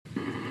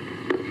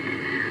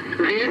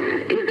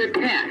This is a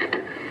test.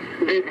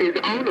 This is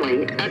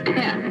only a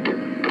test.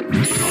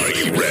 Are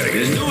you ready?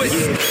 Let's do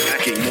it.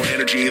 Packing more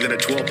energy than a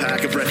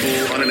 12-pack of Red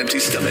Bull on an empty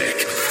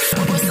stomach.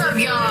 What's up,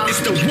 y'all? It's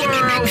the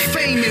world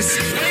famous.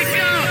 Wake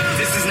up!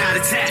 This is not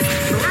a test.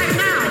 Right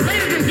now,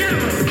 ladies and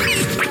gentlemen.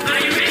 Are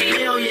you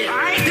ready? Hell yeah. All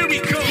right, here we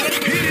go.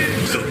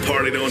 The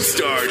party don't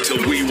start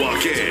till we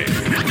walk in.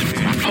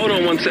 Hold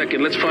on 1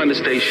 second. Let's find the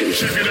station.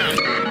 Check it out.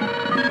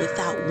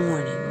 Without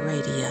warning,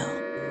 radio.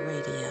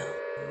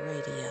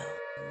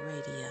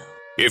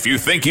 If you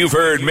think you've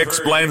heard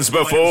mixed blends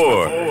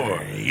before,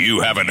 you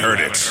haven't heard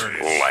it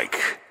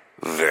like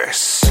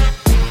this.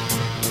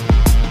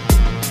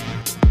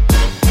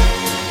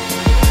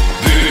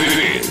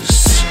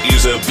 This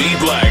is a B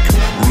Black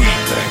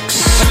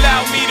remix.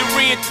 Allow me to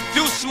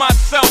reintroduce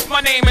myself.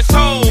 My name is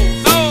Ho.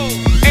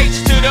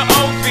 H to the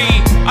OV.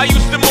 I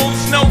used to move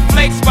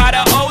snowflakes by the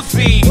OZ.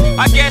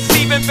 I guess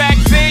even back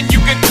then you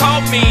could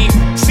call me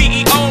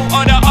CEO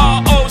of the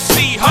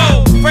ROC.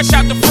 Ho, fresh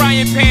out the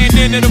frying pan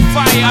into the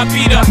fire. I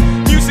be the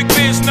music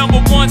biz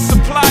 #1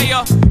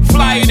 supplier.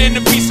 Flyer than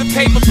a piece of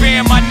paper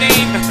bearing my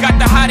name. Got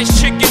the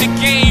hottest chick in the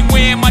game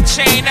wearing my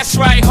chain. That's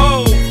right,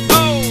 ho.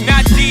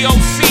 Not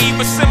DOC,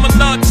 but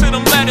similar to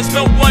them letters.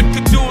 No one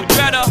could do it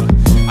better.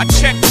 I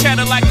check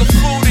cheddar like a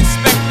food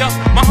inspector.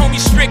 My homie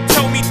Strick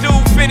told me,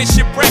 dude, finish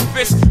your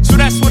breakfast. So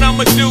that's what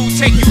I'ma do.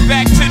 Take you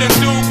back to the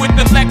dude with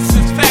the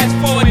Lexus. Fast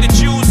forward the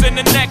jewels and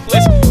the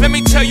necklace. Let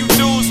me tell you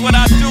dudes what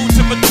I do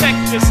to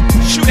protect us.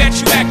 Shoot at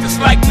you actors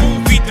like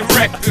movie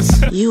directors.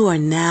 You are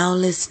now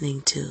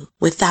listening to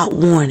Without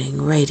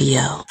Warning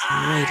Radio.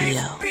 I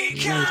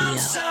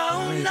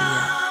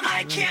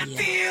can't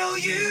feel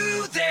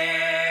you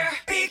there.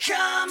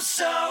 Become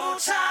so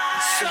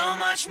tired, so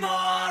much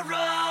more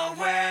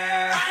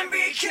aware. I'm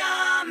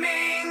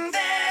becoming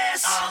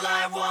this. All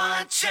I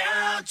want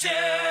to do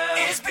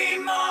is be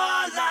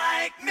more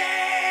like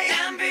me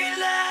and be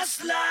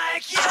less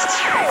like you.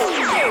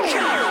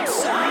 Become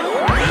so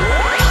I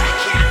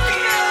can't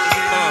feel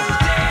you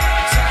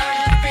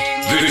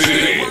there.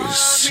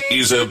 This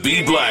is a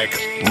B Black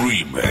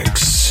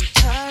remix.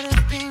 Tired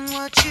of being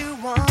what you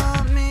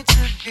want me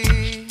to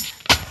be.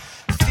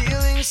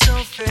 Feeling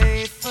so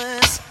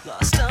faithless,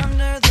 lost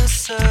under the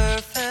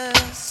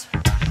surface.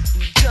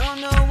 Don't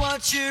know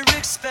what you're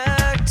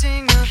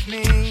expecting of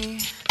me.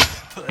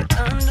 Put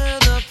under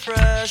the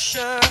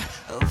pressure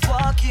of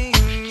walking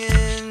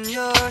in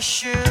your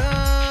shoes.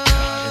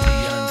 Caught in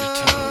the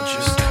undertow,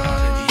 just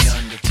caught in the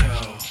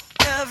undertow.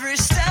 Every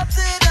step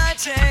that I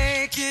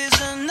take is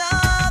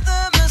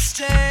another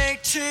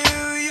mistake to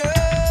you.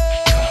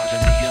 Caught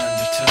in the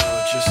undertow,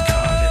 just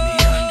caught in the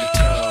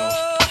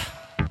undertow.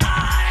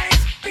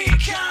 I've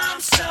become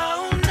so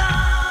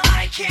numb,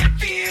 I can't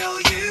feel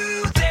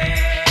you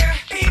there.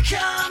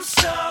 Become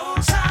so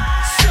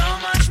tired, so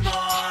much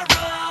more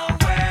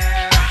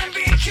aware. I'm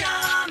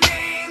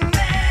becoming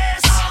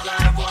this. All I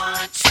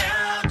want to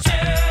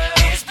do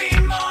is be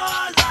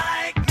more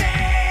like me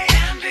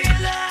and be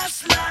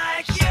less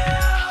like you.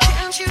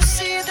 Can't you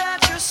see that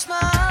you're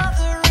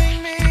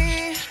smothering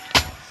me?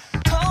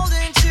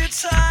 Holding too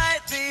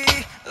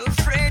tightly,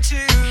 afraid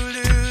to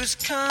lose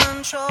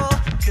control.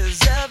 'Cause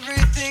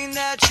everything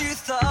that you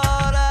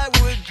thought I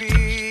would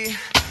be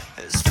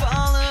has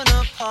fallen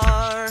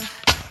apart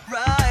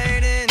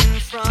right in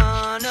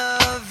front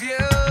of you.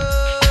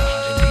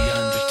 Caught in the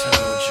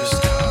undertow,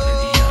 just caught in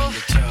the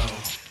undertow.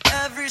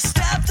 Every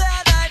step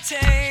that I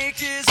take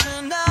is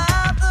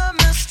another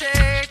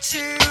mistake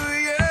to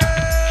you.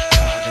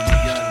 Caught in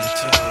the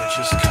undertow,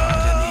 just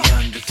caught in the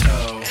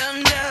undertow.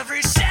 And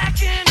every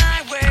second I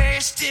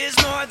waste is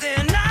more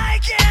than I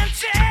can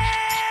take.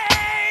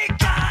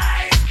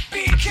 I've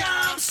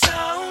become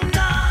so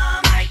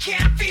numb, I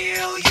can't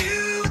feel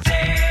you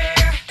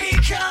there.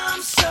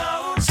 Become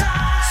so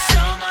tired,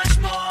 so much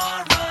more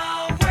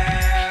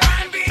aware.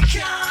 I'm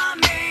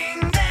becoming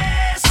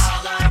this.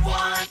 All I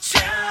want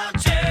to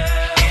do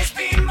is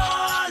be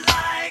more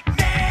like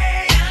me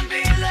and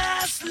be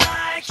less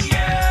like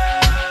you.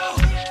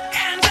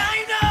 And I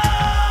know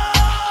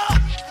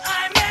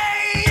I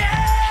may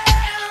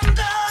end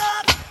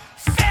up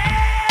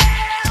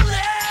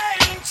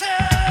failing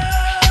too,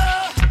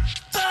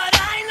 but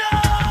I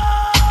know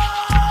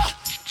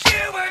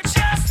you were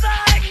just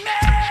like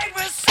me,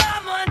 with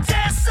someone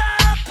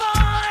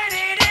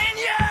disappointed in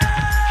you.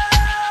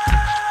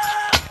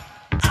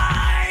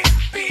 I've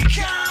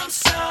become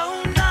so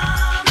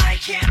numb, I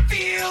can't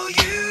feel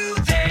you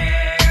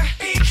there.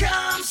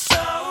 Become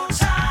so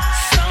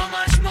tired, so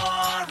much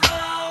more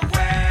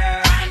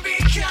aware. I'm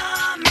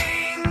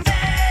becoming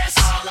this.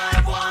 All I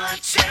want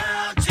to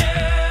do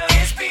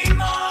is be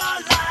more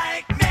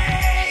like me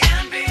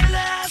and be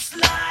less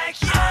like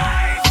you.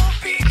 I've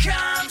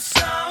become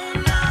so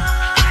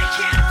numb, I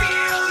can't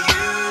feel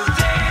you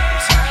there.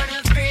 Tired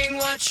of being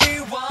what you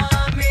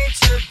want me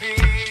to be.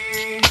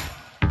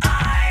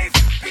 I've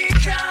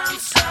become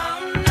so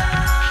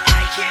numb,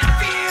 I can't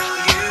feel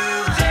you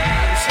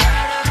there.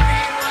 Tired of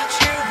being what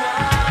you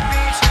want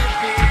me to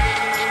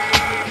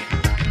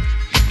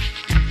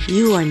be.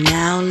 You are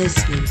now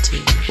listening to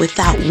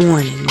Without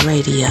Warning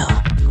Radio.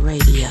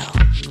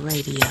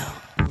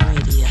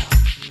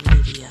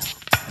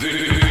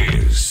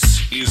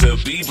 This is a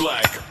B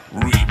Black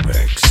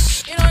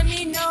remix. You don't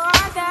need no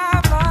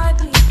other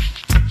body.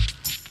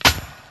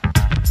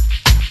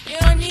 You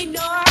don't need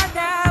no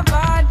other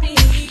body.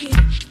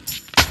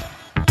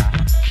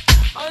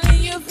 Only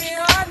you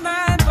feel on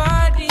my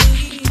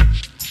body.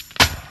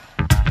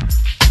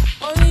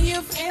 Only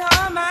you feel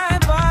on my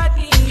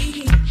body.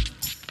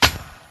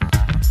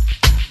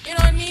 You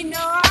don't need no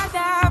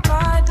other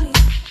body.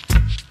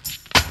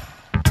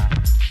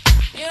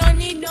 You don't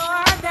need no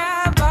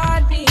other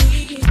body.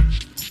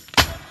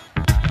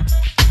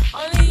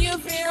 Only you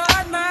feel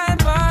on my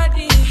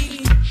body.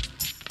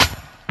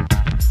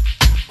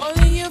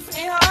 Only you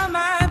feel on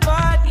my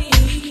body.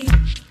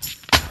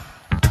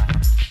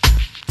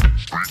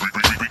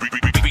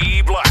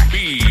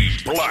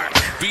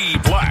 B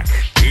Black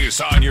is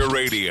on your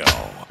radio.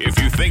 If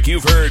you think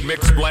you've heard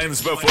mixed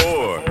blends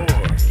before,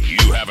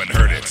 you haven't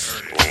heard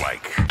it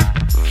like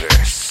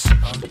this.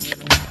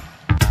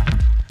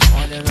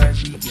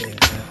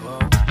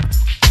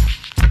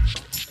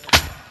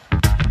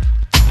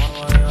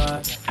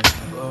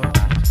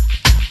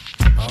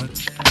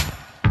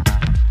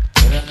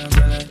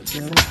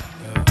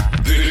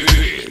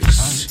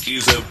 This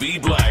is a B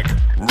Black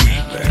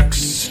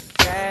remix.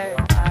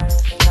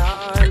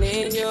 I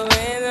need you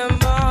in the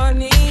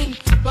morning,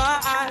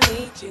 but I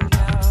need you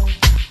now.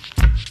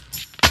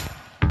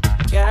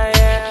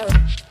 Yeah,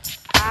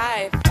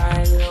 I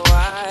find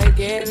why,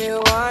 give you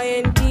what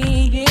you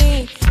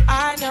need.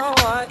 I know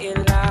what you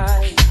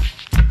like.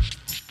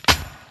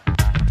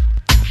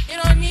 You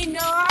don't need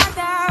no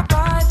other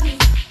body.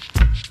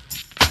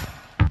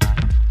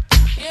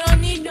 You don't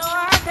need no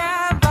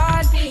other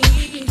body.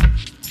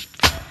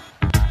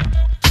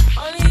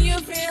 Only you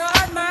feel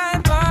on my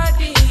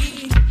body.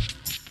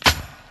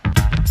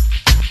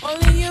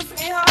 Only you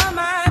feel on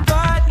my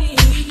body.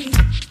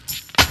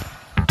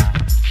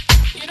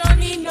 You don't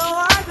need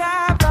no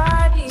other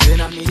body.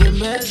 Then I made a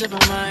mess of my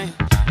mind,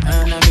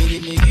 and I made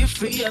it make you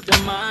free up the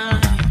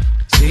mind.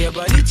 Say your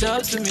body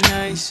talk to me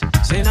nice.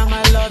 Say now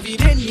my love you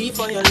didn't need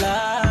for your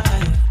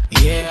life.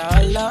 Yeah,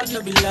 our love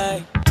no be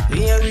like.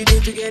 Yeah, we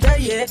did together,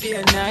 yeah, day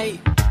and night.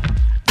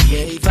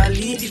 Yeah, if I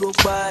leave, you go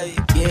by.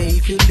 Yeah,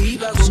 if you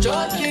leave, I go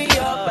stroking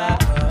your back,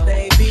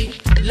 baby.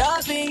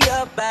 Loving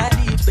your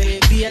body,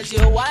 baby. As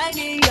you're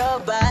whining your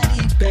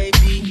body,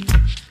 baby.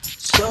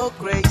 So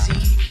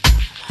crazy.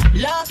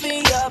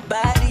 Loving your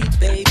body,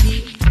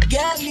 baby.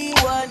 Get me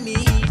what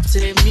needs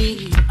to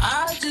me.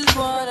 I just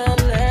wanna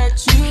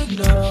let you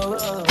know.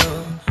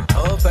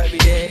 Hope every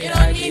day you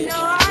don't need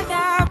no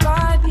other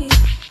body.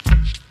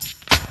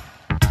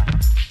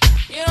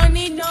 You don't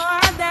need no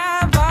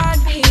other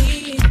body.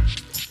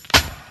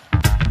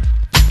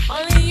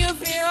 Only you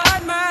feel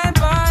on my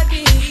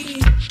body.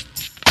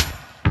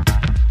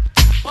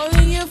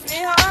 Only you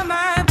feel on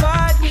my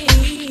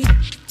body.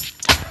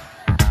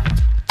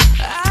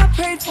 I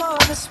prayed for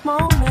this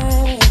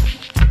moment.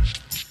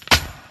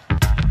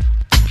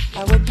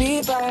 I would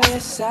be by your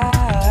side.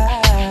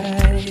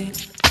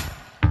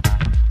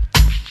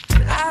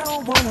 And I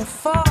don't wanna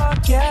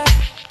forget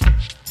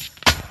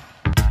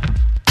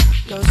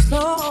those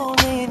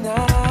lonely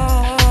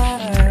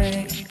nights.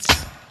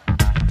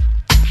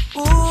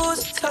 Ooh,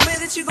 so tell me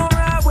that you gon'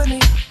 ride with me.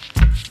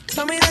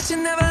 Tell me that you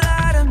never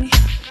lie to me.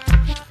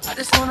 I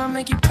just wanna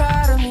make you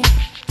proud of me.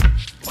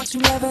 Want you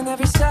loving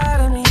every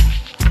side of me.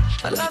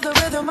 I love the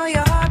rhythm of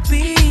your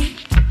heartbeat.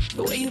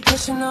 The way you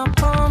pushing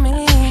up on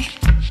me.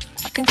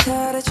 I can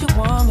tell that you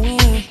want me.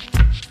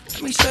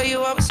 Let me show you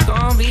what it's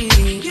gonna be.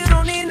 You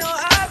don't need no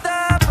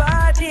other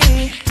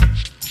body.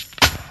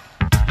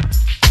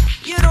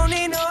 You don't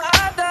need no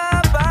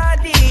other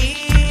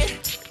body.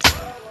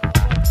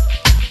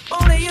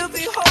 Only you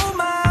can hold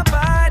my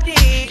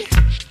body.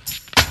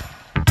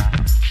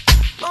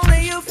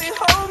 Only you can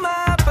hold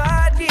my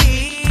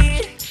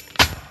body.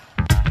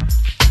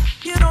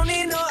 You don't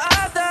need no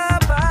other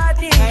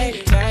body.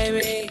 Hey,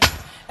 baby,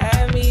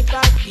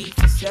 everybody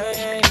the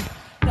same.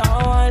 No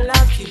one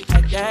loves you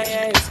like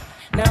this.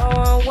 No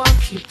one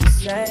wants you the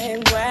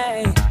same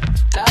way.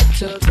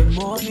 After the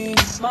morning,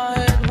 my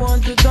head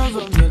wants to come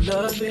from your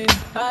loving.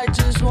 I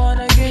just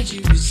wanna get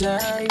you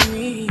beside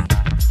me.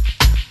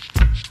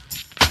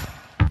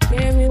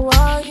 Give me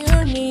all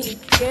you need.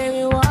 Give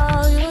me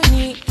all you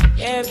need.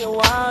 Give me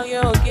all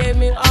you. Give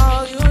me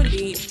all you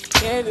need.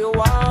 Give me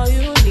all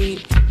you need.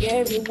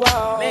 Give me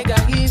all. Make I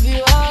give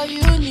you all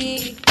you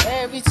need.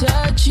 Every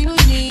touch you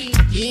need.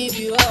 Give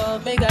you all.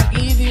 Make I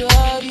give you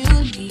all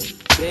you need,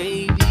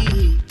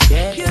 baby.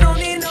 Yeah. You don't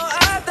need no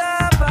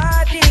other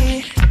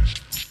body.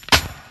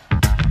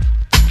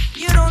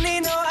 You don't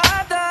need no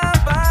other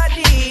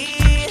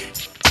body.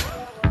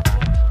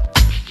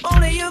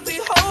 Only you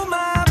can hold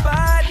my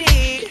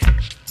body.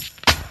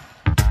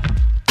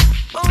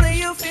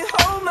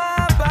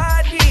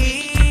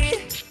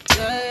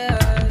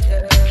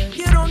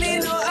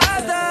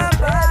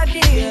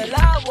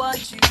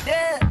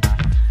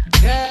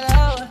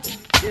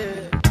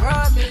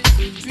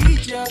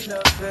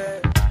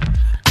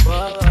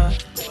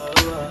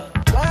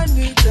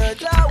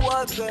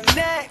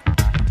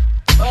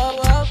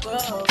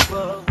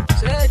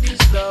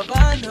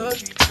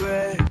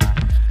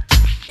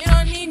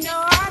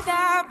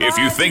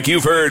 think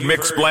you've heard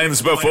mixed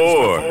blends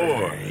before,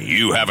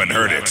 you haven't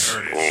heard it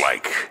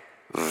like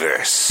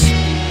this.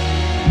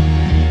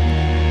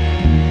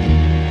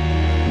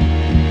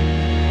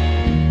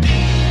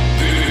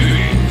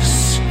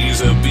 This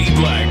is a B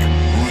Black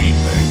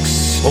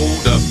remix.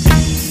 Hold up.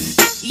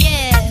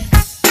 Yeah,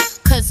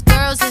 cause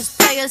girls is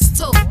players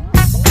too.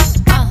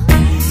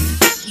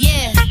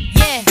 Yeah,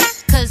 yeah,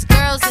 cause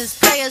girls is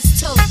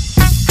players too.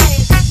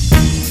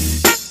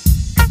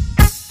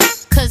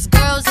 Cause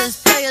girls is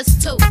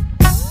players too.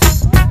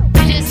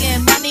 We just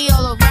getting money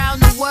all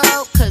around the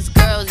world, cause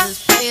girls is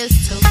players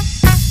too.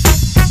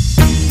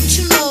 What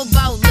you know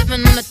about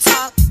living on the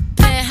top?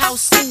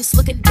 Penthouse suites,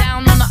 looking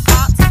down on the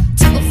ops.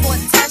 Took her for a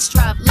test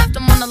drive, left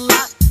them on the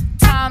lot.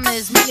 Time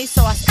is money,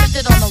 so I spent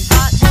it on a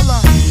watch. Hold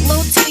on,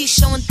 little titty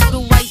showing through the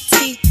white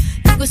tee.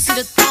 You can see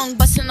the thong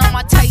busting on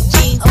my tight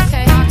jeans.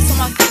 Okay, rocks on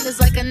my fingers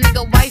like a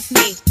nigga wife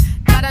me.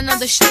 Got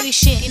another shorty,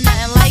 shit ain't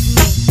nothing like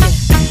me.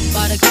 Yeah,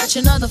 about to catch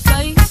another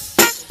fight.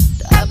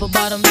 The apple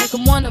bottom make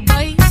him wanna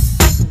bite.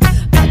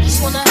 I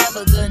just wanna have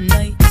a good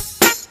night.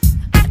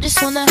 I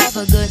just wanna have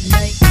a good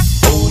night.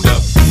 Hold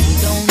up.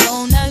 Don't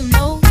know, now you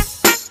know.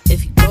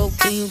 If you broke,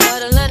 then you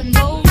gotta let him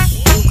go.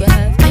 You could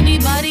have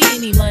anybody,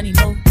 any money,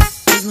 no.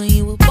 Cause when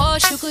you a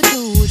boss, you could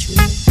do what you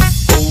want.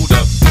 Hold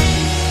up.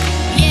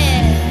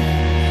 Yeah,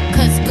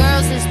 cause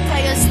girls is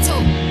players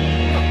too.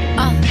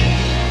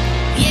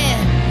 Yeah,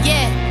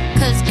 yeah,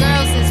 cause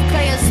girls is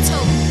players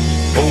too.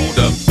 Hold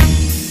up.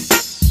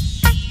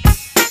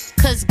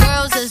 Cause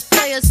girls is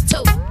players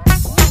too.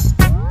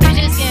 We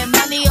just getting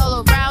money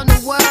all around the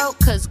world,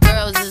 cause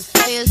girls is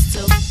players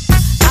too.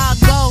 I'll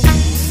go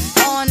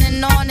on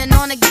and on and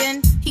on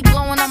again. He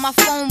blowing on my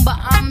phone, but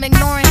I'm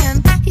ignoring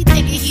him. He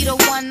thinking he the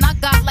one, I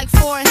got like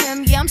 4 of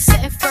him. Yeah, I'm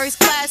sitting first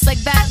class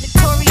like bad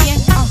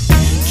Victorian.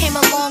 Came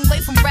a long way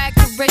from rag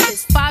to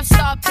riches.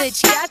 5-star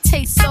bitch, yeah, I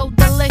taste so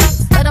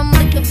delicious. Let him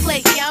lick the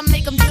plate, yeah, I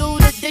make him do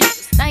the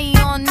dishes. Now he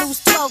on news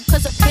 12,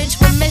 cause a bitch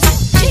was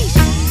missing. Jeez,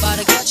 about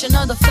to catch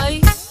another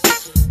fight.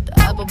 The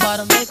apple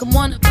bottom make him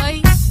wanna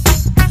bite.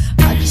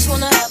 I just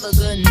wanna have a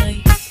good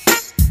night.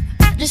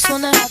 I just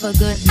wanna have a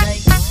good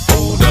night.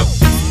 Hold up.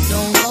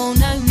 Don't know,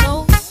 now you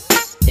know.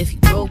 If you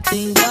broke, then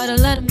you gotta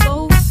let him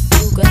go.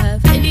 You could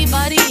have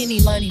anybody, any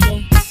money,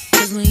 no.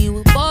 Cause when you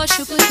a boss,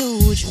 you could do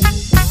what you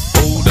want.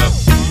 Hold up.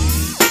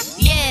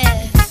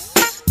 Yeah,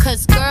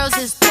 cause girls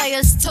is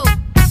players too.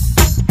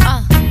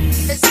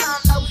 It's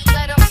time that we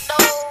let them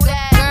know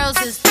that girls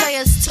is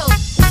players too.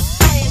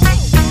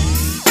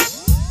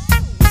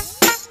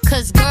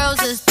 Cause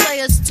girls is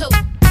players too.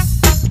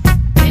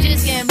 We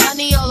just getting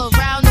money all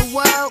around the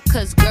world,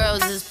 cause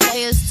girls is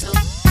players too.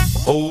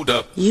 Hold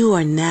up. You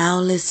are now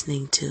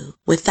listening to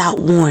Without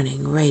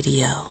Warning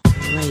Radio.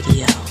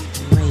 Radio.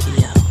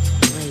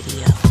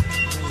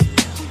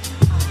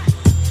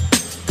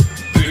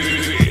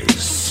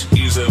 This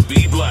is a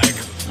B Black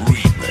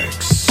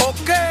remix.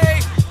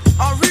 Okay,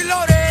 I'm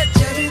reloaded.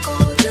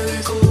 Jericho,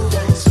 Jericho,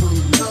 dance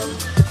come down.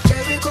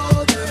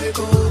 Jericho,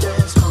 Jericho,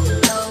 dance come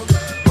down.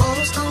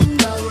 Walls come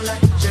down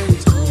like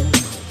Jericho.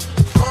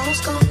 Walls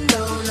come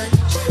down like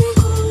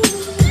Jericho.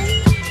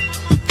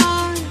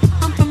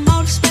 I'm from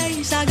outer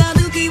space. I got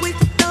Milky Way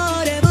for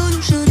thought.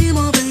 Evolution in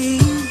my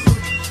veins.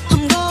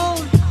 I'm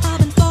gold. I've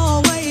been falling.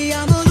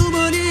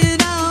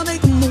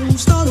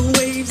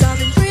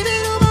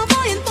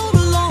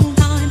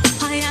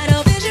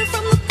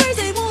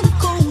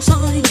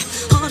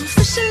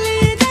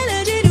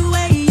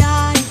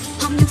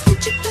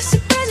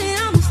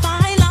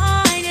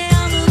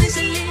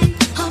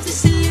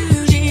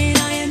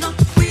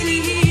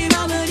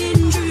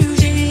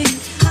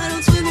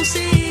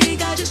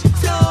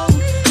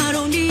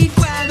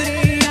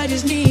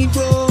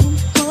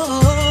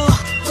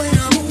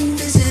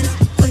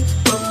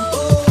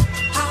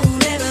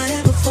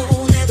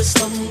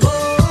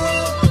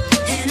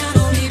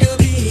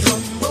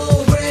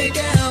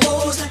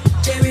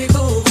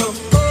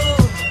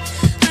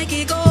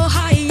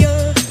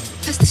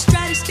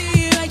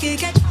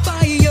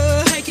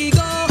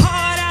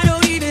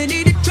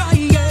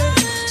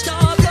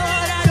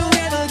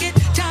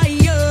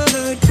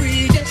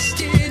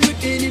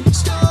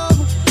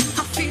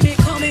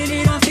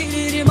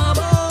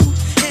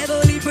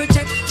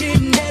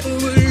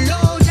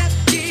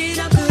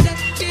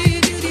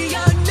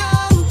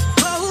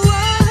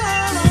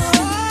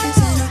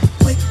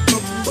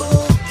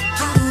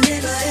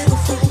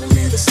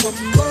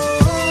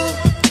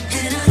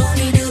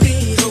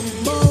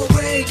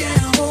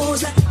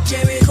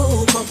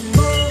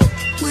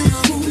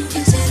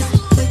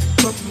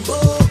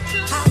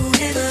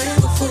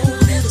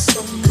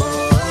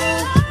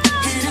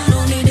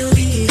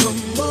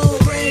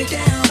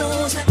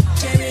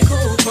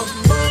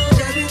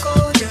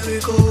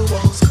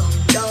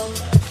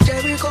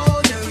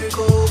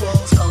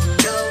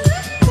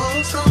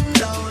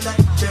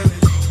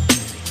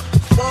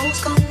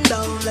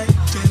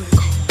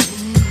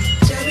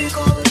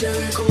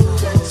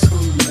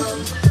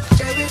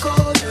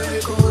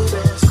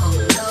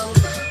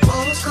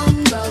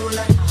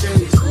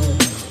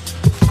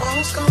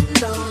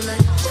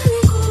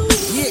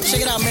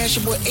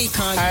 your boy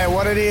Akon. Hey,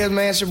 what it is,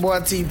 man? It's your boy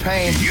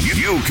T-Pain.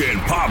 You can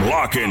pop,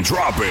 lock, and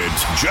drop it.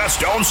 Just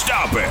don't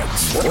stop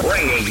it.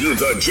 Bringing you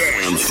the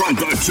jams from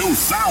the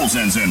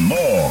 2000s and more.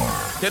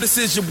 Yeah, this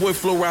is your boy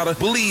Flo Rida.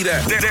 Believe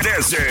that.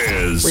 This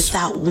is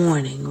Without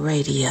Warning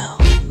Radio.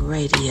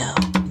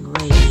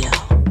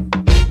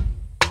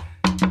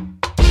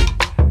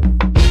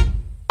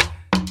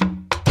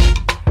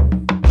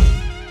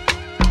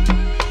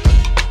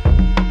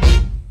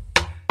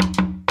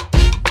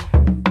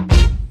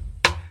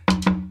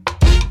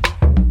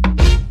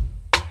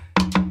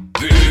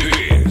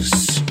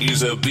 This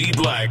is a B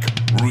Black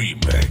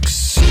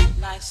remix.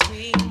 Like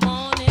sweet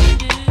morning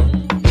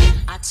dew,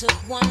 I took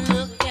one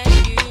look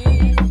at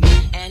you,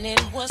 and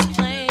it was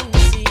plain to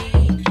see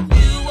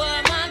you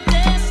were my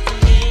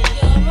destiny.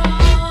 You're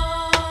all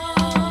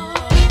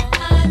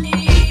I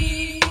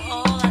need, to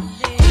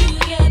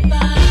get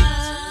by.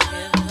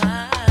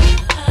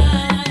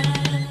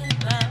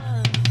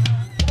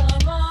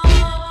 You're all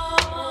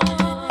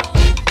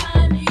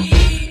I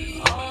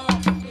need,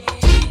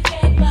 to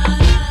get by.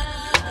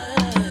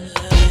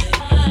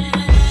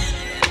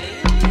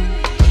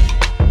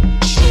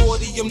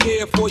 I'm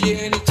here for you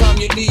anytime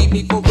you need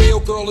me. For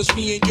real, girl, it's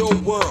me in your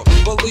world.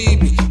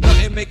 Believe me,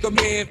 nothing make a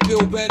man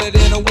feel better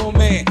than a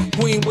woman.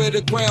 Queen with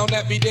a crown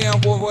that be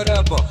down for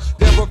whatever.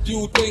 There are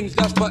few things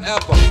that's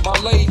forever. My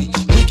lady,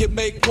 we can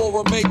make war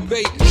or make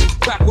babies.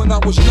 Back when I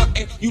was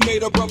nothing, you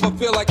made a brother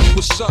feel like he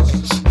was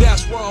something.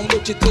 That's why I'm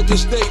with you to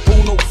this day,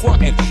 who no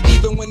frontin'.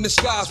 Even when the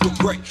skies were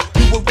gray,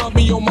 you would rub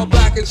me on my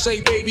back and say,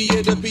 baby,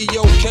 it'll be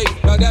okay.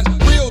 Now that's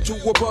real to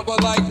a brother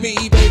like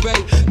me,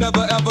 baby.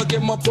 Never ever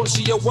give my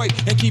pussy away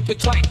and keep it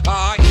tight,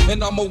 alright?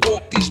 And I'ma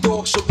walk these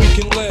dogs so we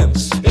can live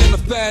in a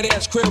fat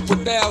ass crib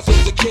with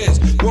thousands of kids.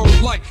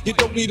 Word like, you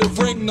don't need a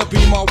ring to be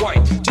my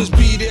wife. Just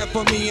be there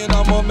for me and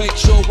I'ma make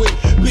sure we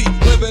be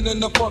living in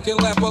the fucking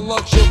lap of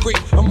luxury.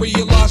 I'm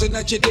realizing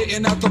that you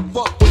didn't have to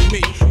fuck with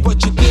me,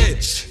 but you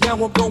did. Now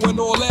I'm going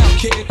all out,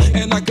 kid,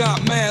 and I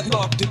got mad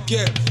love to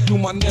give you,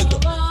 my nigga.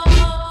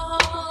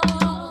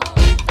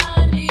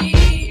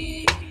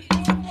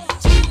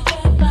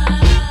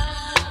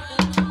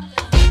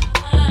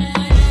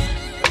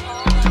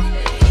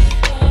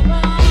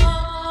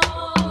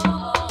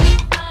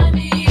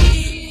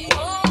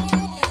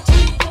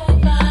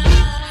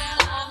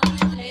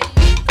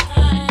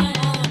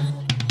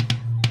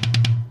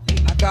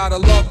 Gotta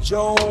love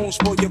Jones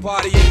for your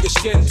body and your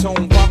skin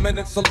tone. 5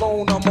 minutes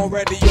alone, I'm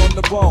already on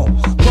the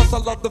bone. Plus I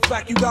love the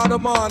fact you got a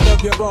mind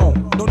of your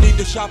own. No need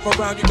to shop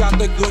around, you got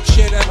the good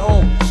shit at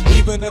home.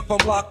 Even if I'm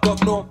locked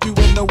up north, you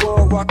in the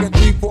world rocking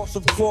 3/4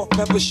 of 4,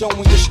 never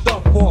showing your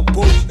stuff off,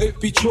 boo. It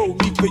be true,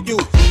 me for you,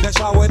 that's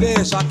how it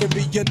is. I can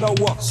be your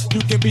Noah,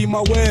 you can be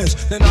my Wes,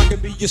 then I can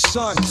be your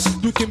son.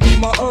 You can be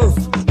my earth,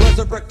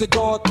 resurrect the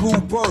God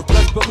through birth.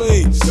 Let's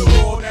believe. The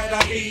all that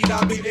I need,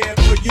 I'll be there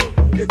for you.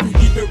 If you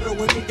keep it real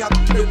with me, I'll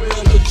keep it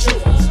real with you.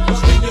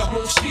 Must be your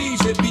whole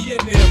steez and be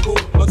in there, boo.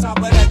 On top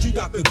of that, you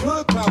got the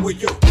good power,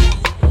 you.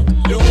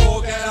 You're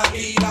all that I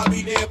need, I'll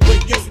be there for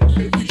you.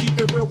 If you keep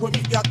it real with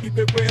me, I'll keep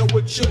it real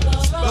with you.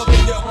 Must be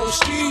your whole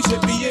steez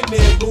and be in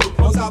there, boo.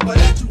 On top of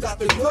that, you got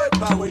the good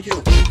power,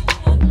 you.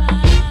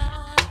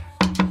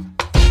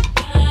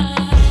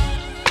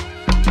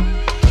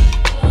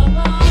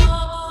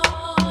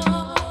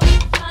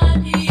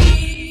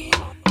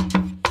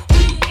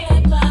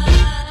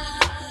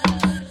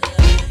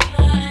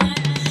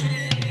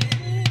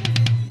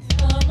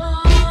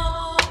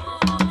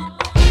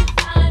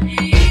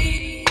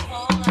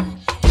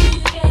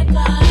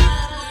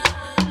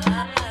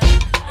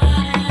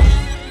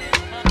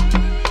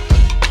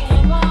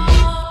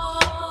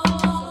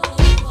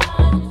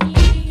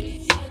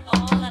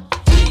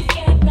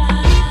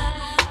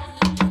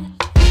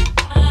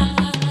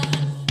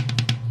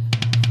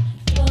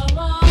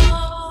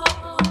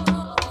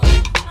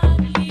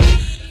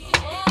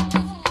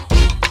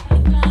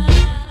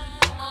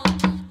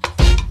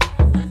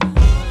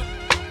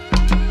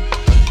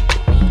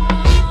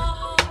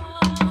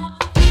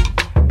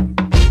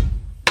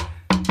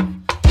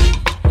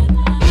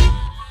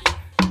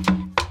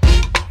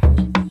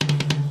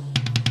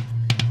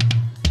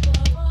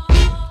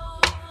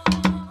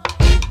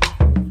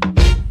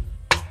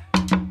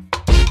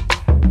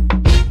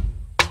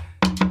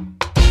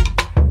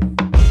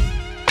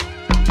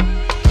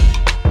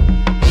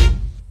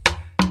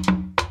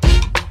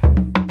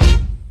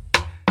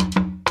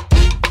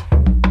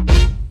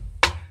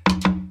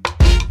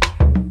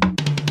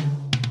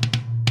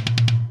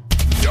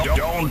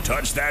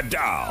 Touch that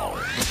dial.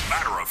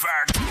 Matter of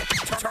fact,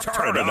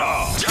 turn it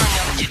off.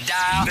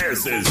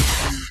 This is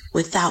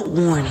Without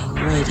Warning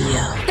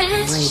Radio.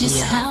 That's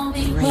just how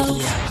we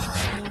roll.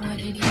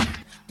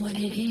 What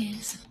it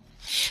is.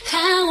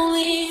 How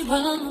we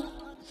roll.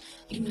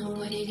 You know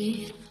what it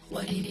is.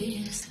 What it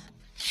is.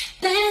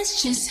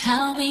 That's just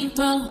how we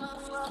roll.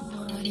 You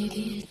know what it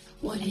is.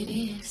 What it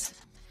is.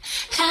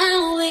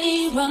 How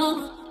we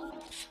roll.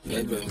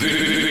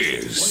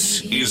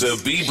 This is a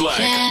B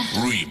Black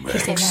remix. They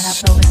say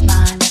that I blow his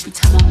mind every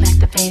time I'm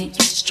activated.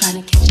 You're just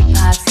trying to catch a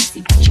vibe,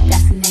 sexy, but you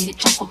fascinated.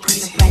 Jump up on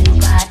the brand new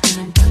ride, and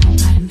I'm burning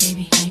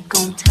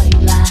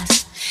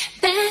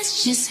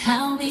That's just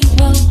how we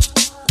roll.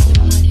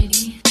 What it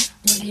is,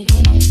 what it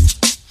is.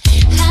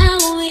 How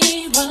we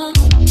roll.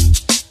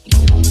 You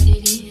know what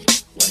it is,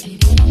 what it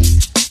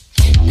is.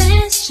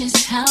 That's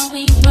just how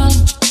we roll.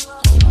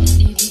 What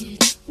it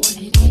is, what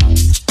it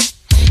is.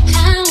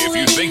 How if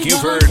you think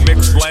you've heard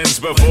mixed blends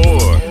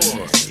before,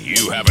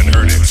 you haven't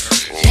heard it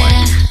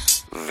like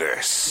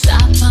this.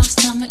 Drop off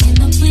summer in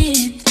the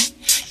wind.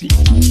 You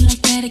look at me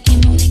like that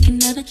again and make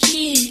another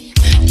kid.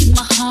 Keep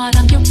my heart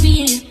on your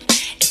rib.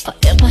 If I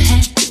ever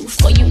had to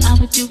for you, I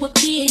would do a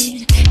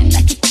bid. And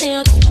I could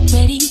tell that you're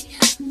ready.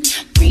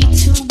 3, 2,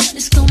 1,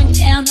 it's going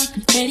down like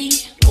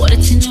confetti. Order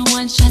 10 to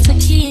 1 shots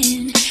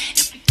again.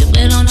 If we do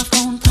it on the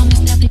phone, promise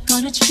that we're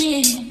gonna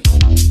trend.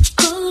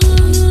 Ooh,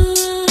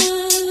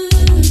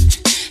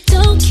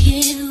 don't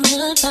kill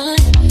the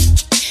vibe.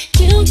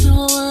 You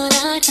know what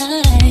I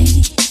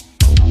like,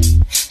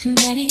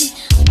 Daddy.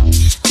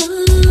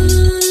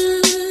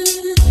 Ooh,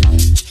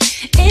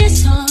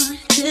 it's on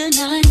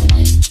tonight.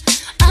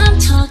 I'm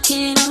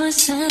talking on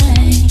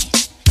sight.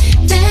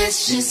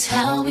 That's just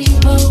how we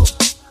roll.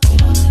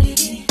 What it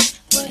is,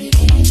 what it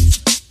is.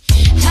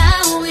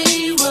 How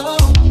we roll.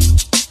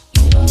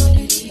 You know what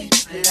it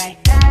is.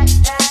 Like that,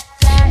 that,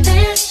 that.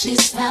 That's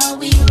just how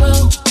we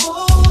roll.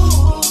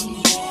 Ooh,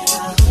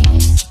 yeah.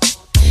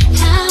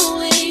 How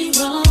we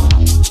roll.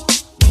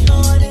 You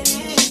know what it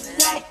is.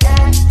 Like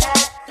that,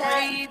 that, that.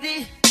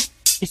 Baby.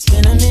 It's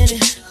been a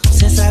minute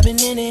since I've been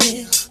in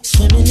it,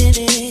 swimming in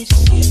it.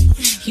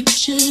 You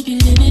should be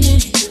living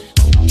it.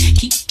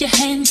 Keep your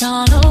hands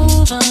all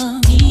over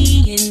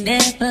me and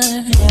never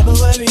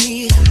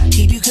worry.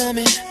 Keep you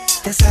coming.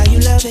 That's how you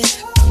love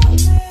it.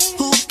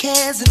 Who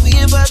cares if we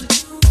in public?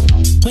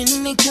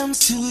 When it comes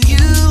to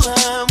you,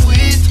 I'm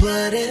with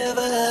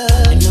whatever.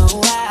 No,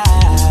 I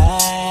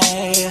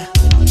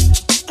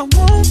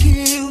won't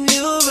give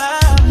you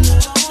up.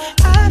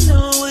 I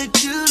know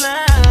what you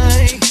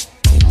like.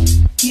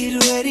 Get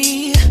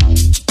ready.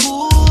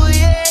 Ooh,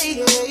 yeah,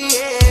 yeah,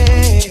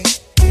 yeah.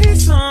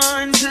 It's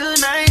on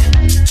tonight.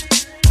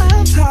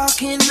 I'm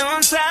talking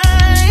on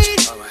sight.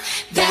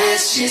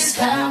 That's just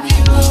how we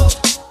roll.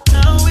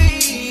 How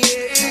we,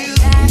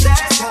 yeah.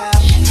 That's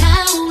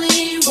how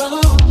we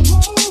roll.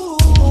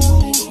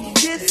 Ooh,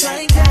 just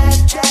like that,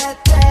 that,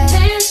 that.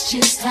 That's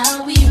just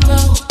how we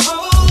roll.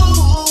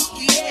 Oh,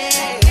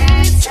 yeah.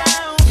 That's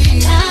how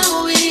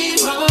we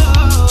roll.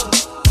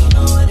 You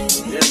know what it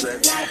is.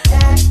 That,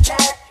 that,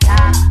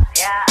 that.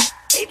 Yeah,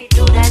 baby,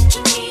 do that to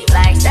me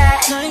like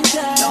that.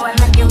 No, I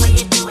like it when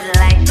you do it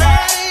like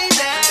that.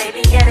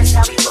 Baby, yeah, that's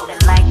how we do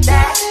it like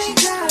that.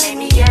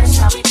 Baby, yeah, that's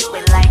how we do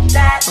it like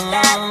that.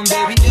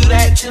 Baby, do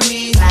that to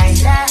me like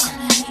that.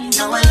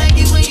 No, I like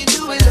it when you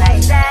do it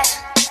like that.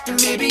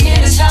 Baby, yeah,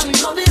 that's how we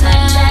do it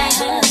like that.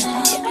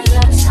 Baby,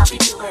 yeah, that's how we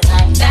do it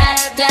like that.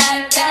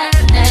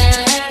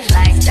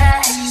 Like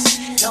that.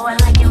 No, I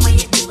like it when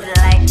you do it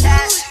like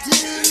that.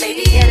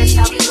 Baby, yeah, that's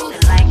how we do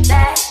it like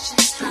that.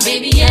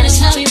 Baby, yeah, that's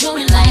how we do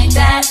it like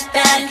that.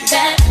 Like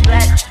that.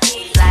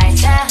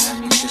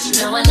 You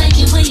know I like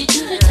it when you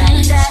do it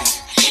like that.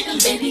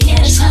 And baby, yeah,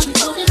 that's how we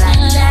do it like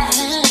that.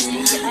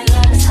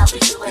 Yeah, that's how we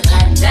do it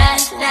like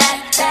that.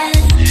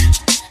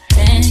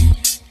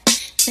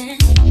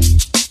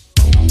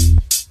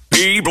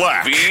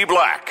 B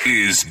Black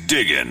is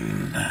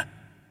digging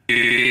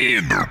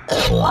in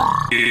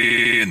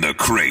the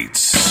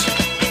crates.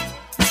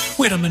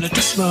 Wait a minute,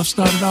 this love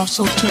started off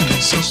so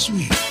tender, so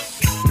sweet.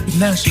 But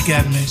now she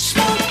got me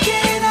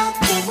smoking out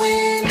the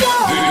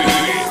window.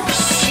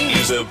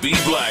 This is a B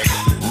Black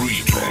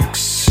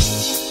remix.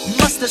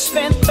 Must have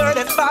spent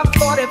 35,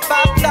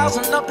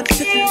 45,000 up in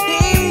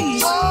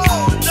Tiffany's.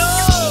 Oh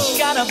no!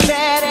 Got a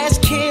badass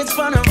kids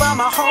running around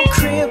my whole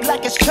crib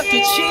like it's Chuck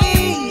E.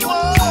 Cheese.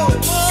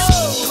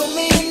 Put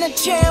me in the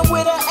jam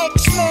with an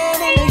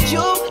X-Men in the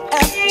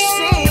UFC.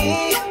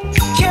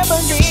 Can't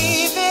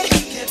believe it.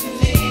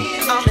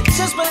 I'm in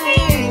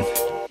disbelief.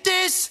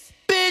 This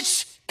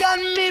bitch got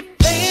me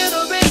paying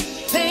the rent,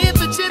 paying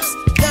for chips,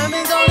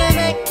 diamonds on the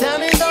neck,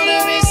 diamonds on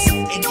the wrist,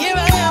 and here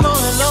I am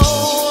all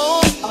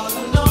alone, all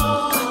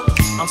alone.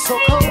 I'm so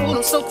cold,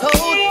 I'm so cold.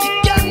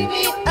 You got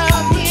me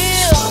out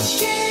here,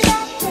 walking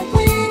out the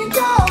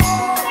window,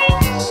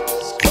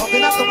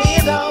 walking out the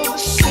window,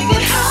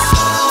 singing,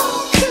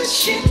 how could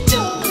she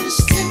do this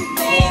to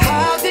me?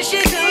 How could she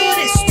do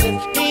this to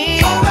me?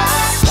 Oh, I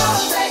know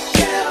that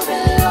girl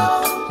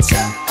belonged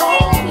to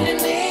only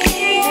me,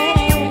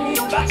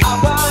 but I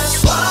was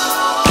wrong.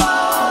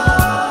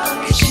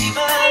 She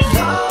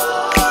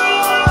belonged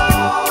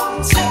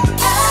to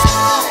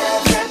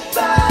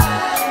everybody,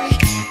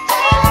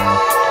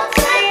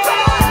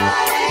 everybody.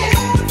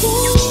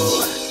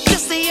 Ooh,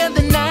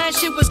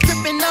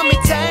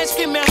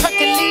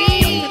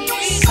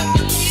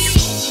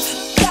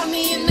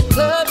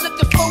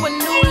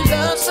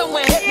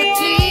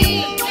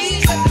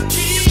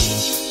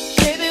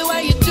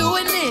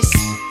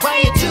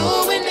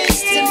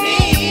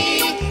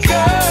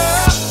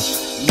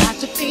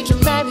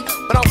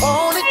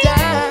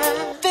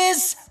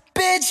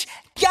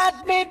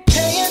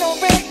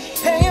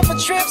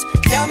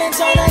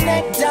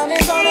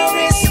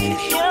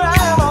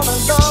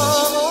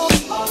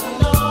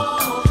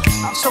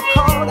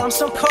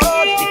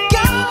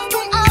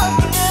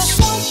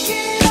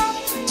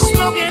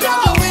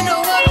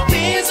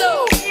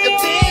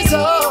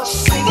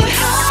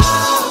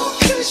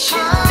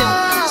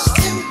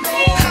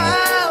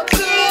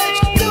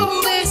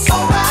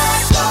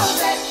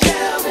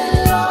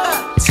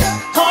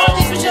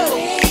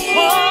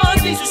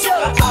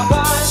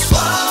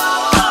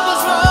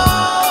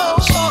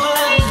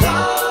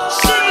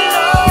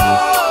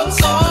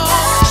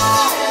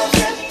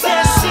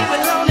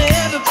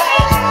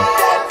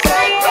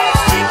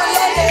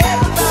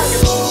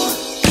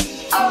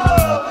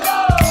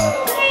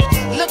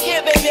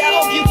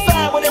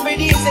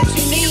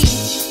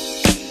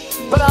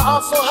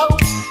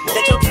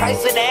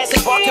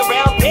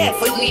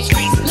 barefoot in these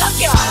streets. Love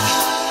y'all.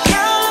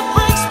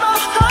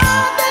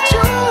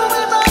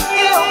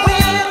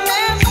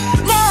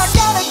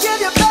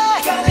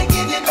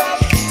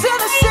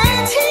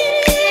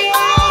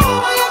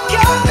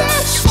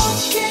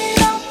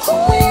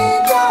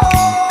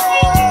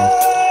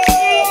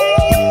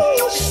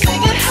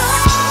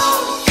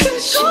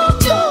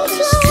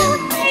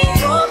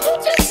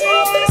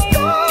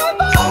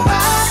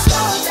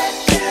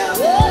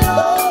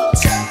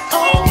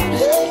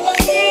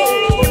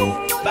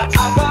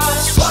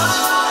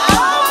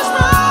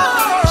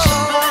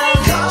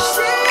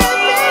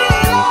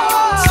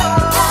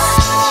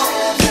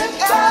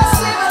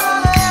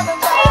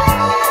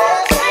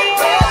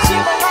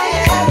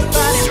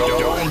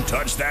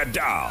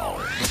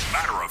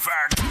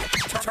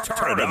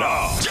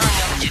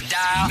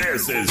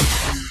 This is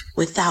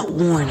Without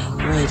Warning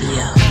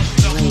Radio.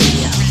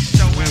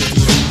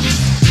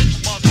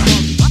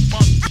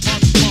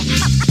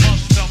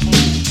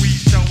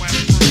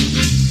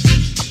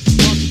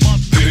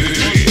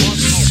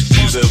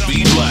 This is a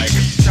B-Black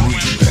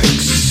remix.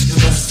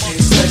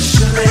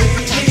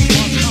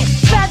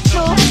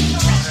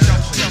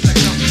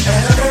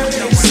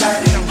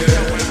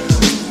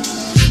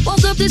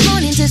 Woke up this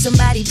morning to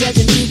somebody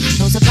judging me.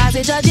 No surprise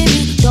they're judging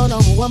me. Don't know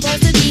who I'm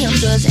supposed to be. I'm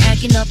just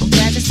acting up. I'm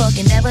bad as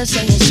fucking never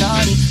saying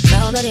sorry.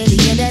 Found out in the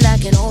end that I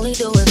can only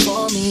do it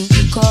for me.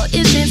 You call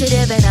it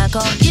sensitive and I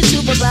call it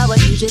superpower.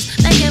 You just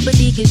like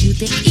empathy cause you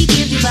think he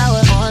gives you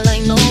power. All I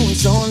know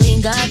is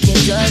only God can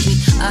judge me.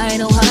 I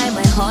don't hide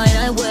my heart,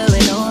 I wear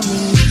it on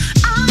me.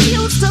 I'm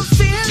used to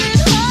feeling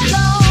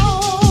hollow.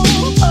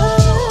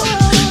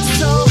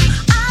 So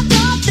I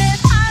thought that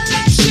I'd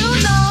let you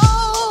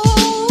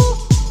know.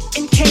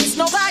 In case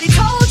nobody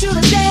told you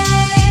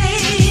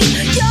today,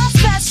 you're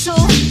special.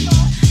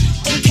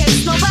 In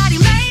case nobody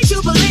made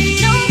you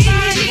believe,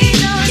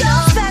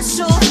 you're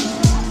special.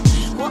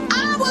 Well,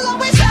 I will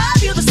always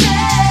love you the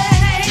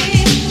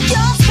same.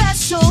 You're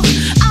special.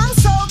 I'm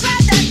so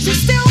glad that you're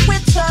still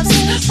with us.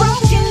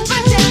 Broken,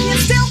 but damn,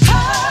 you're still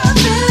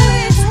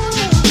perfect.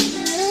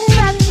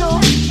 Special.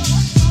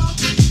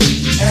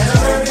 And a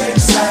very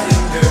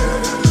exciting girl.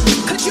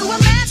 Could you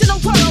imagine a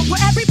world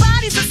where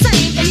everybody's the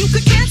same and you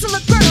could cancel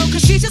a girl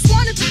cause she just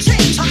wanted to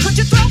change? How could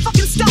you throw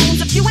fucking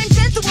stones if you ain't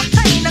been through a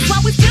pain? That's why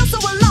we feel so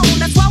alone.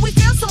 That's why we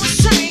feel so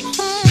ashamed.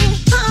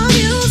 I'm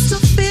used to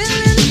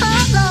feeling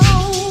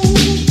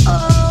alone.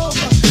 Oh,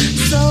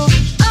 so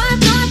I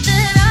thought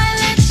that I'd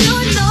let you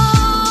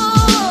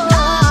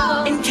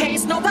know. In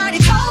case nobody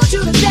told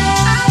you today,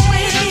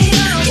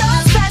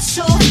 you're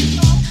special.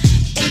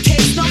 In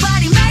case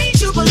nobody made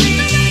you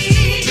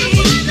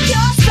believe,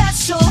 you're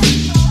special.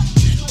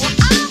 Well,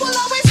 I will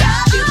always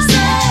love you the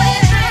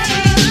same.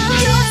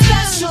 You're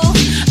special.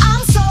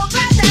 I'm so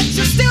glad that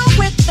you're still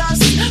with us.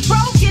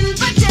 Broken,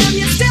 but damn,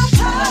 you're still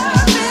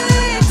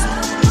perfect.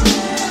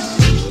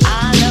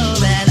 I know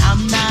that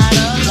I'm not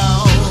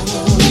alone.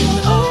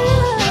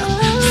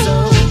 So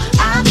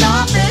I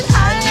thought that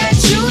I'd let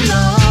you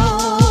know.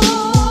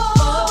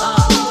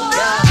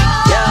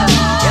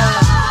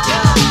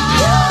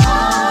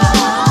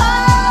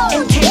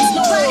 In case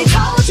nobody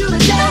told you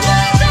today,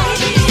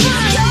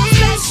 you're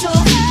special.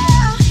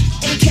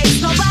 In case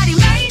nobody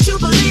made you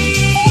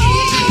believe,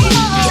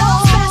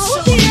 you're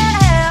special.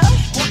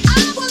 Well,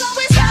 I will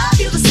always love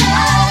you the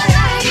same.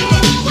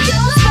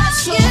 You're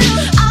special.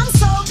 I'm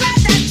so glad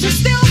that you're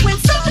still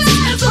with us.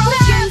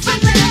 Broken, but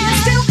then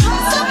you're still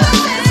perfect.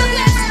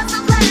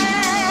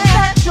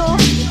 Special.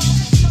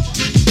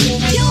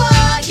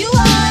 You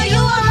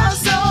are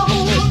so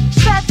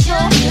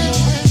special.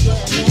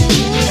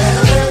 And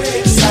a very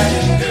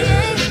exciting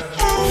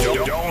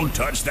girl. Don't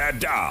touch that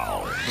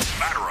dial.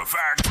 Matter of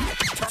fact,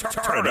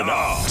 turn it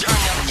off.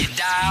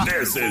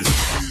 This is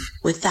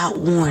Without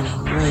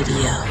Warning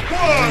Radio.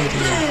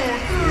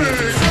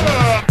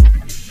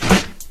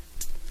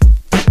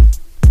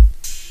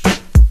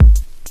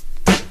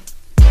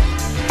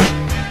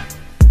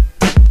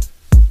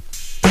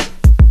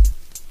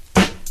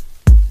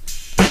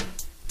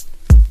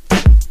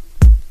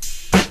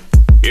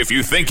 If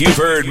you think you've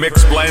heard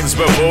mixed blends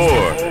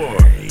before,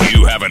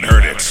 you haven't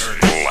heard it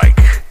like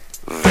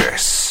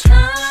this.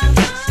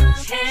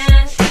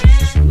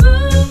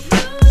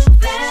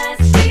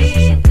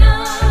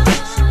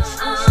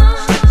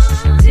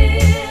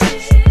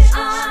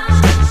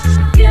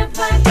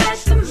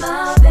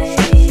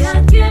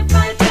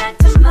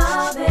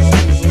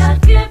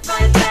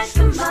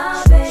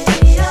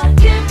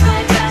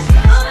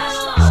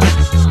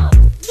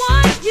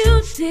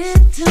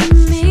 Did to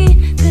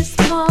me this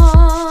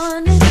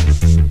morning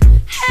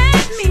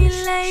had me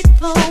late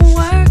for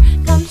work.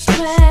 I'm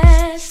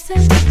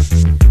stressing,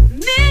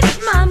 miss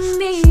my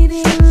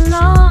meeting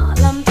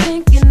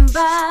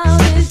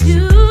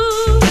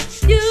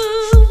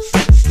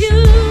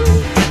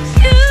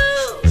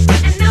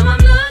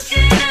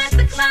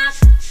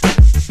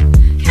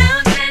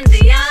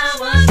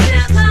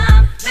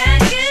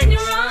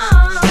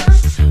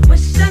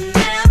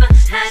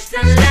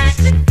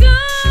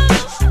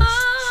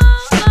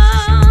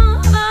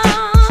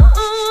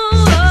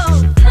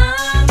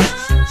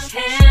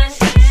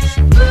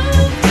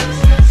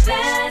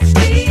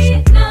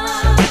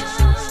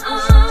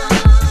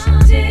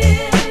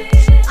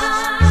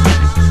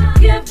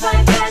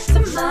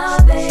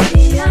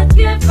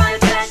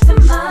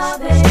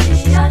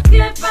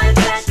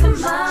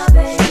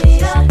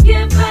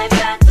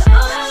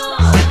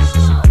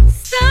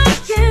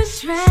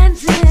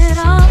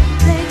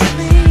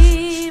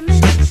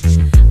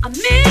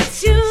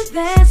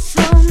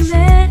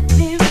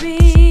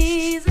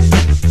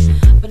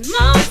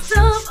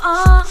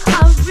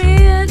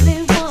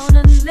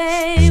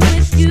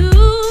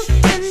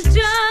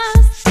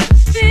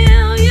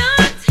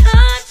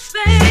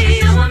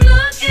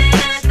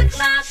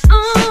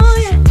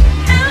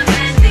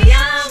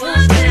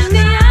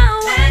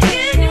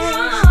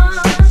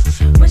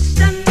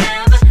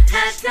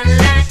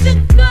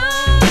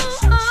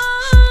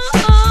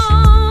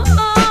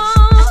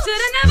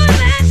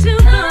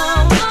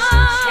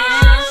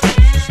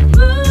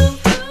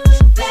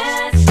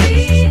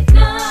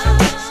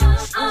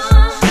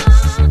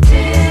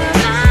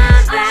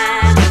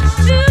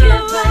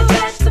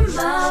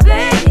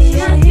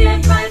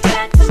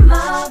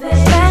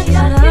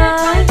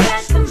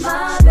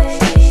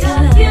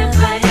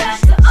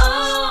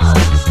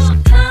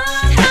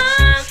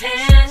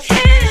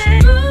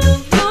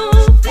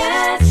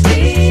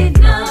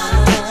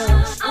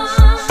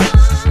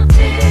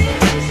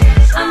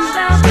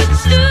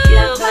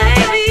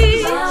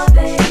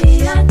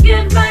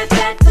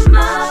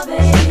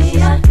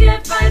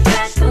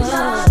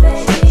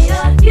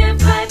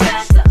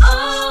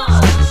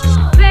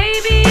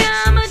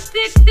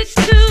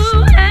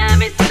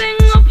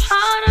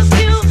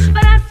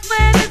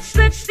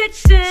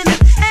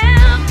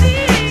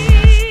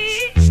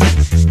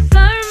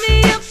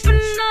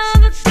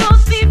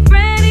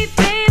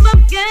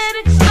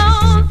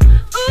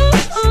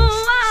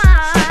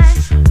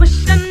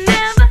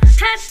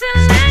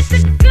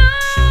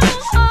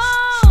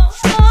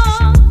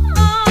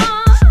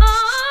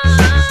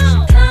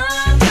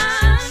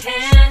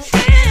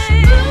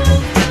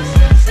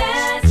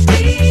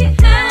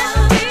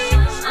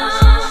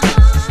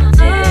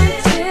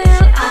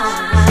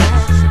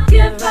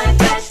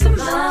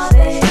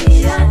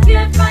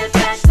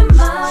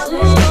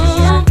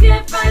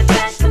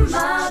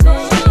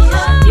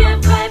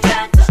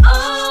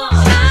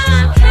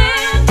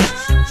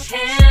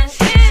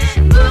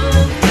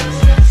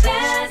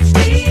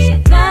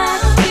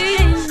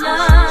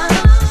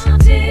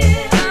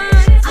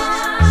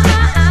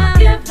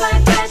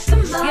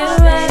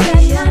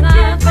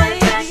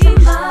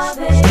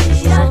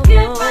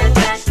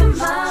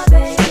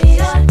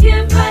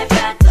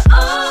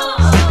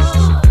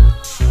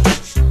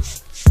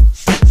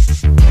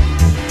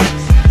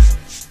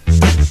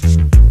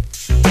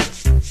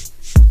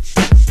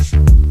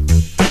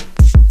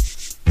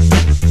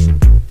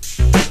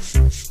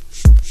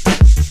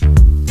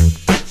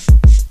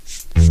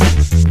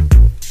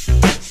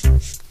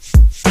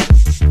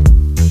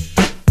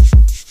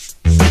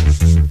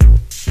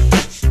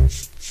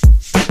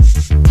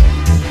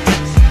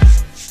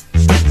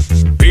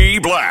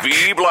Black.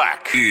 V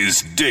Black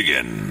is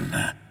digging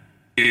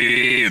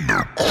in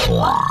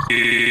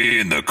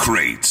the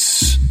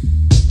crates.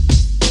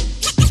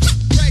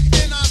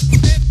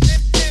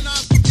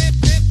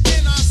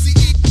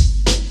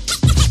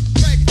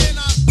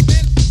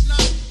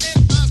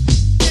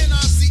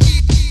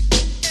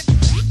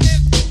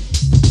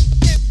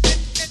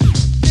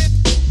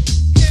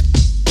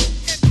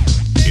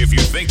 If you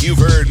think you've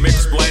heard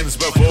mixed blends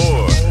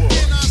before,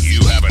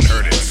 you haven't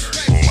heard it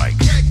like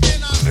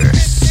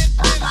this.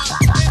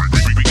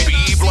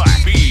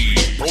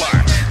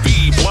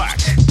 B Black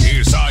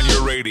is on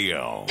your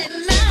radio.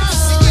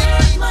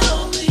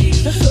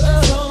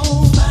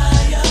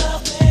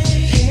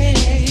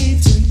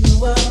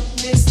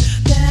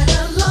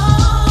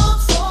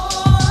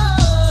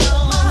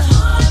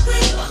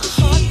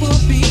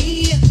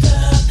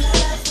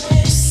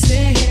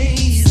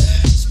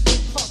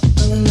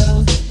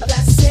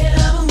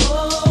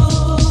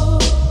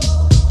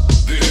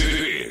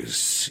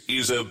 This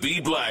is a B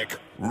Black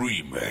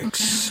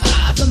remix.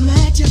 I've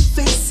imagined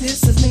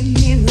faces of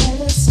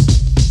meaningless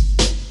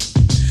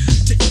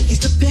to ease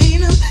the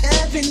pain of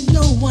having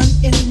no one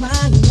in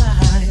my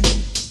life,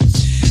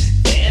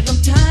 and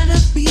I'm tired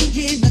of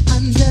being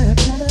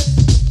undercut.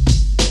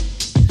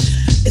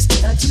 It's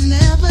time to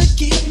never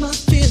give my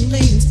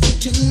feelings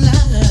to life.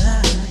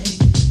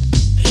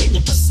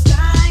 The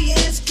sky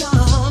is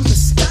gone, the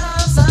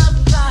stars are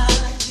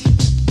bright.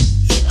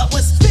 I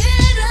was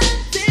better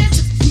than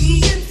to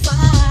be in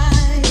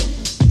fine.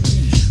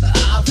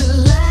 I'll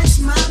relax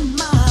my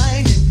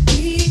mind and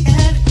be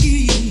at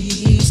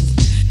ease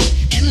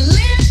and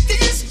live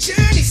this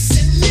journey,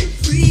 set me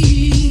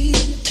free.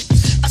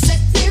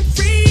 Set me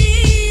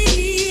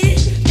free,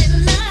 and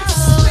now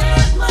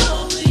spread my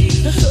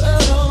wings,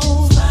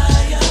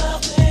 fly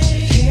away.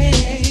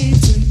 Hey,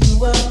 to you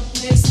a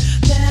place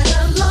that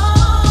I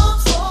long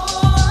for.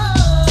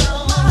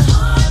 My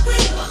heart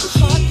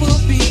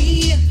will be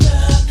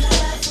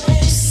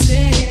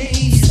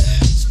safe.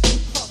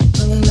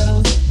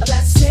 Love,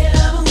 that's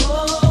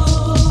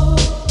evermore.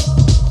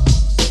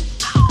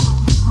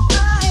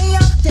 I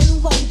often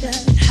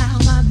wondered how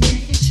I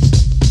met.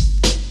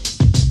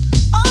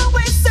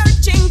 Always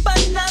searching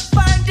but not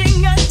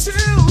finding a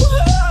true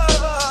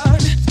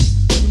heart.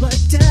 What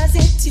does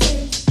it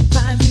take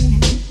by me?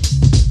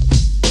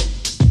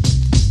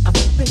 I'm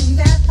hoping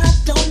that I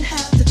don't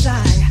have to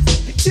die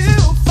too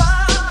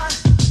far.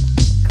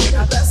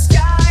 The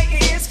sky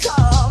is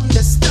calm,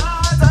 the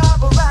stars are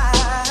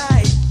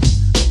bright.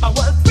 I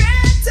was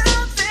better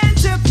than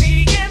to be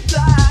in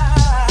flight.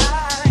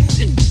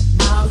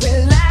 I'll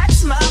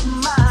relax my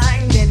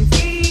mind and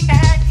be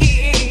at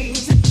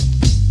ease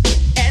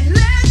and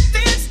let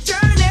this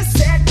journey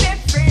set me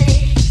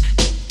free.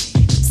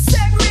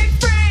 Set me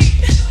free,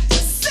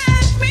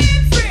 set me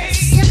free.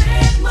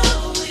 Set my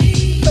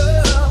wings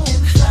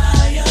and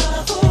fly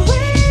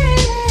away.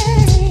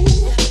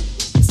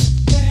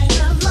 And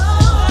I'm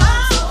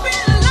lost. I'll be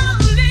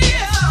lonely.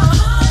 My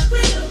heart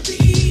will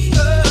be.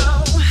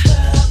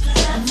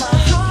 And my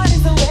heart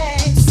is away.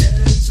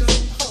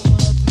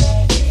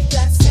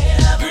 That's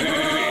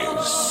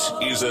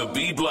This is a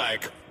B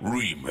Black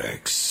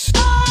remix.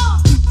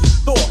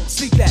 Thought,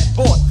 sleep that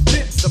boy,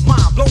 lips of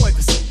mind, blowing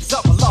the secrets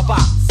of a love I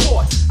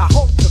sought. I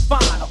hope to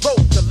find a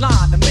road to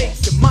line that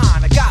makes you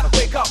mine. I gotta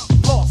wake up,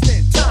 lost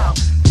in time,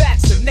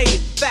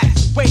 vaccinated,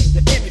 infatuated,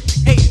 the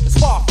image created, as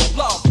far from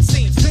love, it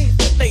seems dreams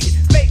related,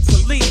 make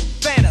believe,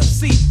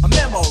 fantasy, a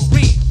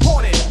memory,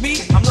 haunted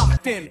me, I'm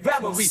locked in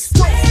reverie,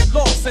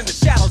 lost in the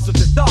shadows of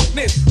the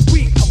darkness,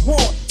 weak, I'm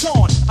worn,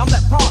 torn, I'm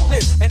left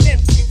heartless, an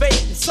empty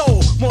vacant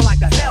soul, more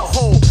like a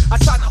hellhole. I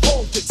tried to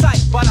hold you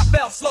tight, but I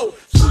fell slow.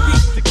 Too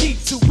weak to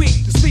keep, too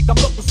weak to speak. I'm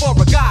looking for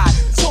a guide.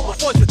 So my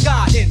voice is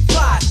God in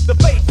pride. The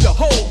faith you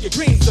hold, your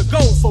dreams are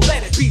gold, so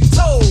let it be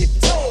told.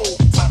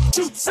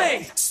 To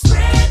say,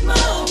 spread my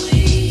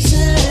wings,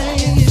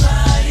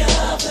 fly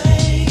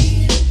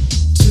away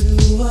to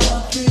a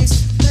place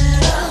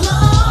that I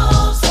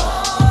long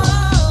for.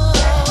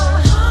 My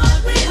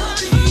heart will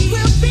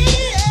be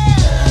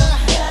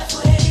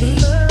halfway.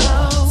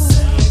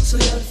 So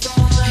you're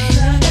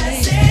fine.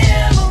 That's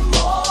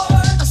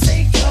evermore. I say,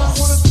 I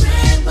wanna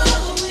spread my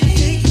wings,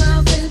 take my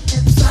wings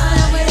and fly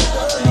away.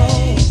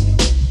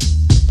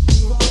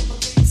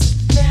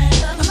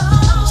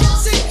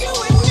 Just you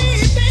and me,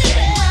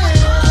 baby. My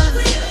heart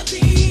will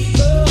be.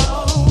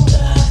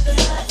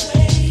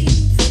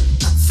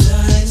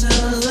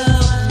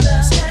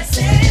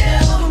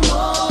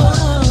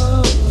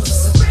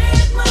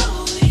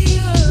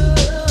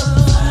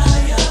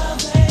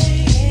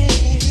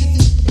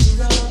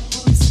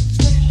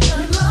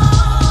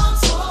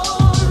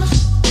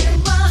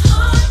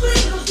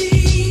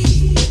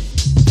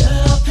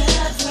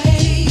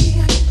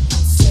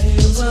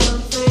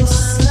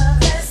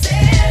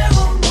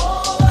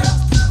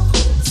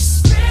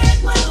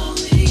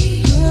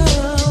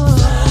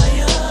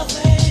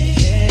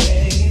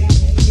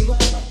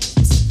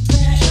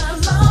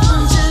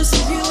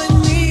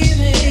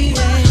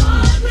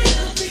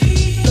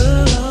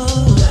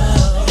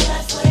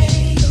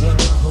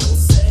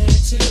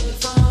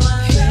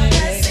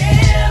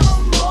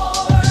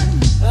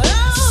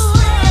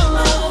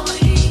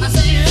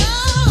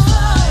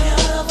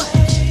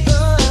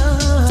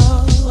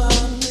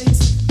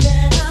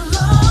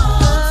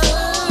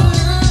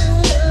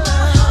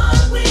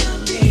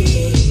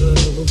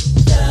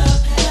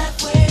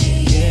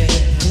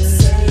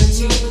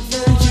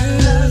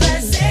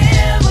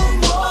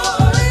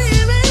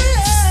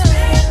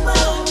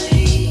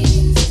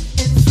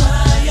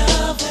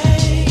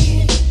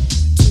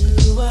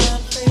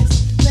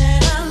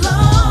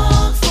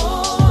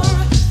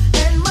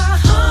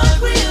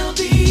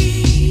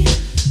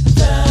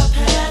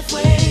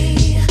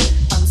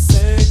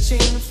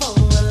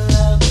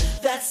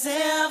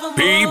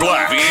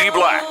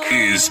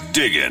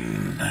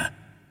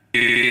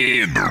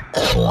 In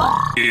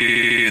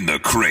the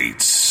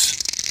crates.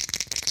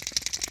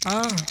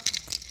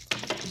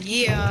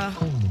 Yeah.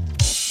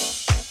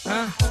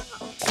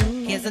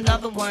 Here's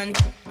another one.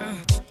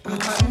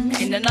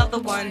 And another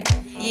one.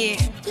 Yeah.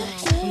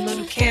 From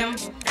Little Kim,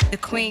 the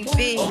Queen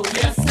Bee. Oh,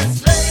 yes,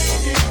 it's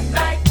ladies'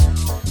 night.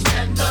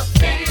 And the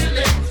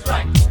feeling's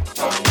right.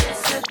 Oh,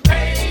 yes, it's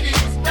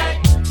ladies' night.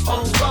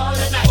 Oh, what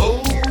a night.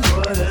 Oh,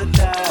 what a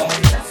night. Oh,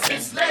 yes,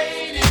 it's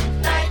ladies'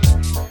 night.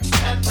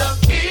 And the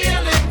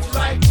feeling's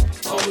right.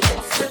 Oh,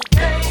 yes, it's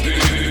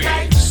ladies'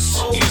 night.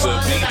 Oh, This is a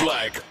what a night.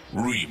 B-Black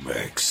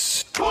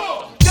remix.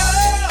 Girl,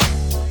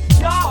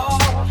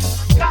 y'all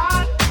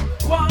got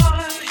one.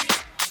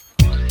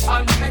 I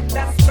make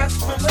that stress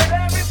feel it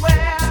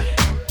everywhere.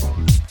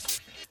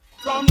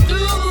 From New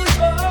York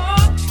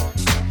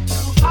to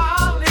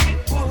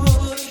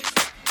Hollywood,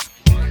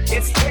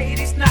 it's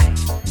ladies' night,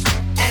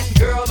 and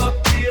girl, the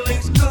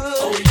feeling's good.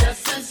 Oh,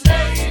 yes, it's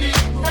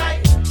ladies'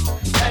 night.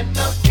 And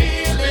the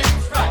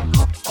feeling's right.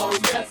 Oh,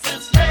 yes,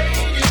 it's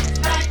ladies'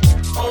 night.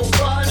 Oh,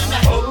 what a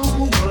night.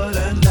 Oh, what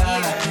a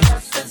night.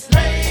 Yes, it's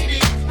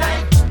ladies'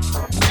 night.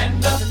 And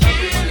the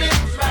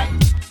feeling's right.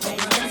 Oh,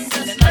 yes,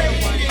 it's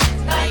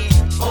ladies' night.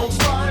 Oh,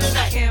 what a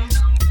night. Kim,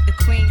 the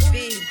Queen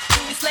Bee.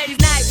 It's ladies'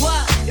 night,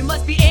 what? It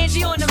must be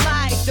Angie on the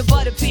mic. The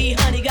butter pea,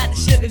 honey, got the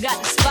sugar,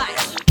 got the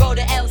spice. Roll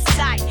the L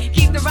tight,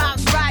 keep the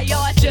rhymes right, yo.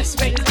 I just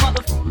made this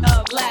motherfucker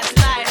up last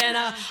night. And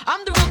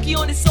I'm the rookie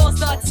on this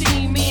all-star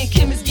team. Me and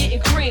Kim is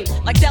getting cream,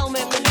 like Thelma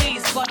and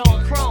Louise, but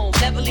on chrome.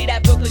 Never leave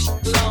that Brooklyn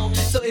shit alone.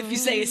 So if you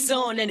say it's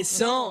on, then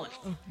it's on.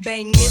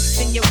 Bang this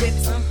in your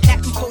whips.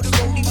 Pack them cold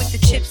roadie with the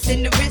chips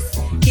in the wrist.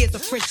 Here's a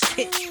French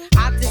kick.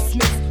 I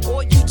dismiss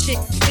all you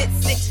chicks. Fit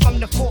 6 from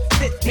the 4th,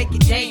 5th. Make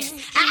it dance.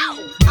 Ow!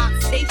 I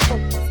stay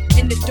focused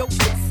in the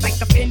dopest. Like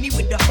a penny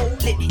with the hole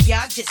in it.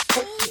 Y'all just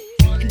poke it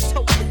and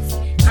tote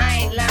it.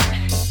 I ain't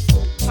lying.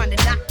 Trying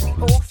to knock me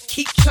off.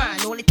 Keep trying.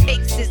 All it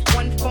takes is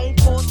one phone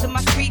call to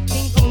my street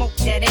team. Promote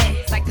that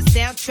ass. Like a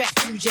soundtrack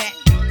to Jack.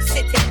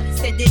 Sit there.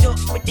 Set it up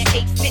with the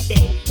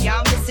 850.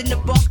 Y'all missing the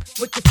buck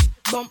with the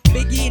bump.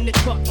 Biggie in the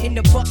truck. In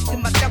the buck to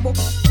my double.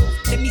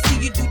 Let me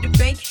see you do the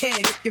bank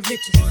head with the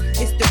riches.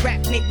 It's the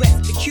rap Nate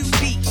West, the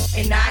QB.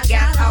 And I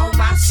got all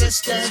my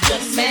sisters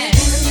just mad.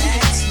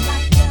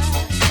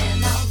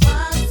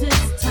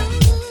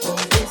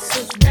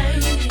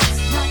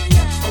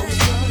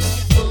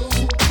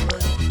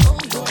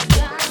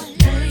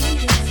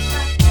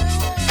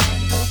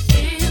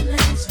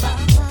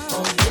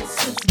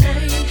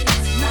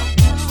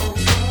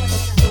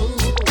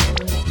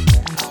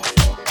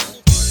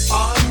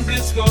 On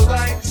disco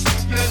lights,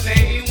 your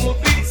name will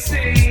be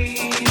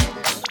seen.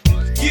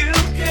 You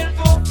can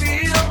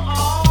fulfill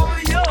all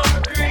your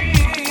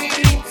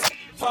dreams.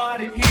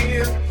 Party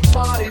here,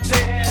 party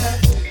there,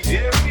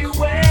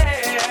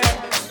 everywhere.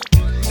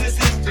 This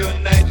is your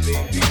night,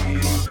 baby.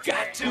 You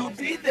got to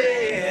be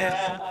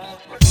there.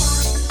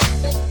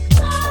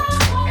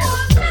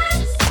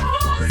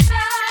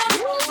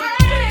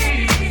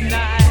 Lady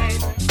night,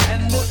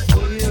 and the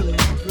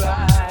feeling's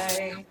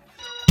right.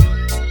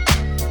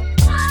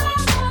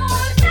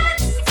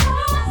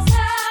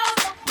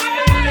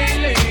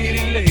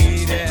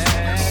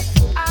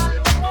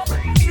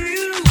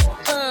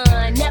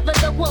 Never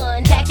the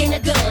one packing a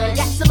gun.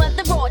 Got some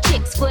other raw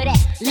chicks for that.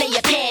 Lay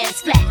your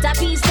pants flat. I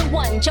be's the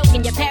one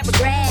choking your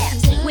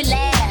paragraphs. With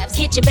laughs,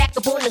 get you back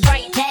up on the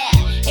right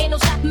path. Ain't no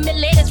stopping me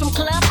ladies from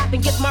club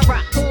hopping, get my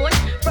rock on.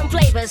 From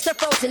flavors to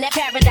frozen that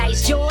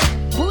paradise joy.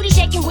 Booty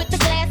shaking with the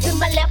glass in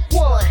my left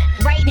one.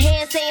 Right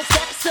hand saying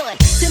stepson.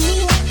 To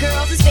me, my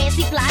girls is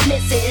fancy fly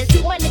misses.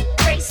 To my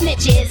great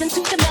snitches and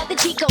to them other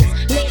chicos.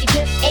 Lady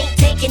good ain't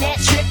taking that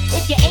trip.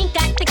 If you ain't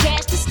got the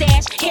cash to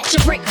stash, hit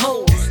your brick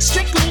hole.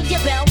 Strictly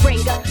your bell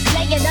ringer.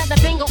 Lay another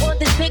finger on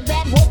this big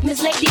bad wolf,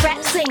 Miss Lady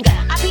Rap Singer.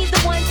 I be the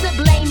one to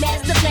blame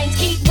as the flames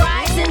keep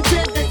rising to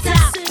the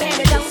top.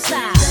 And it don't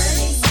stop.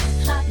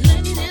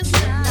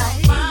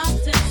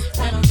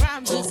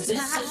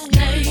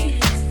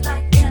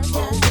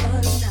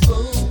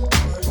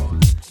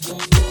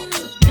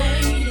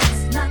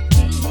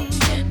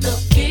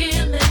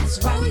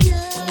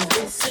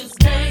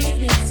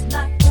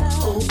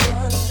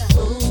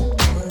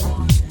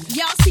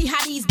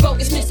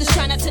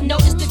 To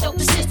notice the dope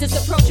assistants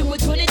approaching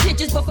with good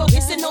intentions, but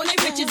focusing on their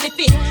riches. If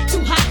it's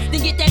too hot,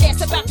 then get that ass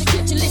about the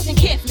kitchen. Listen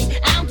carefully.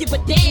 I don't give a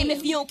damn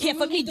if you don't care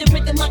for me. The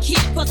rhythm I keep,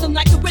 cause I'm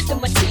like the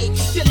rhythm I take.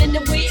 Feeling the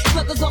weight,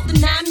 brothers off the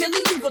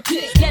 9mm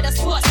clip. Let us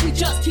bust, we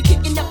just keep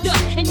kicking up dust.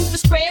 And you can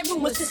spread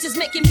rumors, this is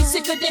making me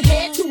sicker than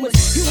head tumors.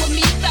 You and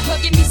me, the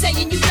hugging me,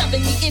 saying you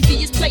loving me.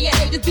 Envious player,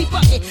 haters be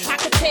bucking. I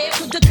can tell,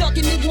 cause the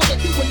thugging me wanna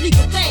do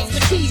illegal things.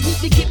 But tease need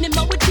to give me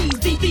more with these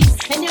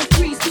BBs. And them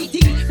 3s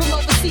BD from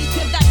overseas,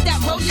 cause that's that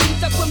rolling.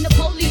 From the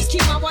police,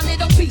 keep my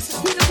wallet on peace.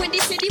 We the Windy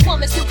City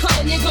woman, still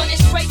calling and gunning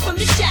straight from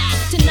the shop.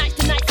 Tonight,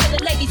 for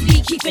the ladies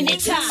be keeping it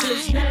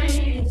tight.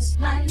 Ladies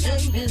night,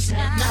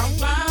 now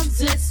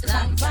rhymes it's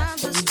like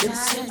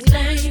this is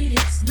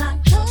ladies night.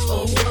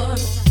 Oh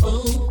what,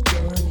 oh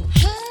what.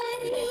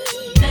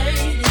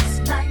 Ladies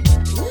night,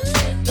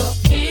 the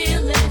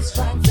feeling's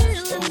right.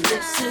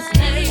 This is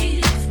ladies.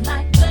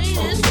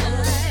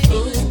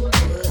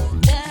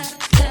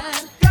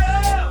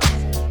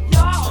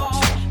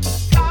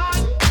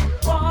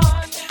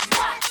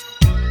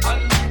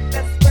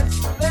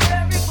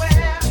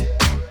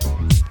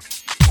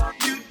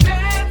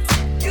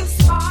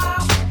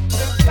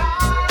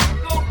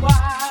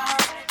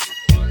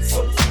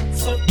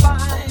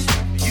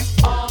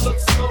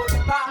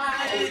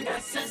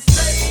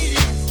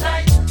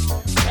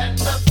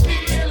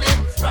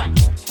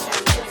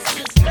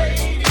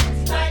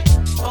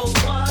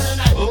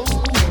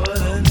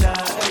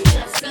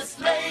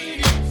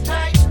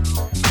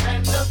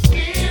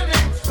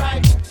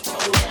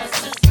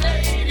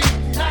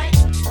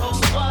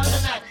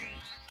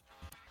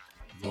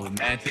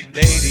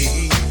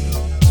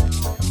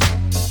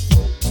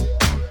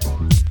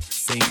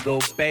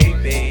 single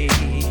baby.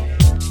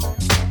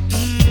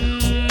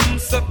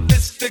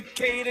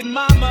 Sophisticated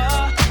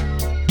mama.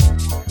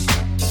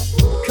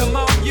 Come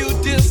on, you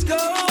disco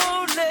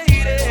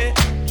lady.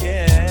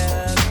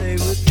 Yeah, stay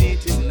with me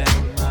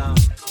tonight, mom.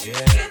 Yeah.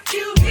 If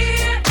you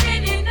hear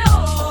any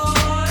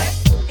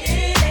noise,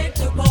 it ain't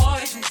the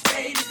boys, it's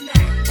ladies'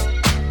 night.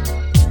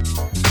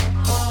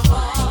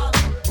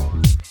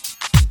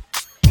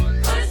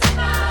 But it's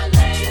about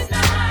ladies'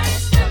 night,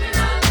 stepping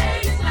on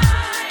ladies'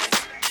 night.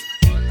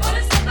 But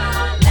it's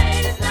about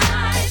ladies'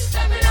 night,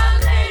 stepping on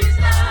ladies'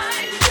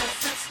 night.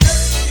 Yes, it's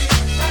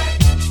ladies' night,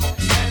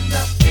 and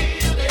the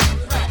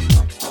feeling's right.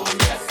 Oh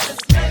yes,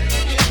 it's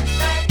ladies'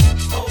 night.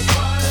 Oh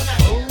what a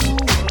night. Oh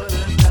what a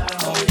night.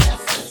 Oh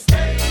yes, it's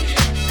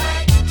ladies'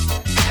 night,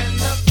 and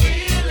the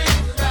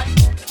feeling's right.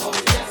 Oh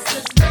yes,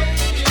 it's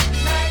ladies'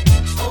 night.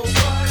 Oh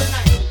what a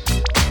night.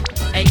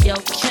 Hey yo,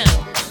 Kim.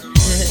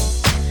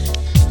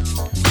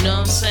 You know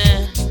what I'm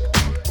saying?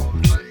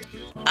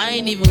 I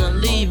ain't even gonna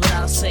leave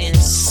without saying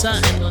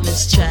something on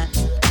this track.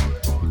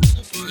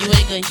 You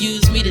ain't gonna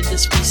use me to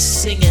just be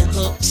singing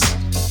hooks.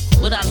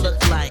 What I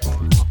look like?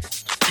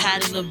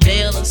 Patty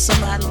LaBelle or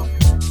somebody?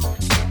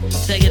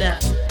 Check it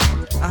out.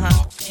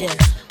 Yeah.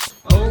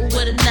 Oh,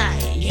 what a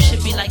night. You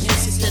should be like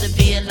this instead of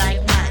being like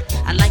Mike.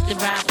 I like to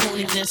ride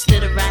ponies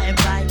instead of riding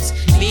bikes.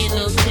 Me and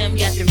Lil Kim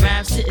got the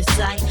rhymes to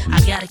excite. I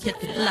gotta keep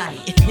it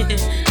light.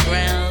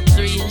 Round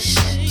 3-ish.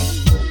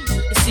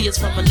 You see us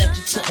from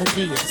electric to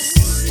Elias.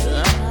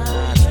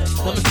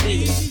 Come and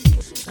see it.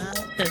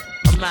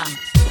 I'm out.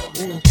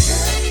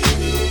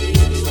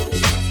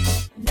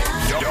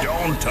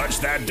 Don't touch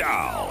that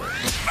dial.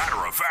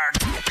 Matter of fact,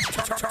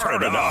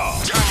 turn it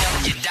off. Turn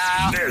up your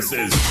dial. This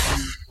is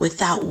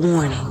Without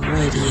Warning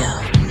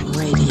Radio.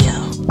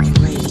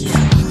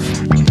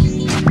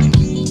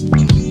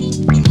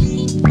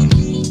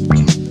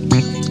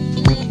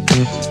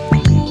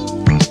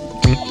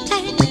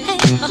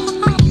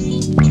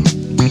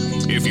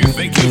 if you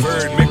think you've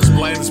heard mixed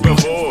blends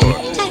before,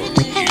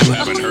 you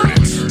haven't heard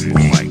it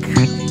like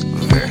this.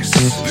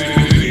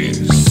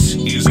 This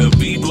is a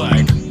B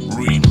Black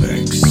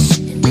remix.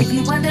 If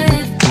you wonder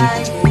if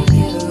I hate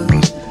you,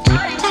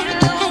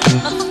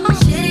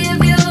 shitty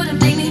of you to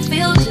make me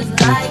feel just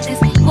like this.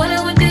 What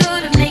I would do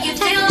to make you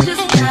feel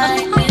just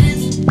like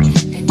this.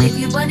 And if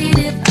you wondered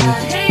if I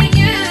hate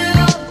you,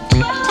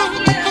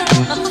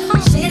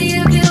 shitty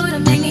of you to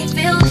make me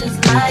feel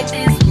just like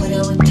this. What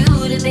I would do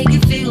to make you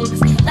feel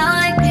just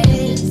like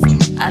this.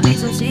 I be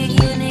so sick of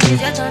you niggas,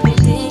 y'all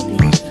contradict me.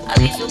 I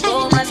be so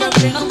bold myself,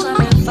 they gon'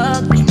 come and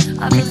fuck me.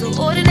 I feel so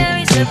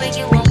ordinary, separate,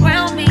 you won't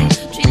ground me.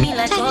 Treat me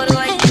like Kodo,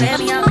 I can clear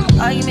me out.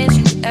 Arguments,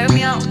 you can air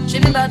me out.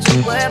 Tripping about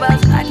your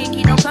whereabouts, I can't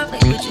keep no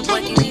conflict with you, boy,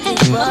 you need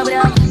to rub it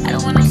out. I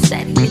don't want no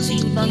sadie with you,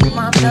 you know you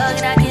my plug,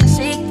 and I can't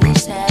shake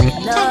this habit,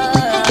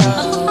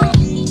 love.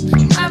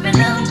 I've been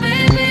out,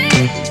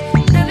 baby,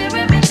 every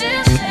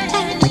repetition.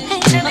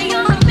 Tell me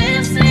you're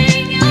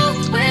missing, you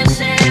wish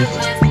it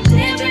was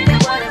different than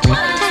what it was.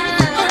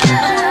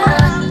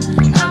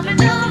 I've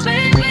been out,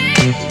 baby,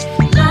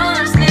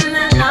 lost in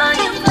the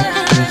lion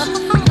flash.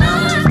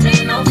 Lost,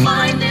 ain't no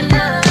finding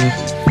love.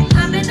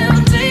 I've been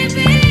out,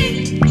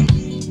 baby.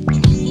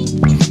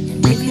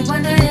 And if you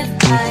wonder if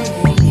I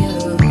hate you,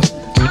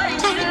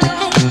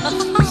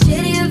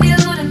 shitty of you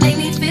to make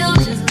me feel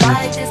just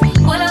like this.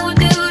 What I would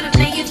do to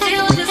make you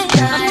feel just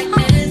like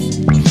this.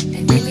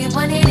 And if you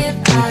wondered if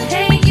I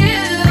hate you,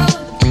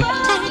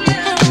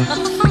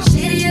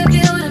 shitty of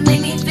you to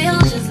make me feel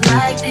just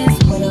like this.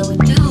 What I would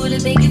do to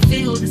make you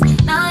feel just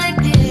like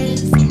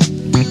this.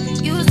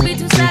 You used to be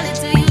too silent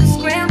till you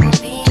scramble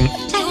me.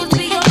 You used to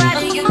be your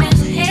body, you meant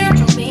to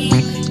handle me.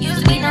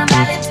 Used to be not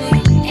violent till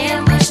you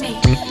ambush me.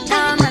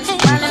 Now I'm not too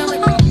violent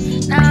with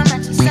you. Now I'm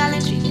not too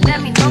silent, treat me, let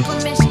me no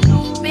permission.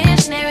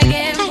 Missionary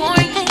getting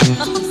boring,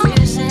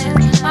 position.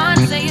 Hard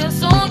to say your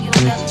soul, you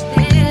never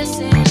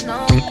listen, no.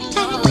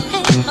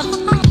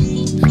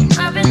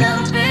 I've been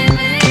out,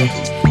 baby,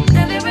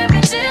 every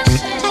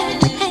repetition.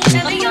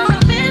 Tell me you're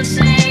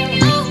missing,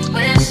 you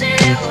wish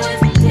it was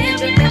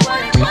different than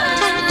what it was.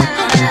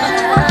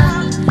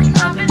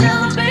 I've been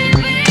out,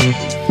 baby,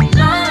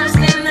 lost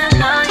in the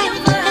lion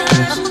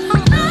flash.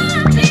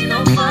 Lost, ain't no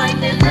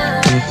finding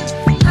love.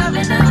 I've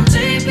been out,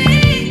 baby.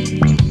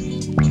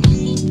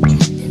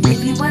 And if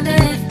you wonder if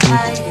I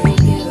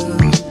hate you,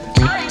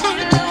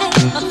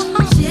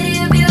 shitty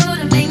of you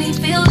to make me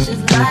feel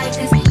just like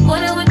this.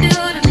 What I would do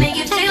to make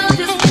you feel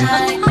just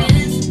like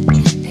this.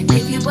 And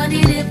if you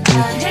wondered if I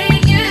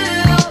hate you,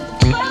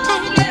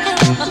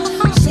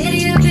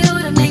 shitty of you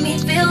to make me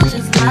feel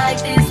just like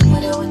this.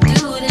 What I would do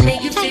to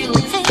make you feel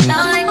just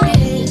like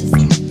this.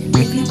 And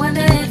if you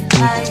wonder if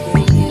I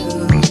hate you,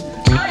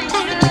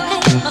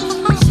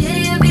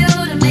 shitty of you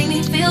to make me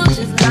feel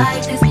just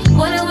like this.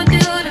 What I would do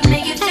to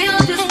make you feel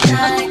just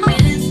like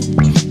this.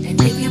 And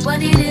if you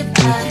wondered if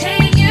I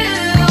hate you,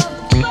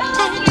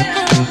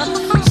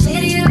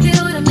 shitty of you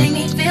to make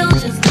me feel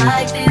just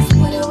like this.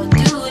 What I would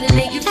do to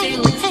make you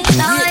feel just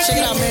like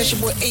this. man? It's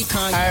your boy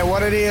Akon. Alright,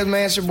 what it is,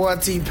 man? It's your boy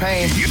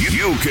T-Pain.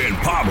 You can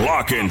pop,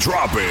 lock, and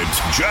drop it.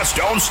 Just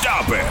don't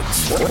stop it.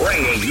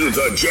 Bringing you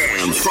the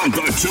jams from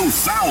the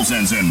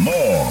 2000s and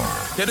more.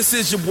 Yeah, this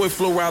is your boy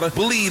Flo Rida.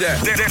 Believe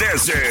that.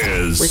 This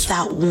is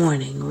Without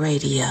Warning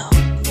Radio.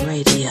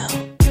 Radio.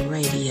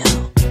 Radio.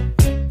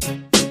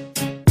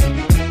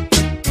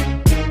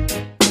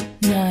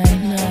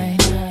 9, 9,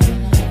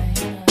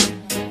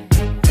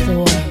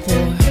 4,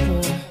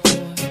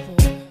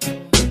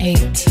 8,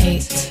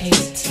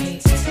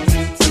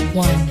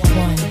 1,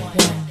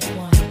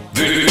 1.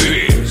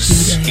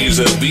 This is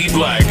a B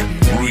Black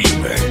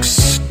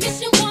remix.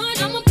 Mission 1,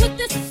 I'ma put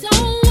this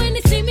on. When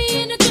they see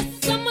me in the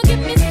dress, I'ma give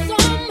me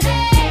some.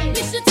 Hey,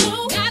 Mission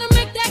 2, gotta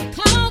make that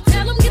call.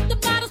 Tell them get the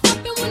bottles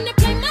poppin' when they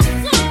play my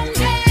song.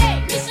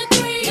 Hey, Mission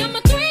 3, got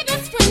my 3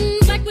 best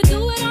friends. Like we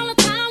do it all the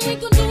time, we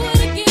gon' do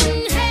it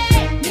again.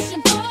 Hey,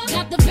 Mission 4,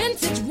 got the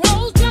vintage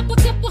rolls. Drop a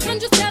couple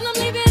hundreds, tell them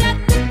leave it at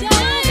the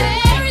door.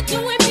 Hey,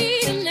 doing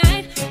me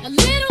tonight. A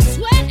little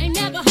sweat ain't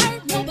never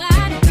hurt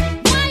nobody.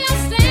 Why y'all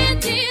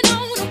standing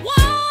on the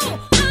wall?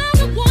 I'm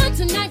the one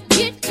tonight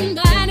getting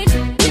body,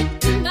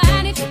 getting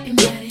body, getting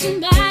body, getting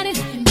body,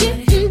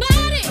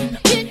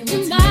 getting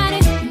body.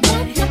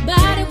 Want my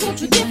body, won't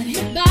you give me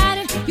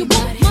body? You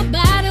want my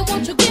body,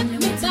 won't you give me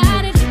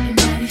body?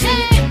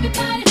 Hey,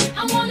 everybody, I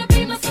wanna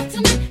be myself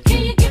tonight.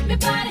 Can you give me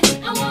body?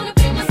 I wanna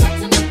be myself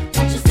tonight.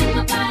 Don't you see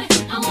my body?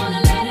 I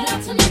wanna let it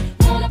out tonight.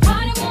 Wanna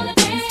party, wanna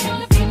dance,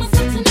 wanna be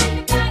myself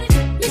tonight. Body,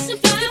 Mission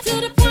 5 to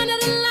the front of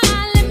the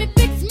line. Let me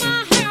fix my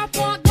hair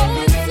before I go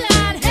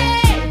inside.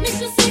 Hey,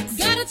 Mission 6,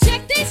 gotta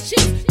check these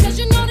chicks, 'cause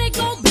you know they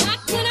go black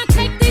when I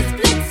take these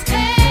flicks.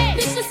 Hey,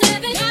 Mission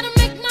 7, gotta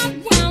make my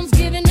rounds,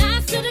 giving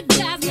eyes to the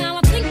guys. Now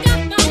I think I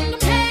found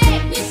them. Hey,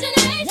 Mission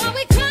 8, while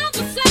we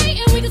conversate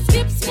and we can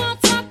skip small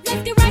talk,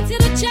 let's get right to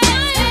the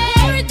chase.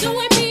 Hey,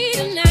 doing me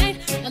tonight.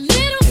 A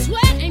little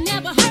sweat ain't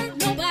never hurt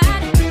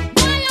nobody.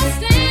 Why y'all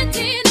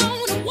standing on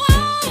the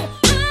wall?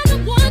 I'm the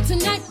one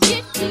tonight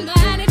getting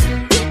body,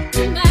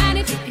 getting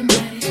body, getting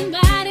body, getting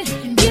body,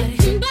 getting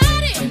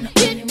body.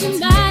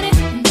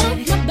 Want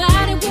my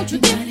body, won't you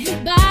give me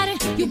body?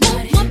 You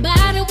want my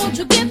body, won't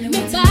you give me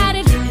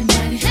body?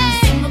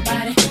 Hey, my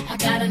body, I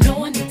gotta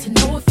know, I need to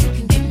know if you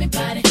can give me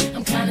body.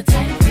 I'm kinda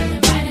tired of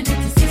feeling right, I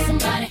need to see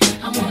somebody.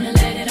 I wanna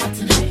let it out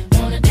tonight.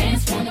 Wanna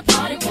dance, wanna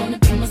party, wanna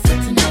be myself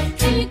tonight.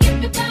 Can you give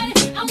me body?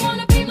 I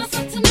wanna be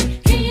myself tonight.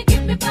 Can you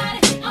give me body?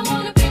 I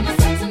wanna be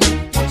myself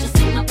tonight. Don't you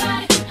see my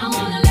body? I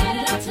wanna let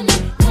it out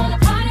tonight. Wanna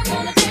party,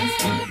 wanna dance,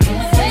 wanna be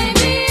myself.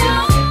 Baby,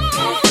 all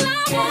I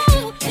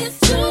want is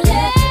to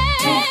let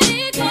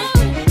it go.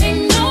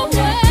 Ain't no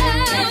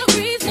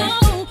worries, no.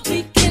 We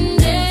can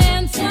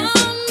dance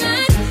all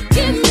night.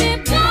 Give me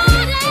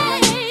body,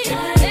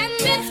 let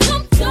me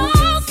come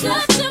closer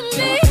to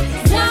me.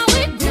 While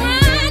we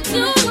grind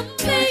to the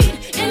beat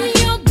in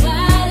your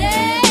body.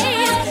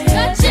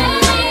 Touching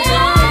me,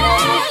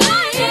 all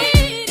I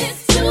need is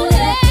to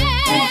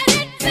let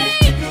it be.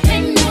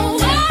 Ain't no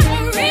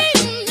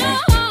worries, no.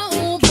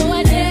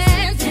 Boy,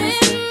 dance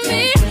with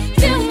me.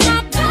 Feel my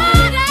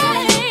body.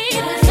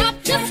 Stop,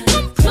 just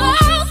come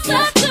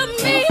closer to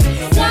me.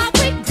 While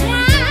we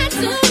grind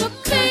to the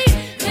beat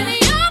in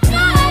your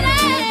body.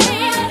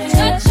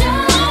 Touch your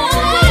body.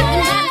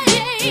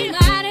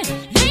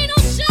 Ain't no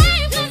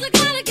shame, 'cause I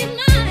gotta get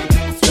mine.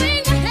 I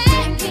swing my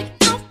head, kick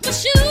off my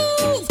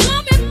shoes.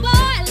 Come here,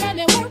 boy, let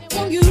me work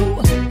on you.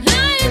 I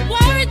ain't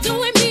worried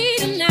doing me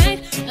tonight.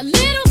 A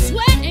little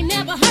sweat ain't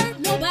never hurt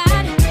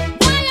nobody.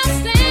 Why y'all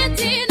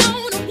standing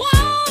on the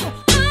wall?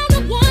 I'm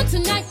the one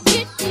tonight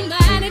getting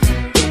body,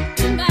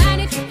 getting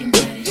body, getting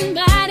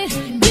body,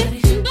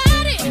 getting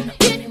body,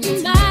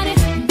 getting body.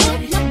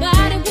 Want my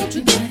body, won't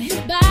you give me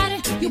body?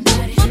 You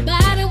want my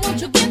body, won't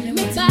you give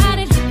me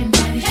body?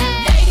 Hey,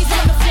 ladies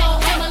on the floor,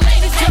 all my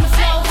ladies on the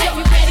floor. Get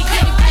me ready,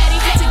 get it ready,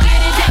 get to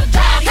get it out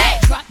body.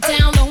 Drop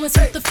down low and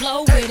sweep the flow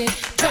with it.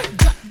 Drop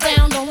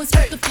down low and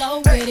sweep the flow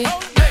with it.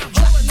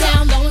 Drop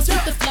down low and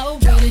sweep the flow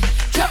with it.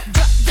 Drop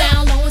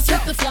down low and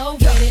sweep the flow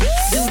with it.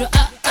 Do the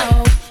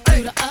uh-oh, do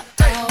the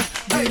uh-oh,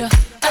 do the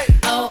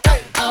uh-oh,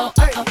 uh-oh,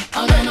 uh-oh,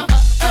 oh no no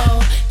uh-oh,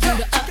 do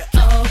the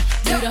uh-oh,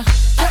 do the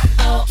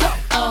uh-oh,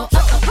 uh-oh,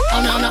 uh-oh,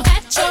 oh no no.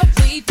 Pat your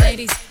weed,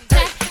 ladies,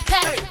 pat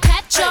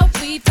your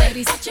weed,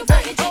 ladies. Pat your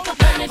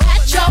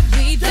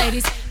weed,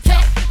 ladies,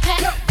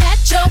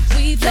 pat your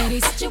weed,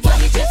 ladies.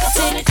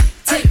 Tick,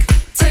 tick,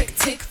 tick,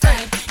 tick,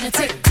 fight. Now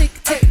tick, tick,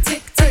 tick,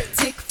 tick, tick,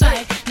 tick,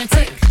 fight. Now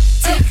tick,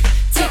 tick,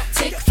 tick,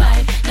 tick,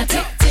 fight. Now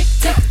tick, tick,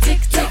 tick,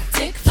 tick, tick,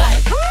 tick,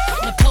 fight.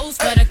 Now pose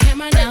for the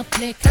camera now,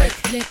 flick, flick,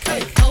 flick,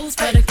 flick. Pose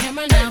for the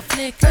camera now,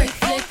 flick, flick,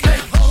 flick,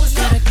 flick. Pose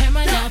for the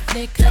camera now,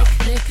 flick, flick,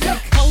 flick, flick.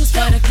 Pose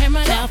for the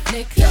camera now,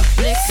 flick, flick,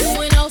 flick.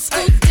 Doing old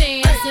school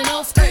dance and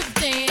old school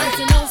dance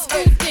and old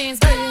school dance,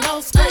 getting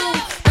old school.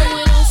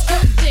 Doing old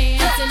school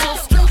dance and old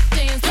school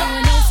dance,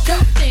 doing old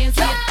school dance,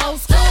 get old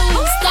school.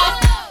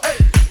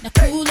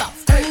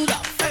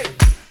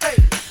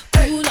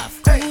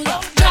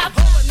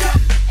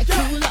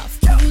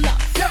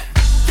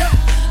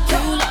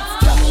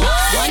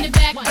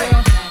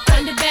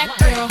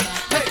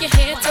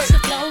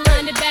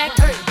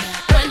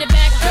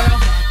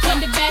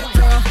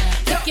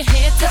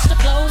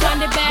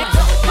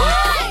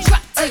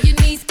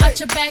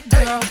 your back,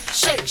 girl.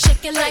 Shake,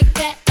 shake it like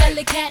that,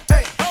 alley cat.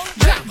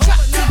 Drop, drop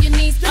to your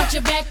knees, out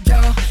your back,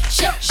 girl.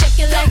 Shake, shake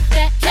it like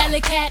that,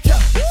 alley cat.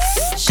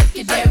 Shake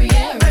your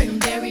derriere,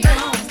 and dairy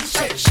on.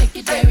 Shake, shake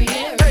your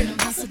derriere,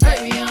 and hustle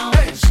dairy on.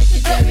 Shake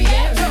your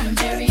derriere, and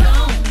dairy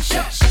on.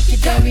 Shake, shake your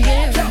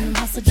derriere, and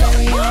hustle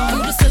dairy on.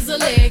 Do the scissor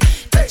leg,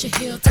 touch your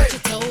heel, touch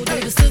your toe. Do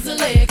the scissor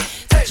leg,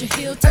 touch your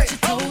heel, touch your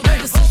toe.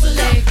 Do the scissor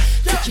leg,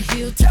 touch your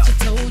heel, touch your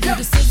toe. Do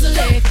the scissor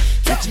leg,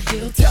 touch your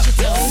heel, touch your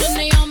toe. Do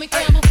Naomi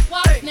Campbell,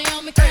 walk,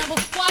 Naomi Campbell,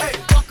 walk.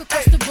 Walk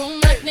across the room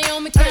like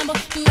Naomi Campbell.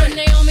 Do the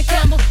Naomi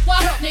Campbell,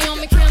 walk,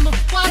 Naomi Campbell,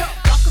 walk.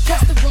 Walk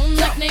across the room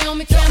like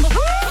Naomi Campbell.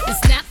 And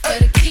snap for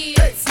the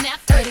kids, snap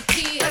for the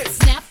kids,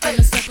 snap in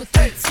a circle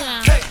 3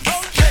 times.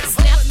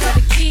 Snap for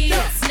the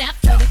kids, snap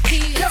for the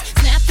kids,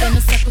 snap in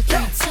a circle 3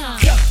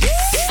 times.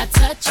 I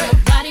touch your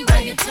body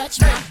while you touch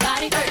my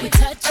body. We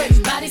touch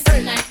your bodies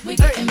tonight, we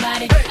getting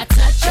body. I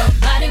touch your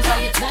body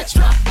while you touch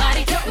my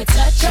body. We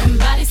touch your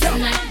bodies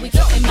tonight, we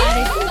getting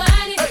body.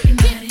 Body, body,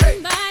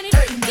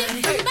 body,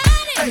 body,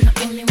 body. I'm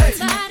the only one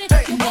body,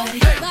 body, body,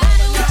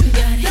 body. We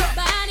got it,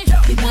 body,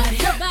 body, body, body.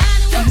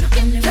 I'm the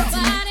only one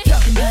body,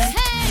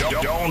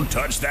 body. Don't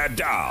touch that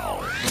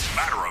dial.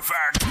 Matter of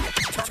fact,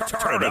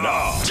 turn it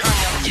off. Turn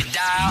up your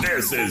dial.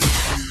 This is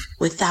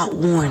Without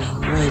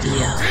Warning Radio.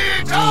 Radio.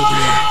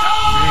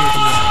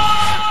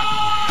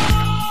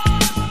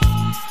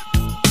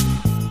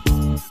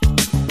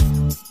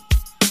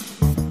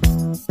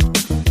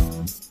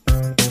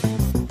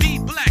 Be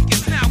Black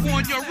is now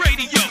on your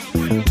radio.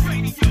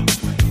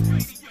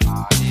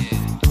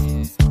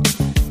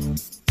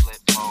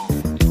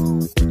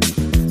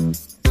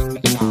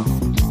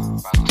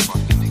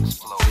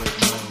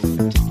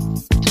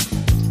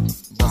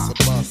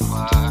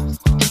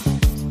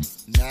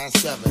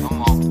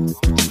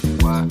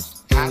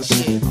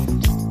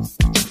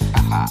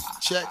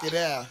 Check it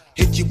out.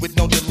 Hit you with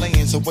no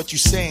delaying, so what you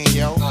saying,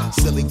 yo?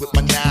 Silly with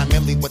my 9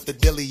 milli with the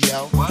dilly,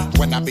 yo.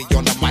 When I be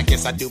on the mic,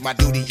 yes, I do my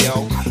duty,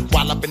 yo.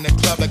 While up in the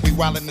club, like we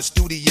while in the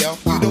studio.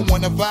 You don't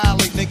wanna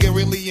violate, nigga,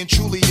 really and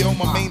truly, yo.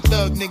 My main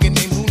thug, nigga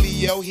named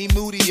Julio, he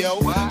moody, yo.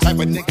 Type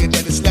of nigga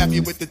that'll slap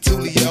you with the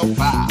tulio.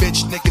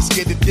 Bitch, nigga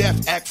scared to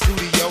death, act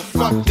fruity, yo.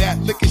 Fuck that,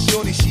 look at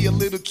shorty, she a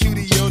little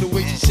cutie, yo. The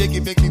way she shake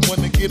it make me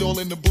wanna get all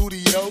in the booty,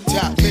 yo.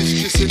 Top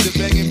mistress in the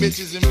banging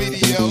bitches and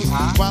videos.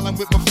 While I'm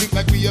with my freak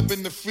like we up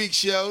in the freak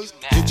shows.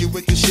 Hit you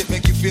with the shit,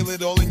 make you feel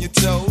it all in your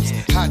toes.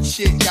 Hot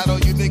shit, got all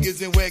you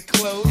niggas in wet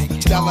clothes.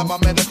 Style of my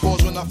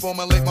metaphors when I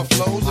formulate my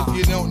flows. If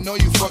you don't know,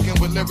 you fucking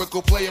with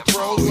lyrical player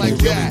pros like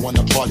that. Really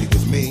wanna party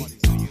with me?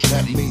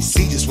 Let me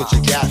see just what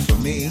you got for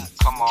me.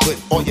 Put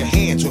all your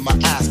hands where my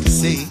eyes can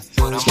see.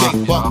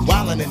 Straight buck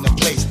wildin' in the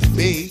place to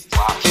be.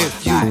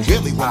 If you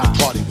really wanna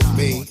party with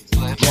me,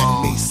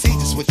 let me see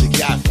just what you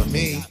got for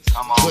me.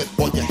 Put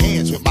all your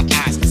hands where my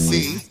eyes can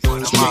see.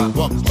 Straight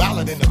buck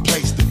wildin' in the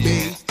place to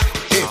be.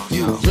 If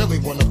you really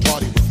wanna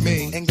party with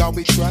me, and God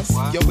we trust.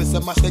 Yo, it's a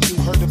must that you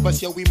heard of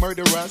us, yo, we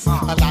murder us.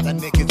 A lot of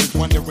niggas is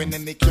wondering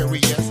and they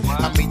curious.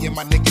 I mean, and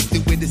my niggas do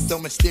it, it's so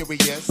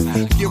mysterious.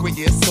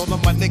 Furious, all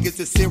of my niggas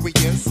is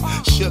serious.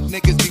 Shook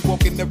niggas be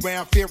walking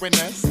around fearing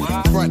us.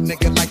 Front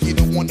nigga like you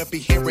don't wanna be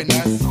hearing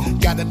us.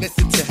 Gotta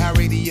listen to how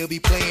radio be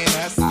playing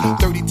us.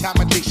 30 times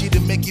a day, she to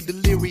make you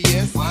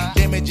delirious.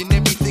 Damaging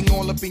everything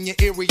all up in your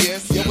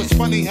areas. Yo, it's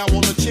funny how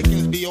all the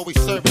chickens be always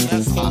serving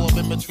us. All up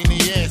in between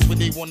the ass where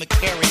they wanna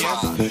carry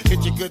us.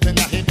 Hit you good, then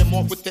I hit them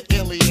off with the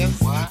aliens.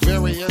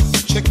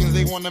 Various chickens,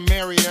 they wanna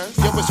marry us.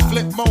 Yo, it's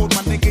flip mode,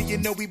 my nigga, you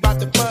know we bout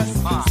to bust.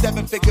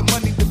 7-figure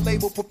money, the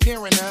label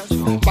preparing us.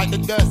 Bite the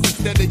dust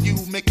instead of you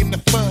making the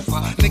fuss.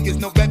 Niggas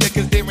know better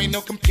cause there ain't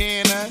no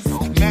comparing us.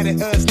 Mad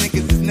at us,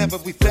 niggas is never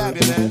we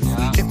fabulous.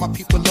 Hit my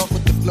people off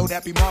with the flow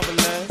that be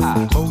marvelous.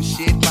 Oh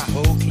shit, my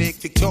whole clique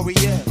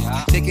victorious.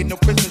 Taking no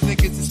prisoners,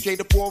 niggas is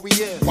straight up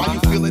warriors. Why you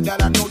feeling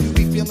that? I know you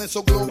be feeling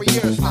so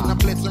glorious. And I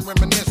blitz and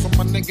reminisce on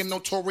my nigga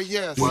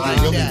notorious. I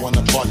really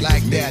wanna party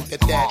like that.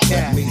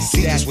 Let me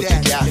see just what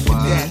you got for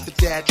me.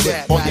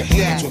 Put all your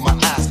hands where my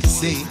eyes can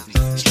see.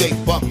 Straight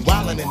buck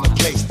wildin' in the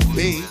place to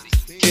be.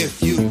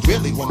 If you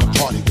really wanna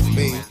party with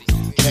me,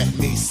 let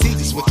me see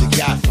just what you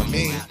got for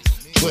me.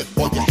 Put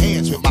all your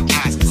hands where my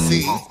eyes can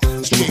see.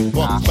 Straight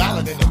buck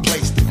wildin' in the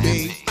place to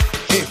be.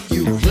 If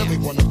you really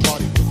wanna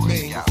party with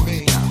me,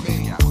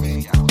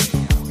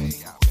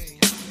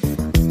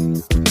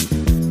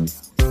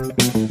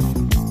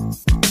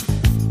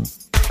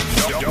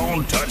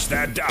 Don't touch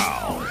that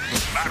dial.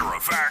 Matter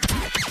of fact,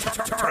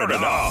 turn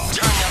it off.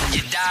 Turn up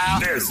your dial.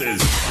 This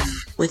is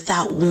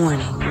Without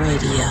Warning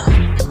Radio.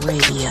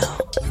 Radio.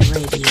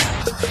 Radio.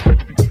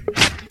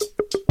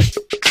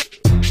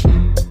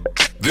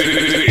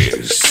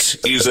 This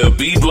is a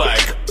Be Black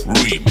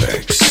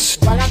remix.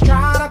 Well, I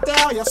tried to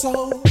tell you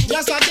so.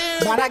 Yes, I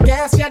did. But I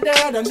guess you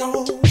didn't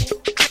know.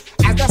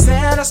 As the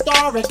said the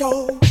story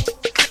goes.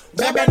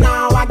 Baby,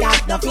 now I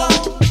got the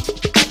flow.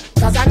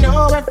 Cause I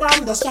knew it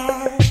from the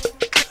start.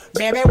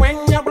 Baby, when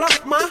you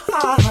broke my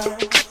heart,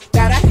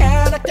 that I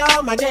had to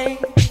come again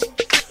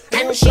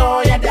and show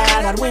you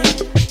that I'd win.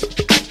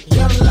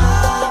 You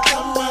love the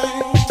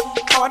mine.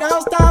 All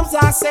those times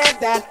I said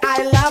that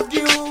I loved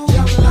you.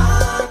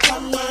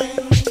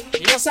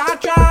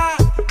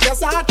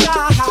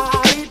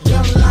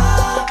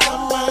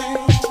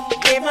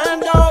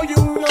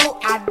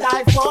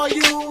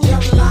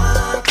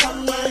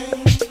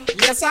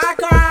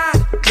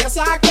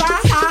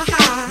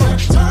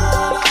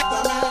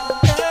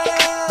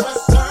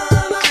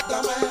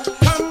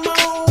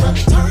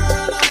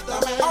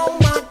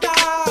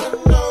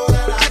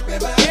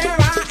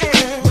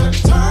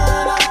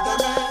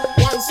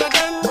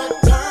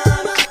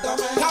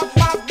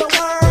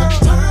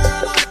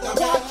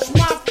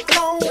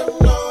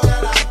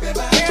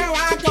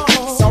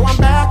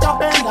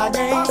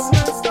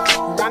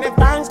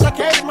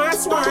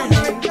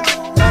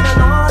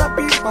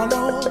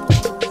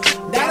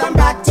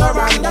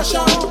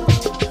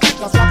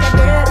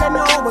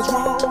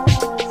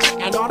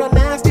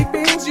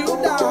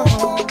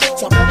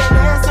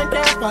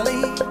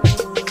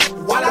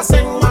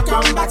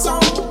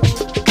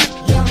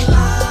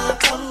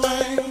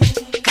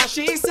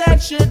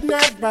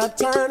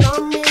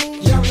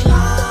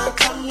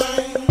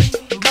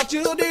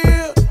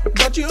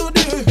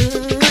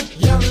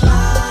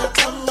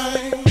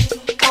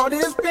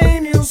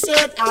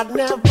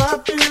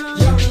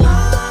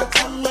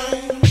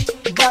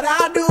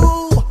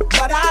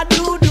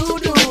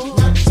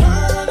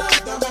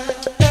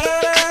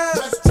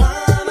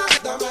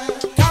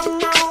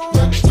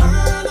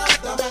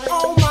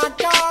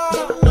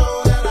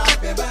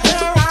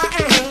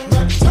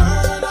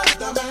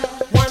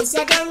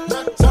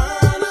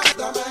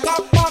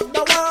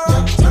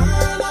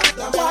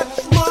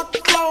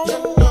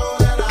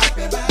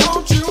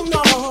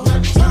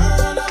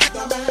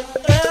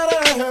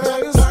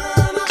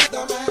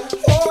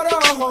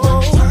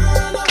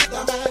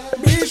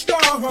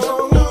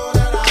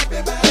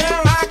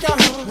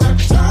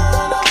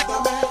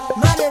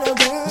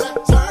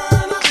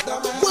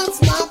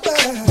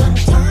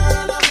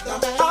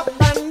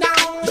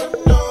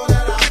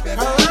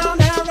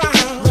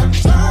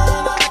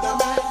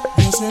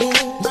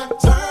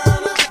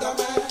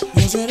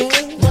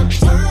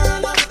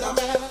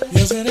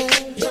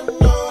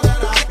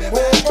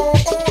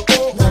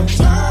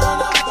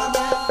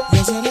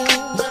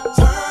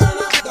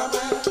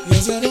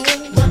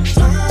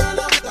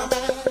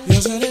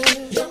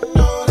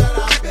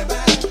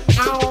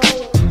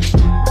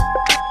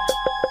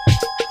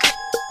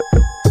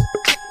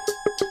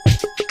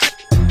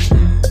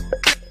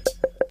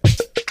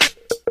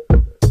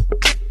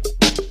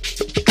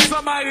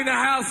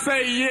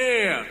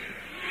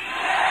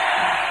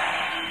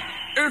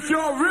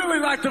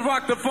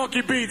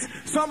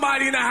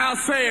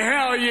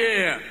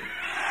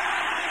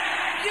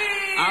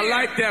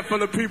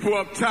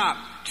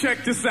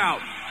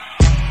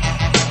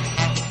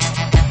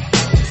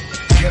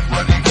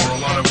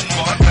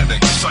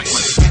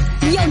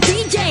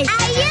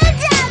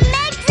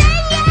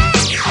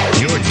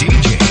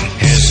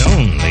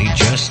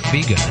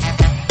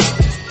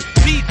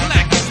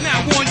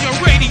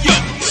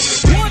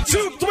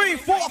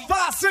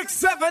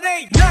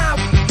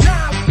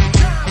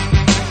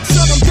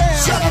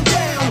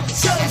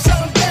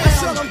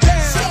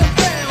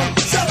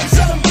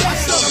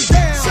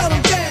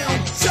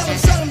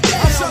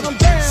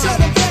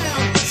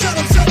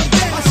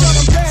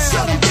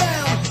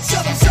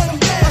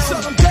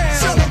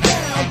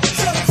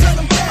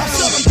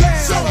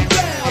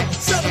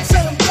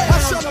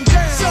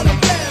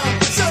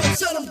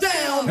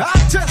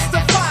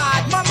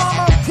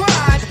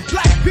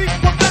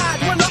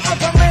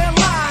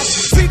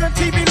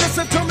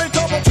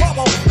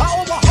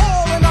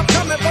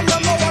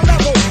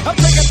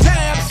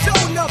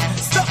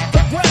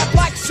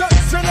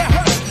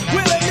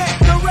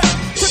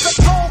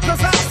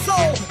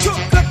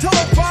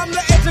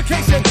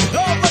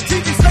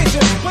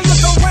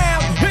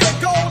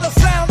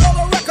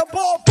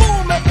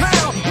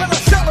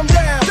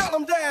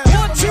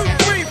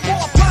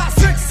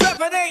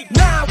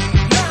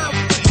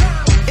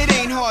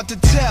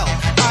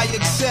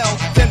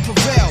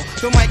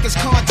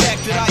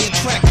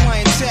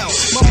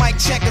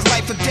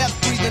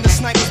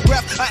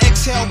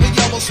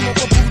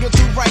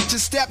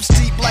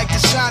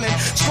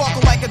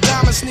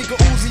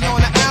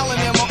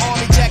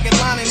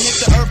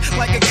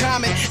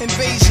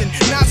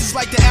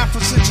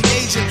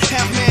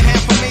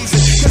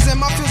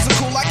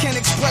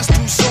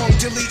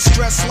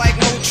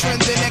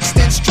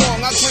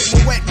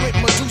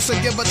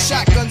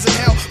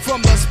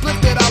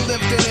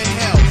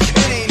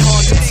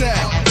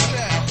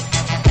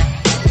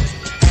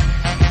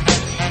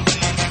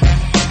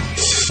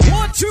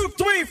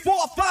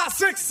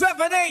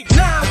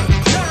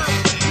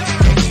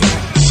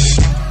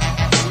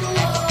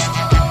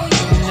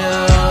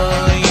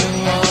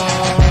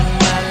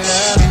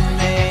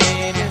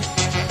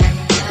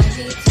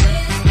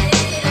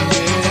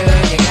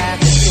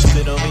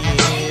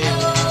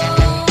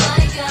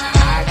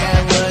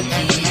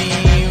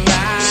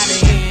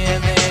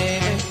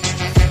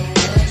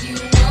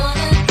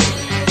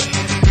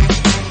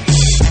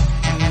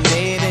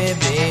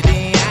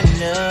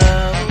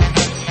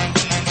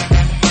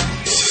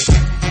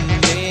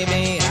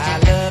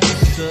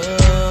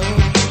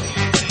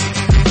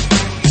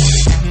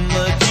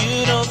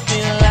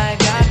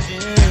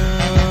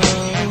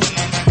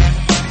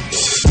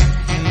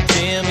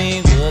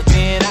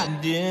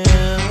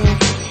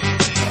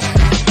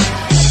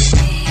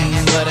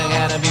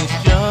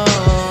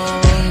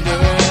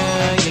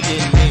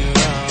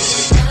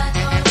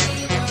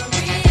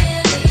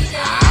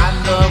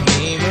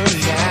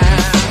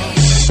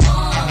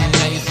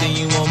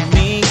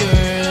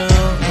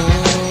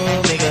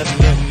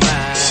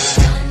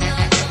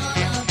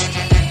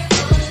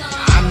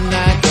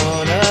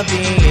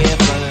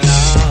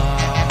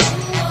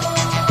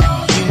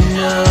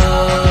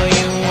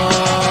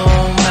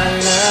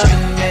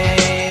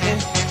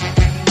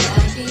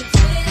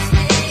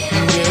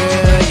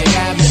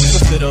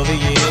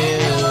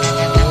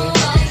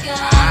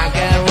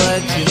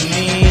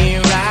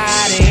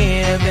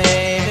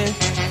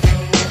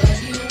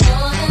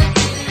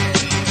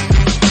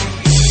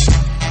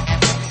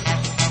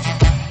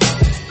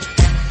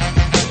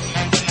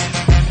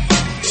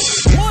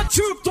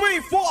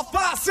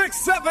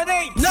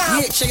 Stephanie.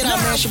 Yeah, check it out,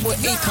 man. It's your boy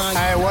Akon.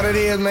 Hey, what it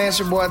is, man? It's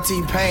your boy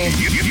T-Pain.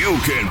 You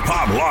can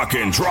pop, lock,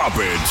 and drop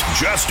it.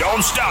 Just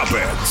don't stop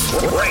it.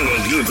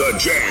 Bringing you the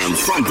jams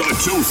from the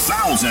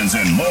 2000s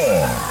and more.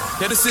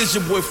 Yeah, this is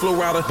your boy Flo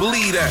Rida.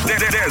 Believe that.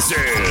 This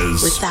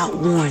is Without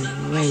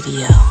Warning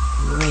Radio.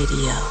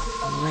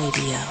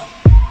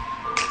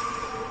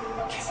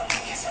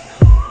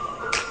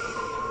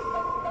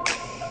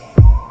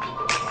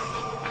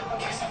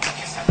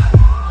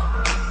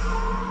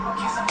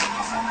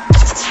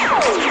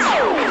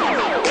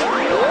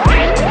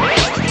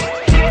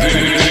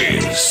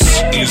 This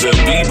is a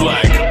B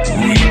Black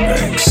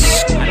remix.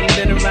 I done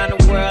been around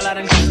the world, I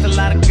done kissed a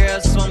lot of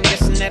girls, so I'm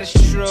guessing that it's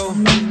true.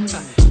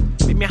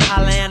 Make me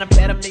holler and I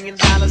bet $1 million.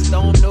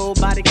 Don't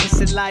nobody kiss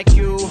it like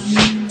you.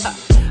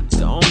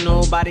 Don't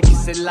nobody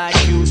kiss it like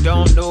you.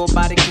 Don't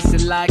nobody kiss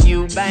it like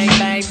you. Bang,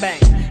 bang, bang.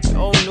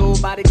 Don't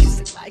nobody kiss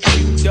it like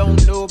you.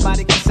 Don't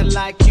nobody kiss it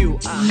like you.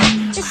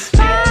 It's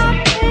 5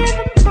 in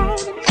the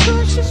morning,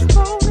 push is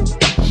rolling,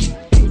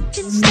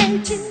 shaking,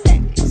 snaking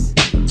necks.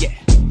 Yeah.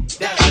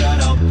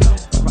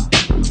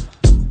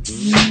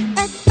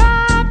 At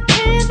 5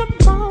 in the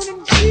morning,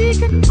 we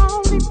can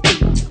only be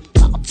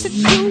up to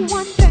do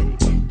one thing.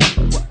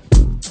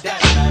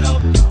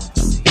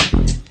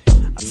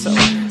 So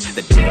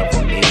the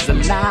devil is a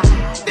lie.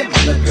 Them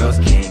other girls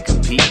can't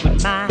compete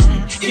with mine.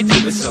 You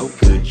do it so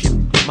good, you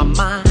blow my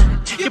mind.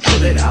 You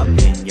pull it out,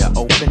 then you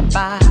open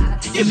wide.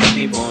 You make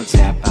me want to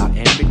tap out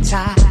and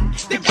retire.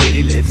 The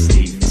pretty lips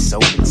leave me so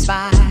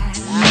inspired.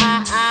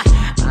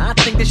 I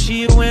think that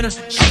she a winner.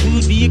 She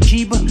would be a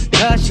keeper,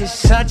 cause she's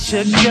such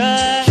a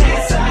good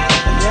kisser.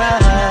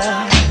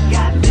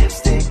 Got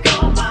lipstick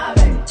on my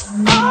lips.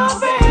 Oh,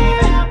 baby.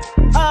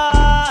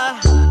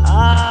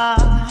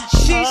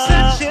 She's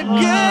such a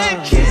good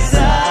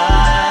kisser.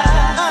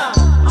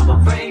 I'ma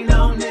rain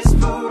on this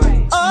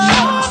parade. Oh,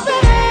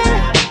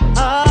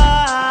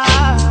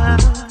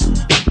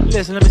 baby.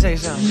 Listen, let me tell you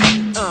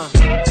something.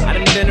 I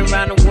done been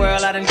around the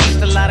world, I done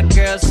kissed a lot of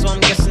girls, so I'm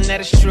guessing that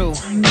it's true.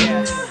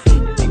 Yeah.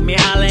 Make me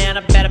holler and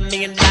I bet $1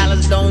 million.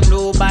 Don't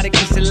nobody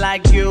kiss it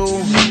like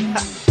you.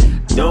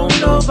 Don't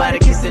nobody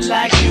kiss it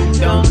like you.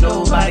 Don't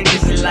nobody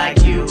kiss it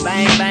like you.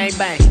 Bang, bang,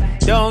 bang.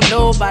 Don't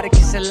nobody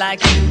kiss it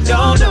like you.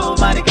 Don't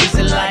nobody kiss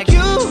it like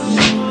you.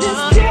 This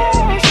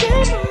cash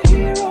is my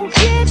hero,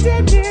 get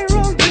that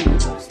hero,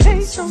 you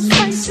stay so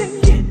spicy.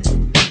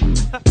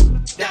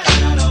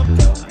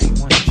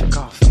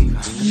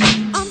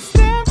 I'm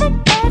staring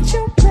at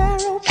your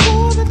barrel,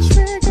 pull the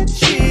trigger,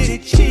 chitty,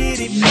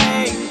 chitty,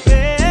 baby.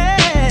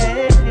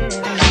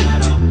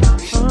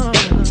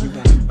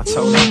 I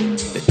told you,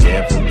 the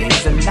devil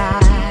is a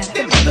lie.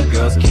 Them other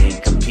girls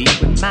can't compete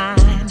with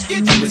mine.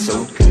 You do it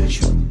so good,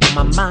 you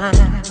blow my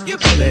mind. You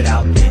pull it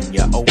out, then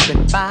you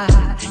open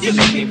wide. You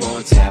make me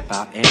want to tap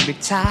out and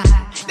retire.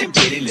 Them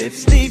pretty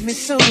lips leave me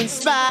so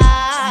inspired.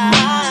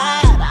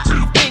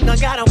 I think I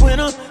got a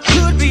winner,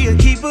 could be a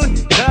keeper,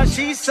 cause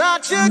she's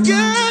such a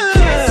good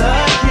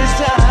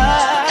kisser.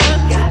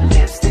 Got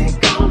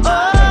lipstick on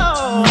my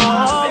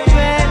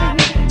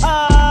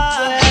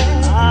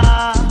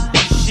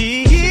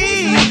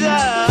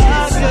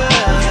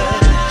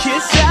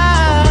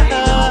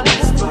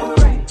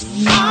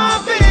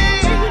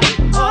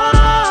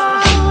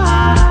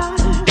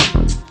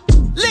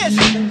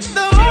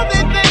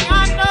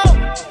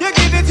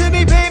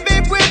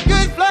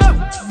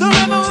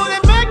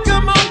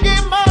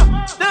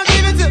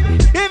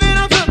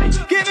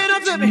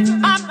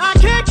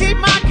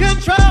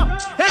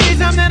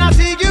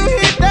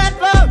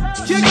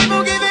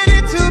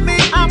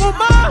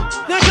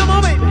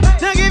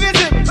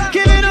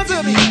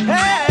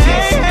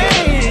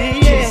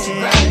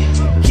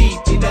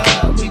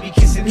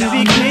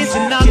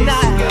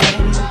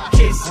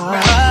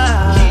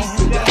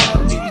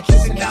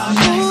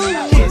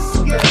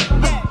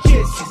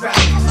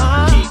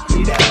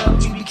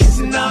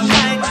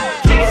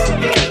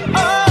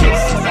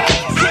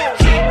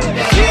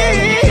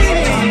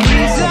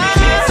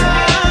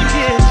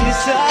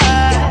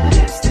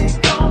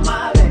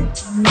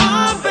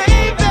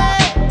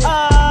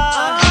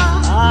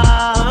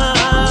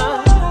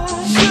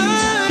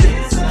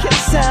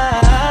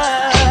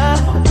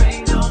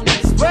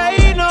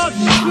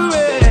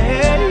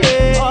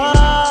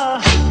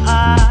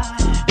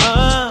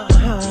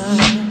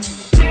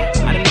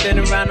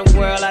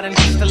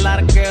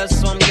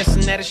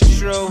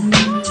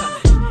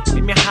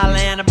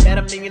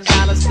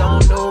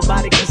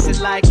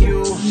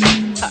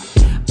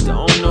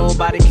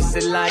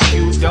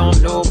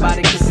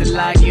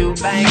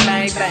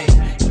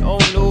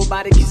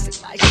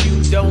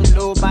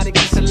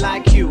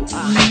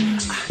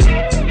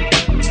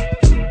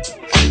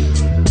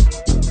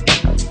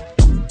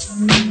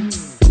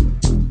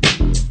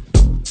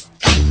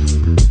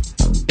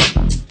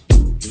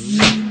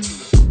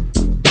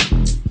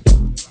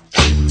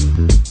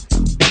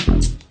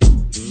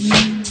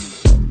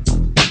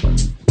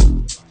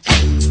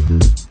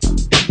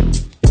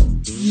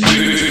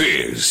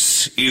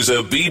is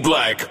a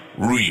B-Black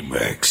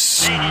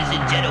remix. Ladies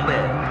and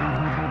gentlemen,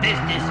 this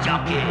is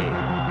jockey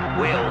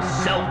will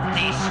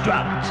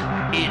self-destruct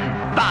in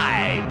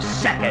 5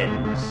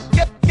 seconds.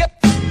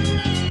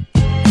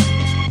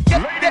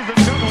 Ladies and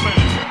gentlemen.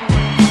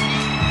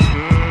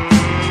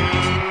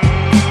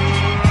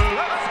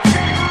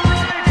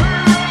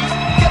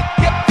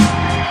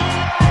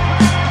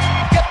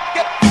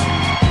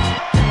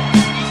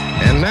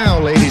 And now,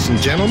 ladies and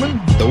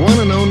gentlemen, the one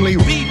and only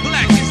Be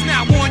Black is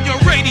now on your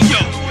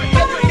radio.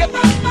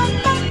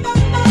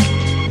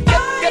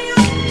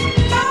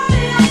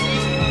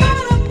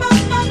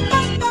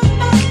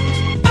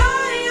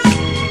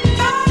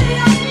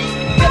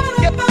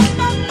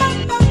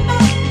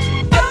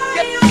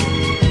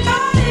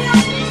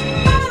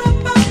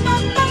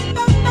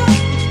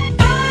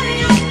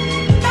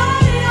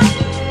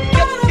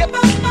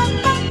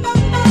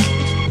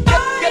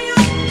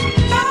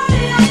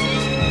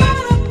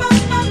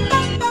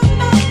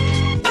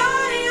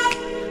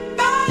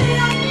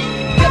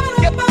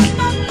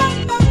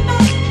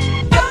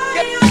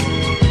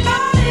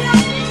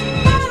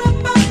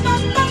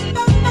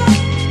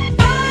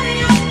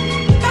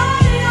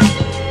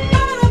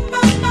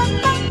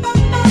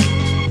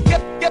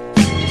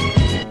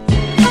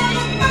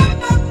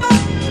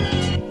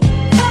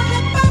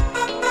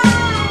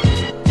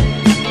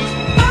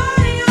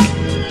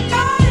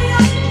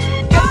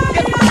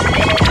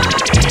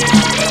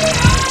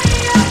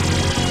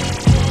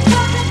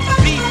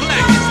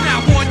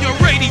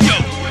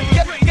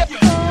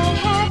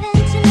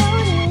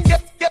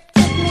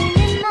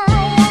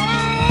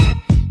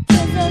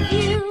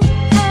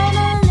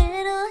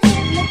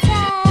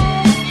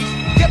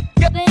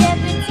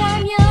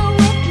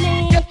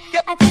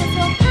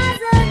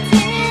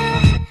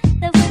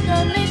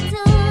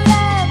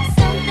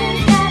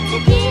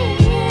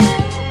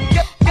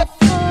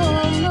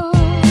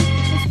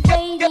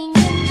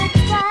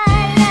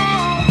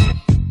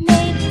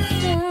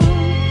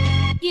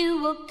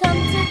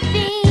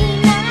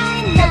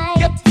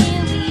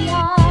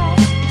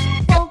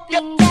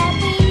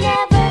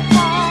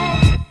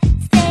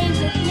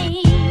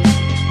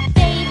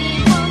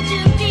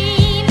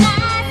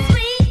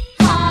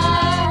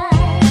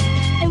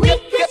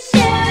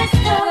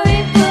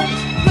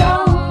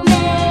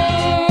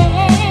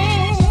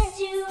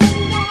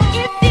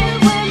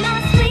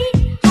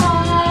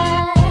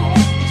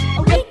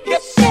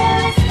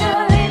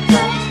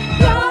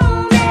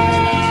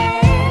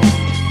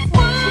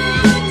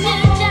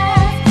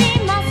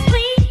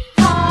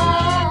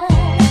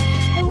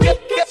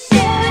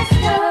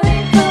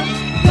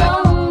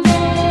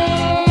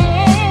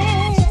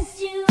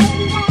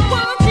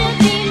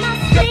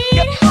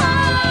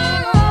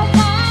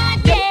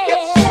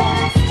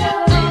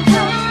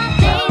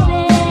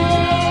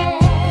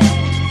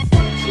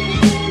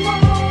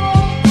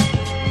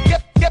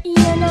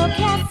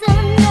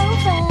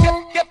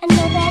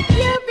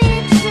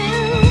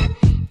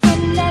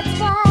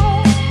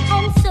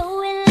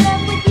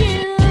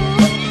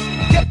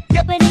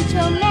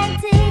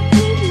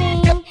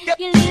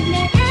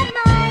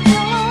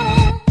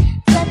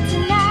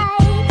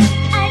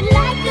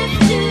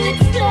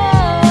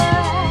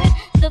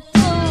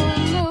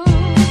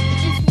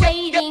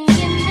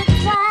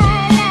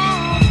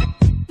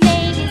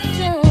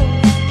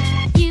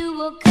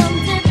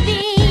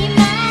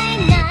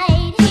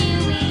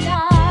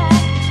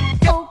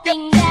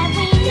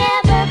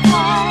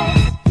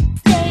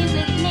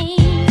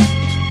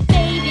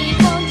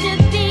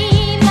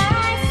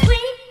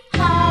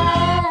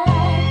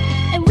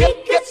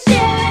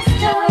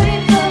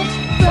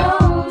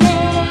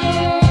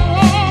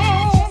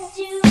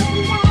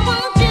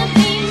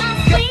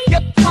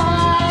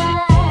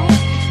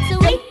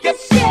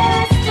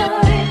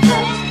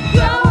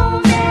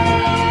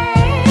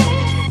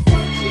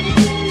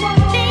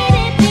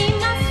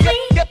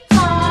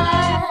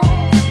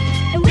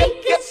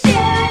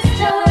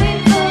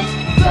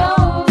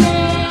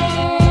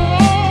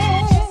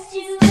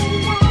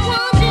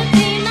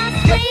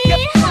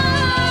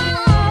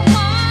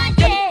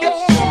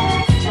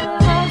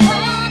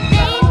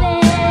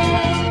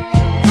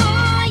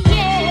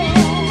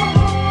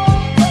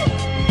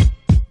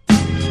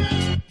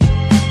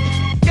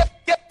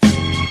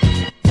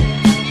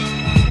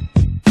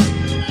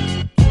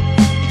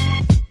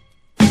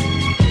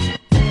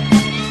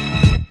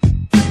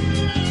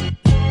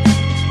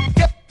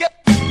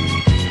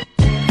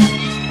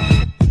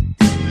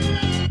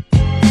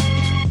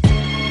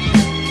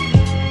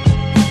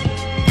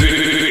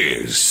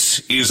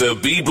 is a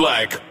Be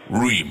Black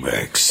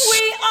remix.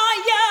 We are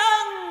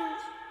young.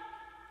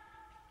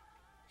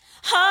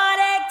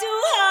 Heartache to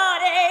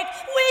heartache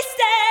we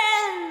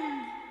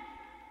stand.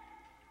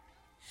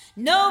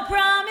 No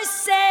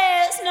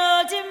promises,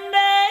 no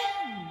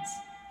demands.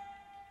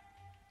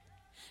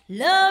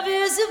 Love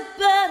is a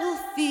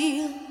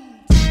battlefield.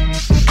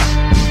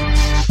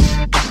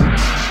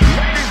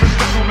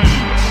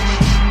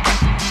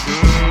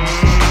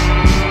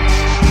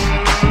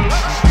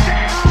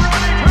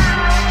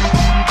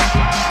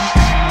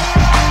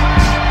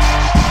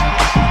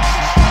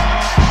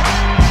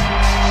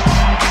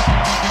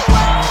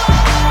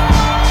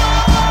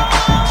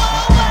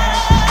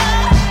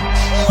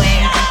 We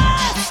are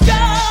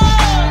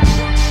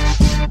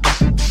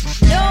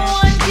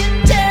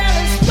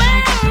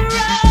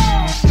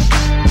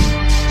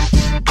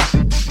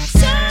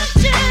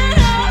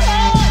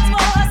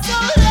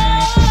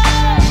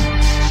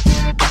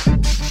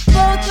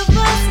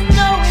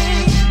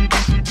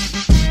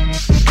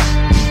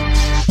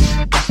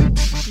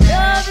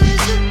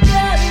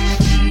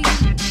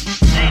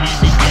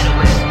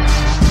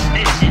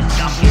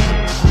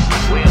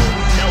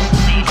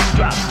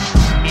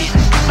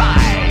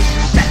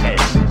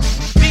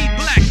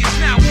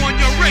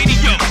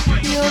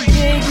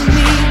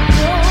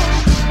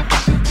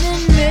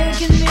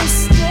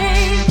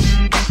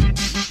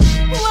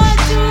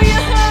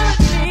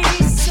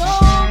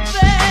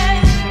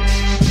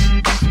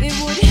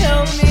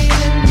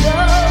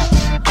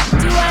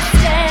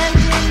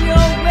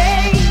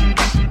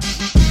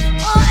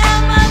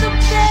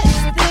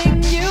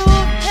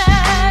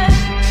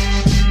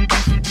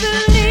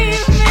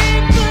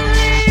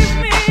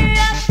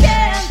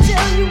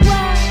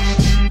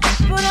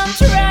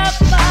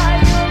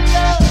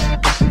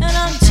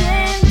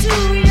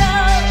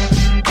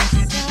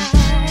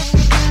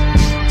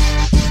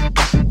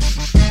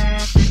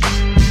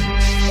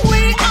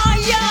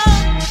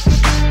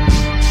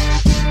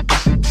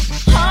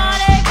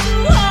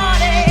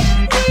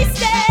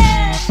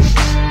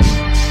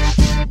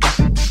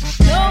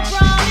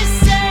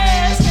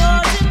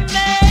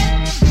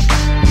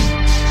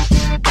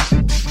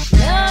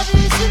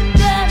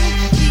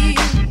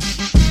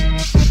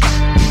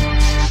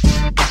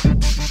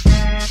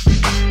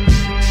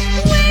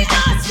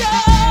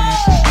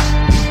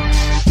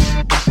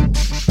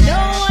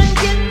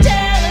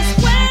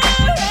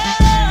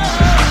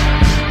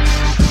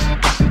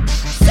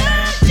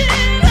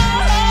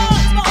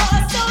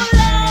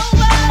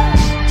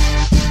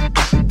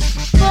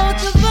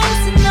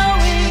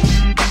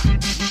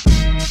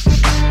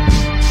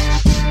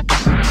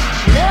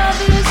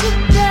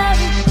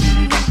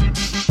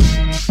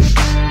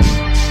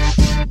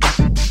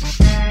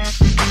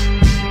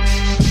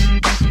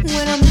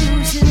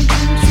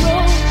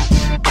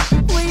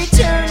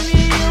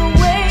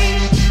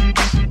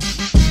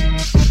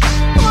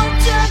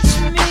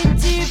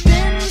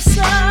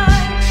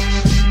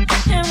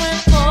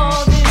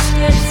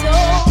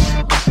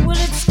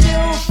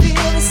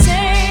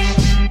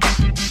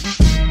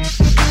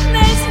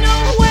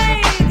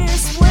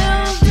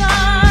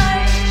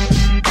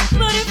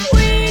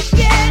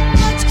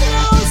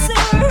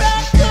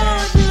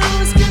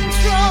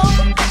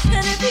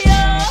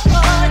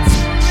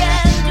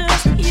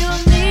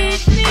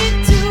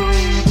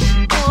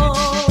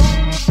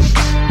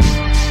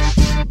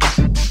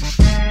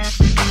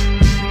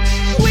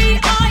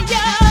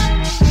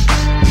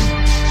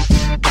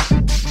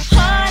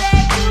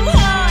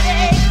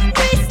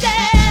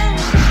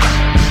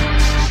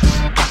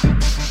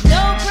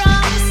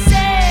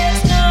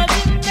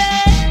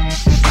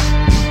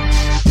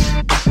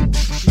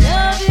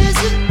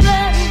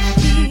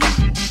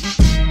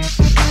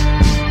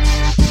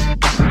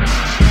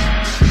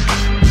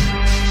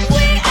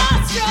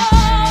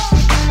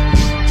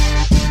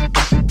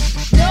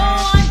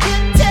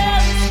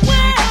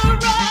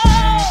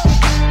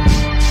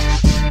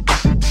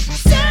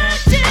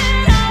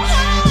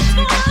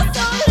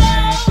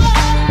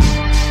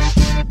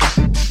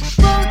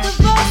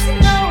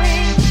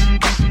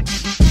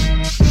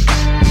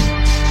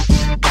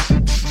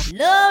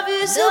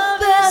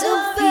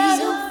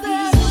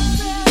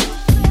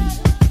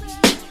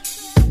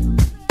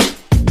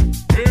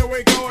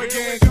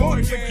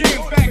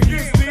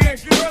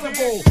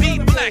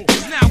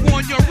is now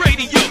on your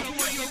radio.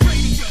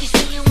 You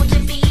say you want to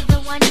be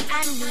the one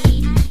I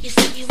need. You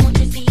say you want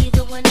to be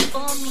the one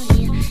for me.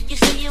 You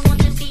say you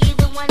want to be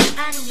the one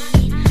I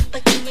need,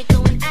 but then you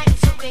go and act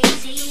so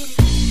crazy.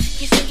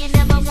 You say you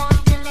never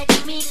want to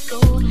let me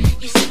go.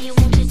 You say you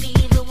want to be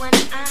the one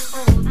I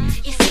hold.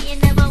 You say you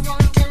never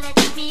want to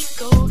let me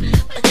go,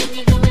 but then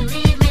you go and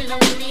leave me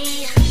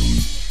lonely.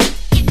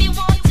 If you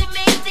want to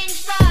make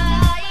things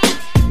right,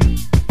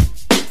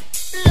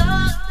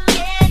 love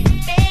can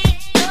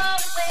make your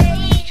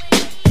way.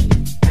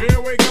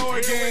 Here we go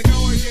again.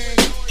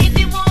 If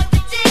you want to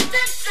take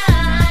the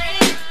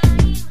time,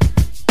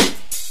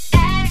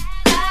 act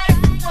like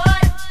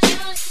what you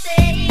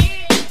say.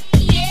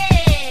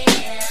 Yeah,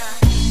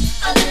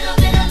 a little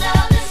bit of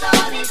love is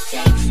all it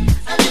takes.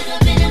 A little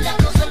bit of love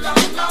goes a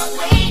long, long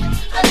way.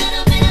 A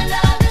little bit of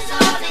love is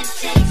all it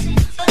takes.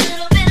 A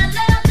little bit of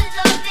love is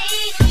all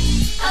it.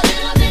 A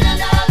little bit of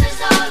love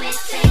is all it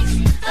takes.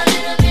 A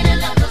little bit of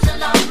love goes a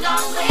long,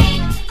 long way.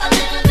 A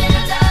little bit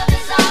of love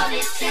is all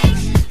it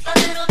takes. A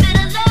little bit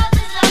of love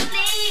is all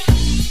it.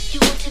 You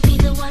want to be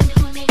the one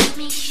who makes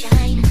me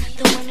shine,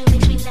 the one who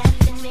makes me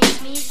laugh and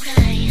makes me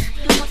cry.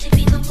 You want to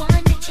be the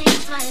one that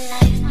changed my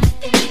life,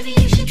 then maybe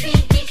you should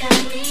treat me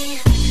kindly.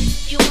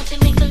 You want to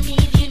make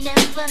believe you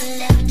never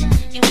left.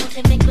 You want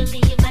to make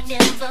believe I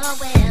never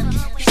wept.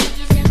 You say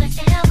you never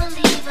ever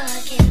leave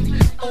again.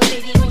 Oh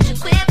baby, won't you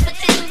quit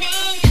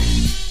pretending?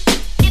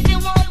 If you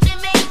want to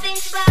make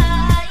things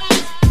right,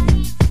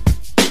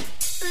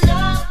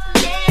 love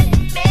can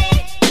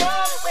make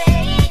your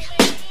way.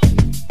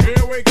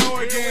 Here we go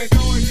again.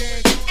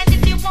 And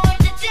if you want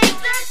to take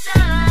the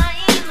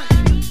time,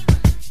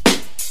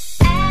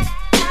 act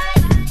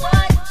like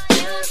what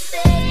you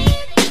say.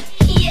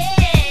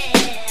 Yeah,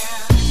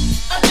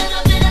 a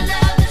little bit of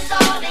love is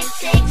all it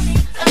takes.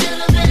 A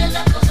little bit of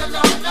love goes a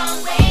long, long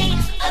way.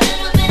 A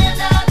little bit of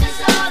love is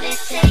all it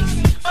takes.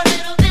 A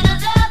little bit of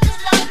love is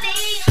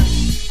lovely.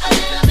 A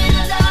little bit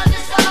of love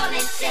is all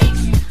it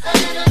takes. A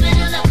little bit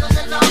of love goes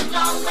a long,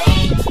 long way.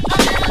 A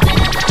little bit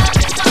of love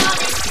is all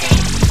it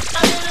takes.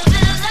 A little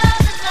bit of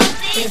love is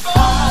lovely. If I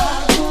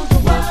rule the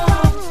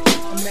world,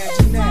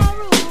 imagine that.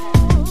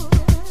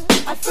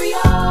 I free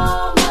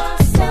all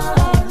myself.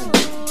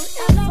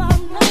 If I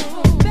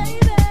know,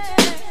 baby,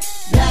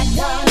 Black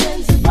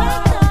diamonds and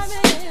pearls.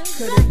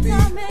 Could it be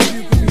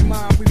you could be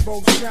mine? We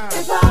both shine.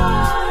 if I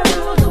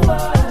rule the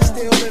world,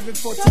 Still living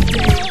for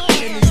today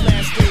in these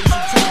last days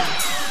of time.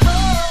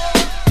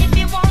 if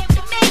you want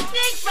to make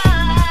things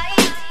right,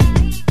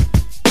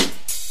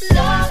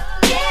 love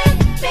can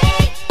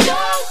make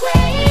your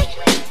way.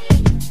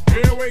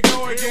 Here we go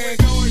again.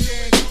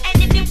 And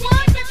if you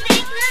want to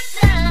take the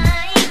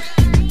time,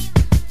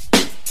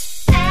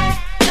 act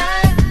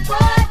like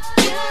what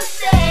you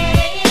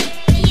say.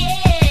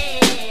 Yeah,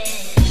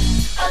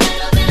 a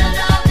little bit of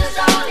love is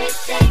all it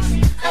takes.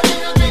 A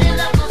little bit of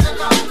love goes a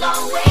long,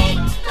 long way.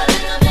 A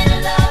little bit of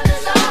love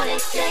is all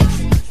it takes.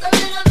 A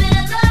little bit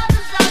of love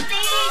is all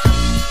it.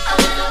 A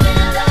little bit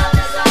of love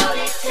is all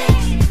it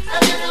takes. A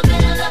little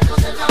bit of love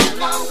goes a long,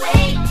 long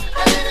way.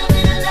 A little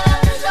bit of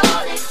love is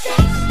all it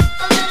takes.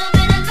 A little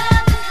bit of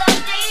love is all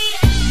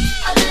it.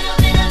 A little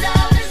bit of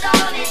love is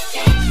all it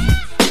takes.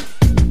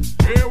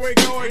 Here we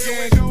go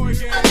again.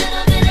 A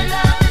little bit of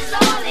love is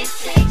all it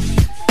takes.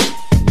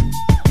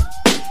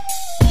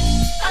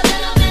 A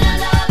little bit of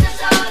love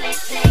is all it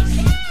takes.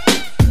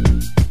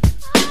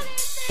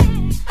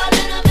 A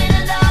little bit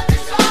of love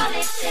is all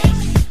it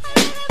takes.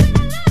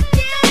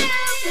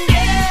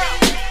 Girl,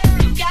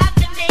 you got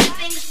to make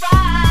things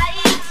right.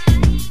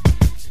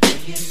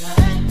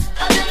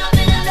 A little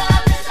bit of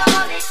love is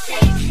all it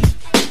takes.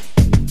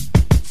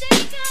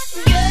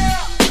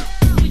 Girl,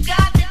 you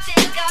got to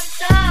take our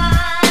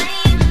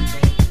time.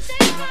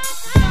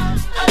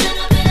 A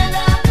little bit of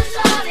love is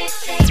all it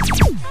takes.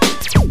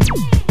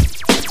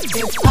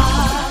 If I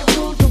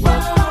rule the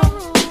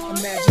world,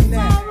 imagine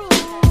that.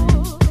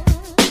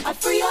 I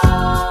free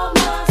all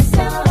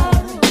myself.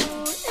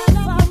 If I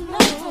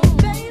know,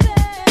 baby,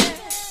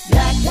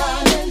 Black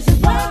diamonds and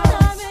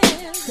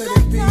pearls. Could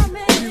it be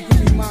you could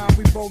be mine?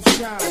 We both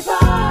shine. if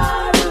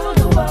I rule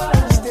the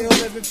world, Still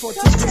living for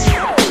today in these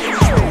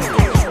last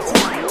days of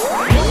time.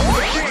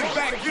 Bring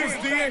back is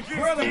the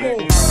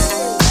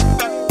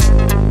incredible.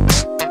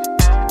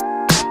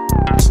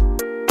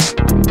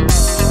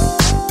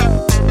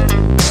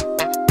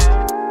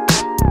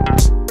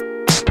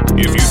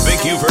 If you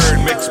think you've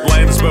heard mixed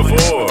blends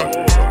before,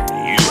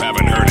 you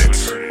haven't heard it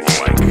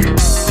like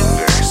this.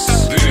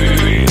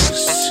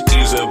 This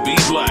is a B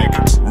Black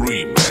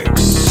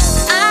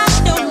remix.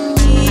 I don't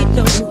need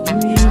no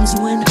dreams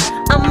when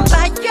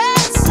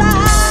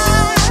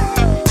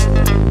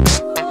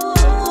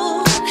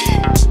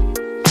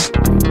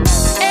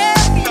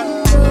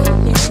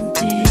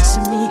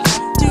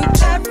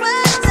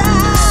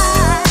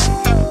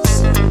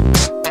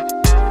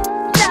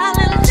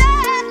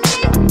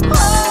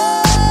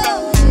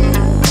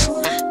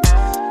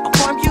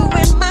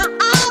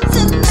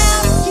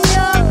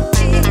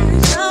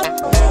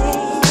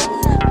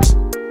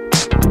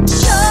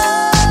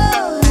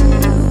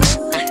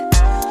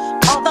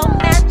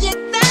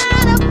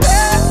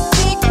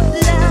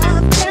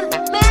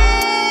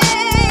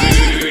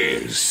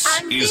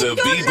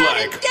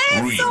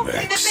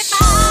FIXX.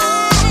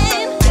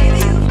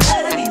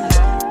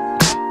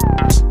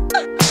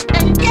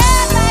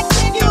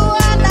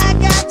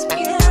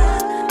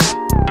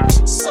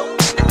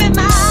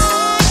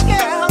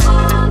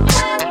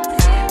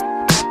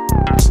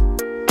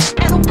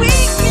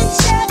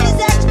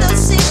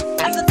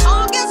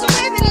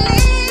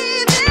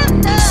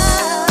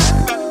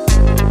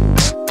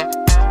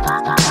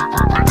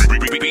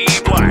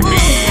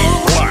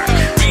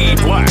 Be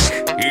Black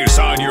is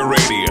on your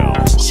radio.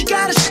 She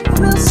got a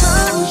real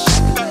song.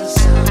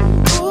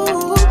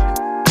 Ooh,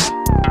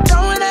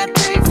 throwing that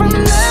thing from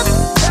left,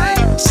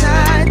 right,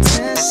 side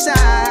to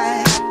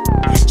side.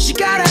 She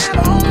gotta have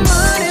her own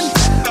money.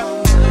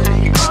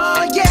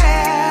 Oh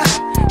yeah.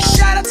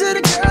 Shout out to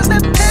the girls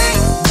that pay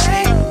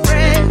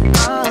rent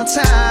on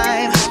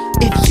time.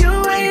 If you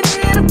ain't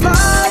in a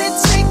party,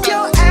 take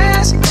your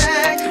ass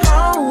back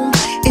home.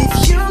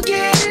 If you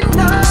getting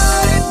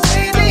naughty,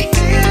 baby,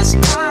 here's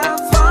my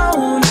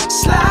phone.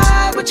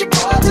 Slide with your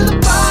boy to the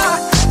bar.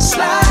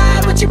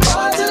 Slide with your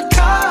boy to the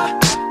car.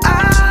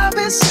 I've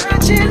been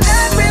searching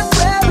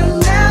everywhere and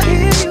now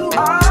here you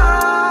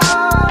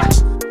are.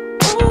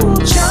 Ooh,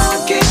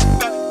 junkie.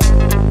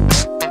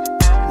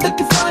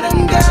 Looking for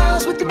them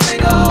girls with the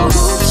big old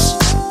hoops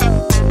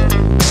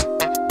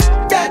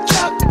that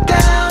drop it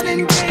down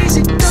in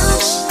crazy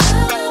deuce.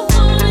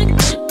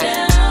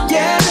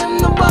 Yeah, them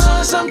the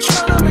ones I'm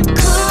tryna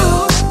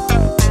recruit.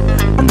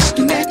 I'm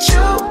looking at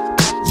you,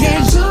 yeah,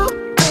 you,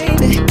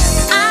 baby.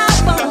 I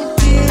won't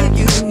give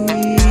you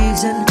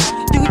reason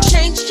to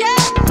change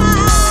your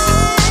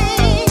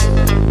mind.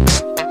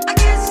 I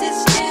guess it's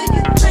still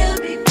you will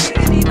be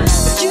pretty much,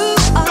 but you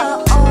are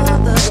all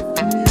the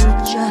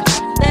future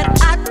that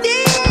I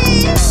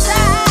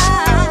desire.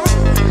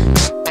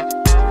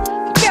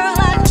 Girl,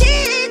 I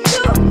need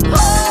to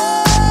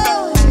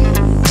hold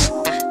you.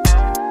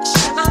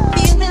 Share my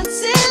feelings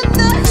in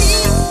the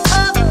heat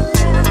of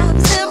love.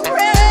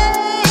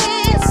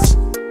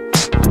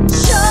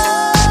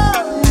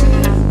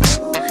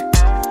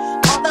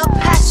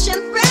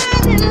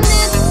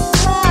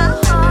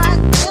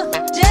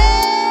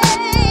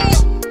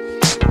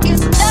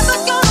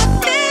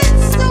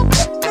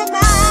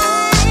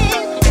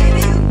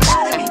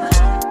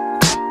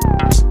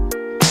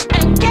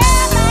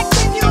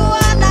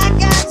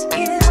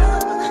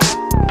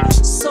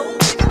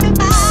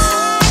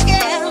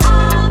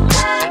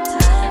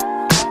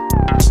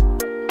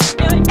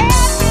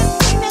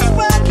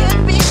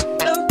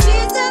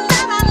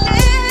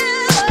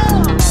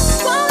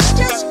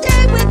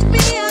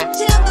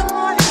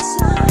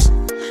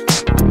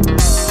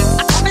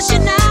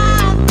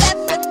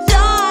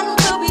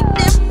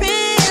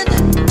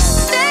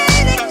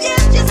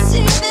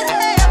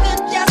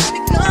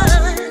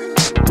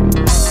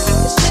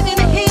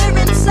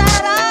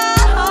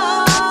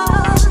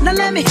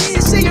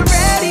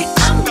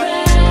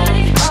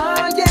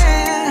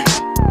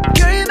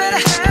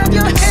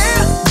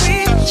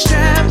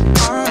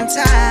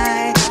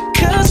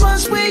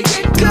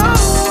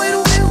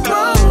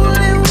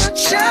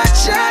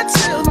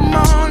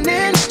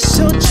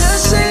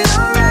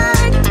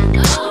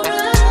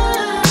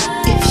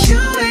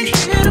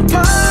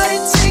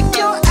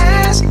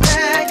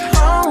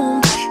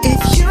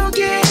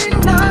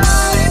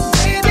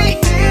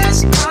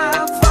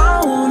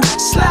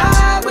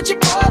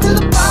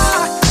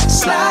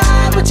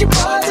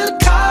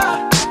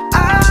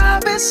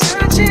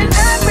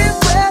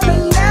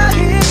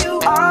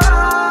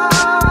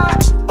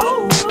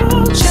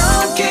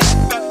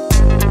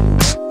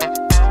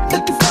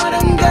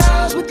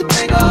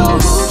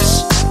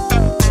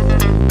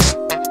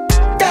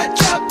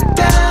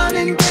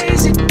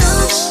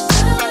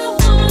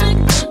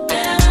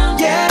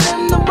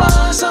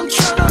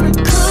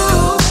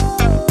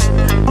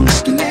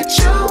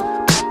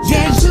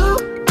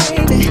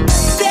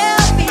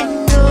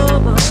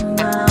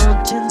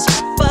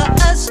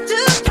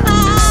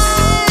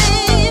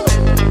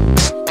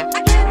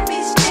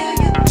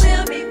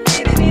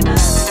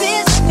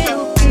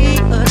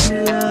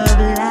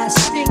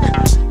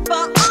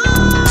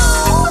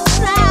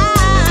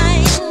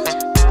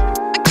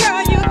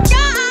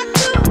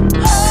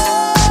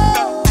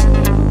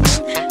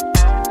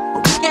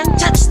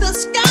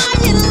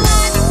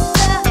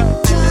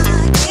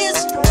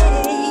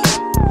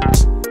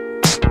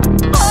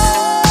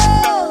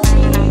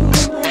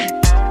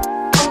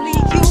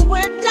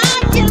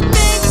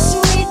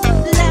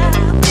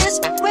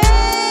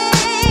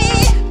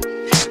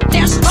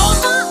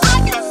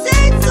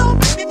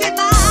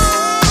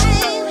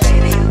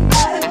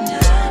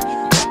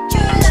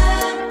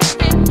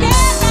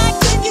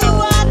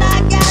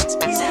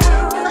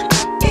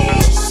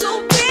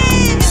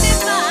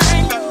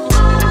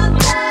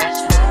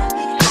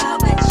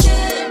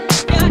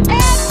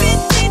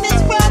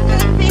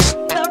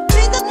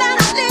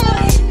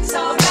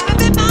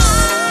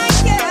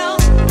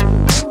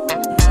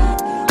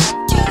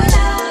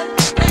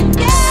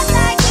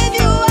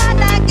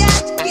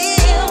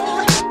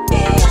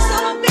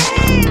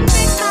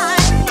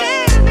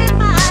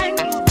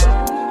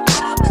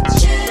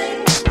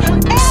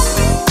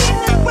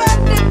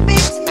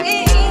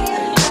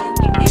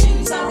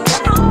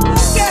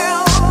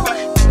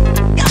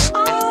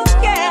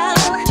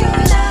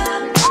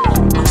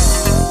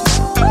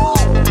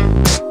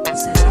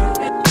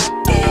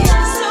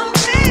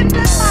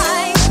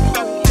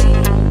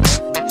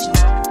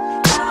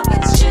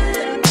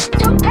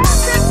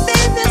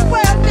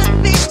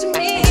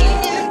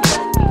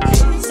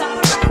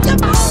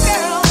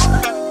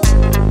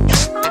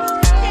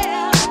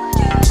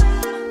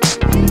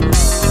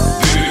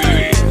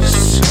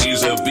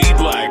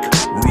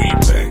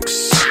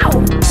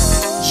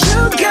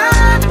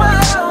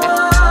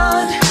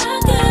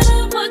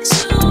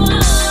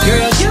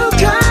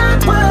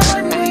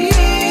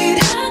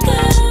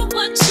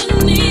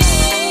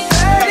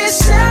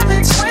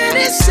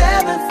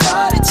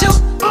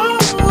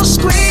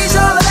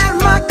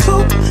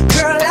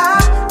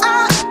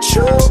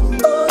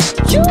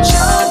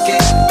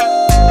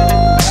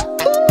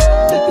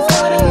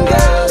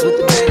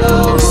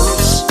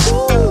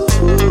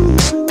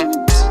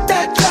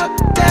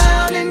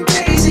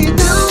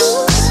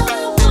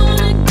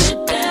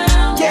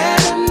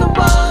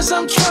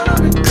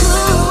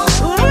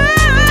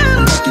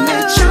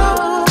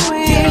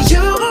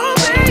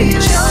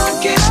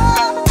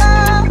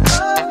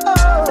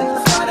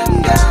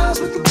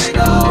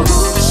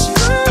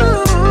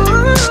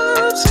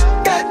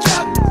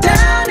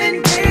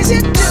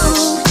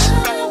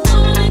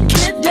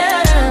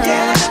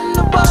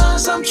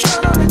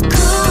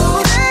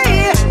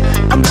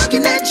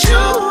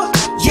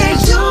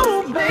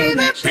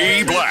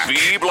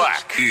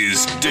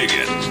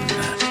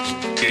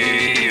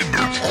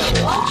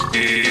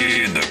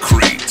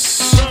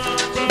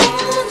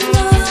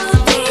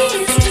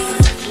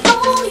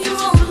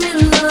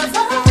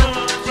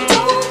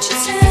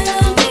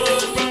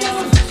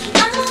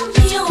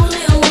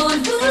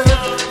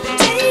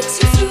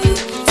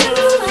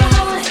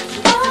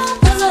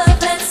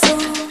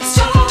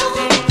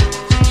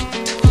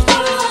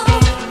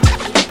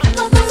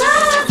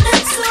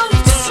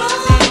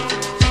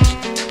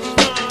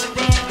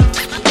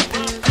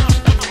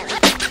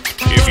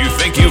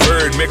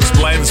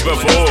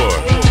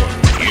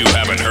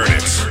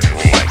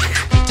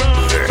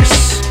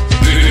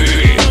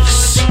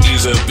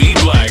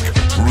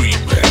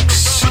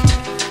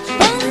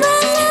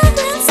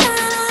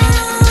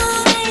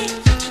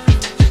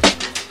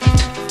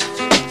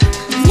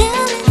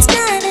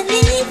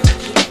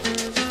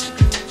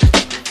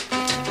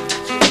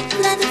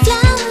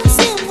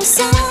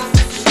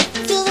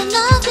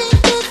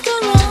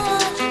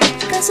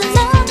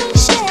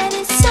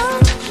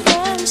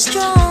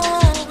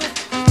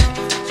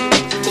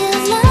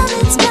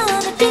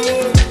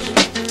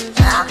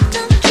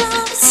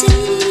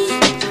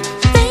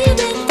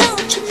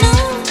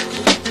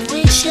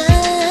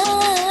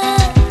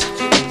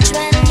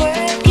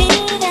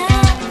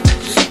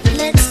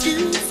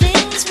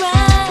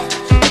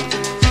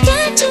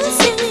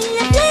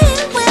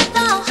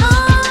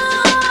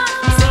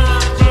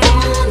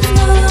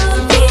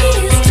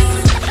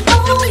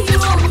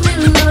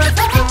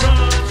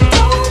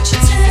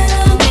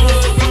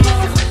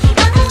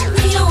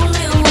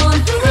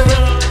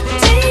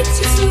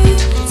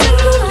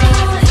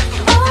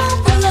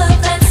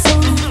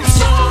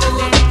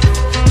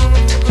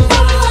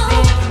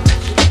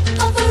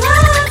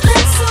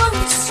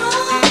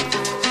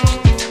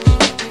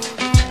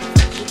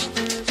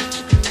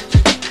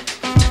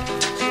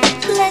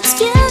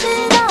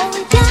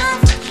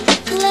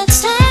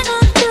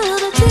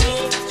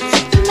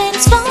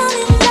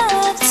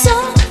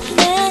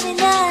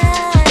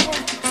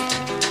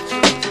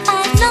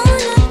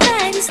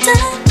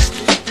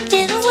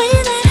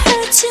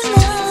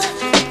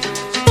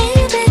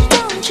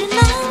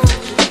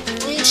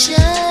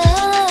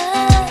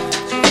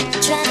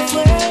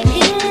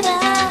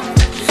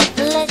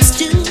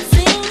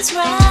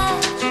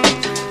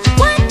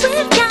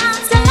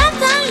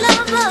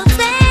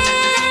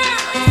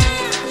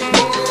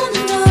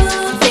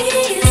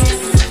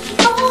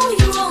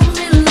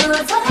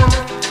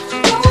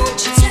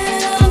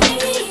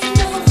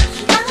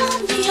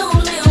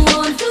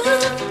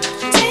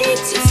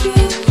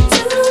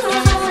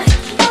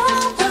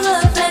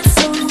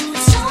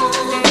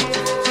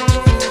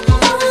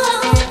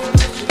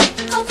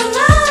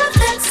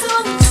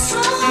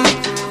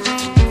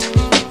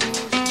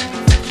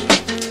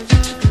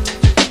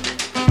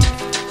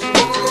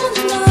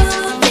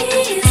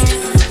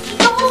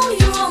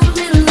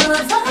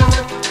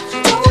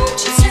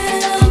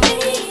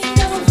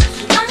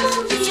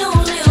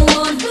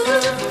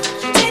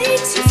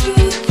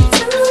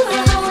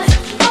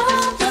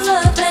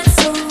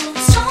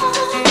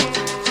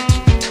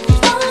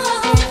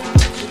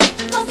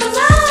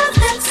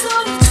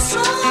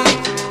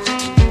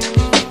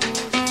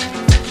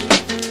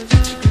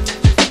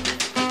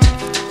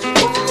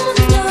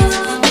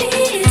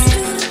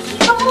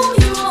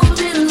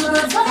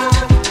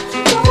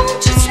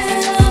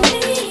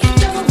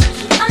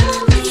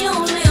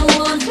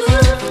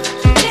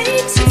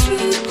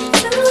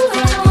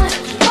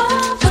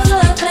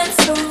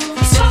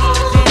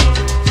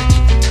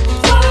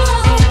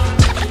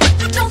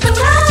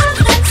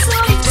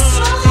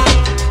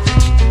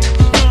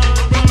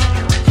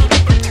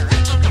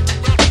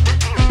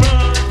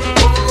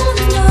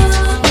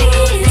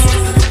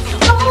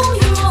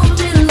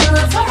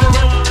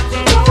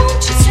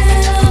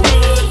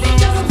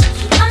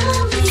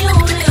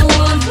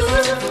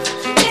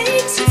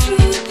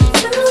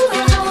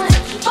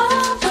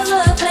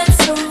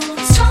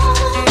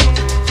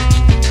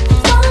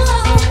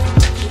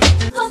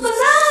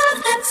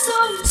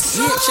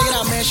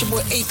 It's your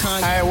boy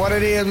Akon. Alright, what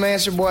it is, man?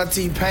 It's your boy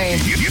T-Pain.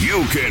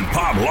 You can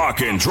pop,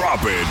 lock, and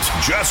drop it.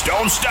 Just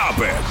don't stop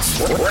it.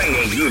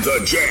 Bringing you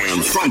the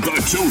jams from the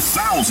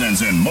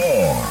 2000s and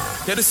more.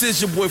 Yeah, this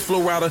is your boy Flo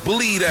Rida.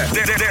 Believe that.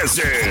 This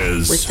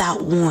is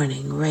Without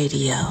Warning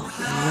Radio.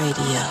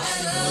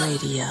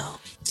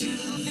 Do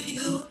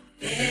you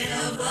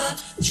ever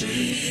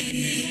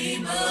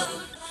dream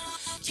of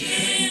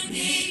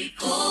candy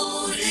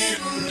coated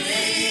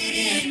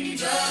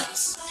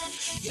raindrops?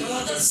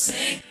 You're the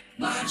same,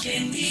 my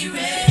candy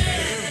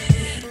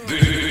red.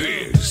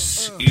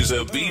 This is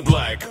a B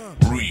Black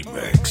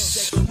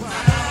remix.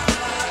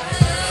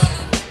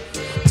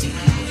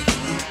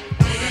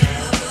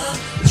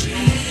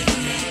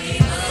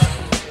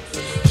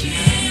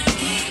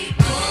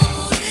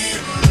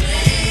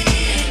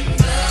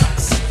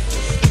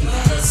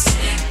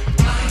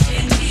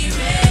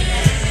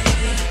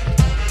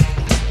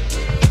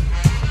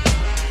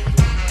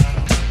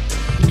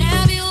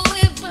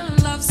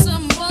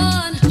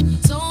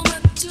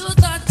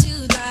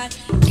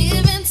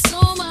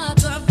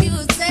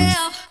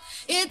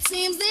 It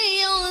seems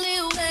the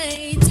only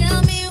way.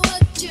 Tell me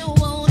what you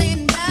want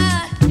and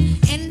buy,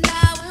 and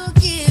I will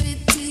give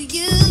it to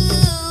you.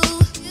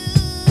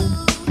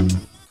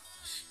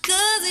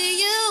 'Cause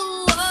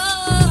you are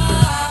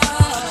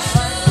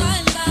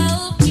my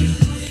love. Do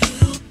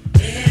you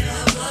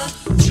ever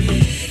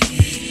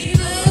dream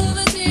of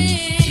a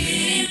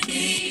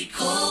candy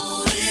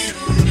coated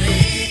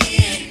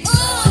rain?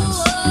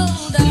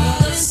 Oh,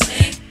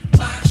 darling,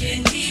 my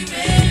candy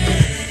red.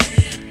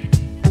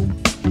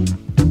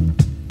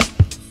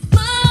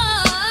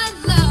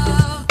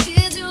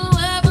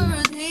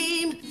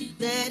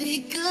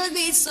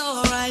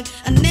 So right,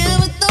 I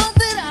never thought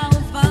that I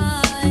would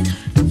find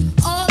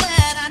all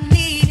that I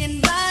need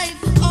in life.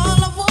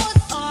 All I want,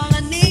 all I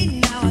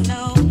need. Now I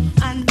know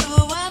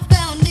I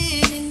found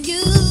it in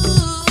you.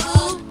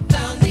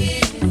 Found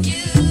it in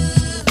you.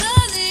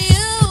 'Cause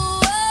you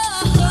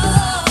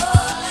are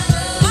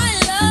my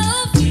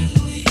love. Do you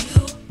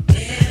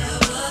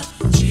ever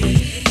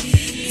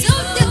dream?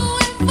 Don't you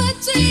ever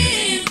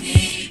dream?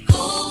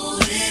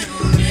 Golden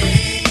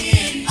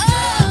rain. Oh.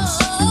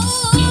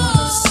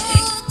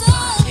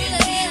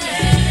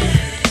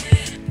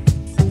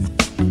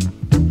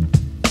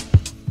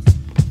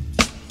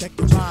 Take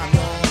the time,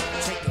 y'all.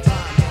 Take the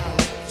time, y'all. Take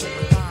the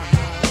time, y'all. Take the time, y'all.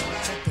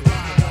 Take the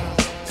time, y'all.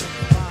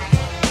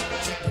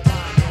 Take the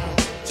time, y'all.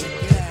 Check it out.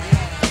 Check it out.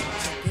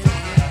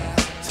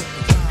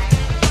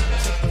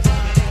 Take the time, y'all. Take the time,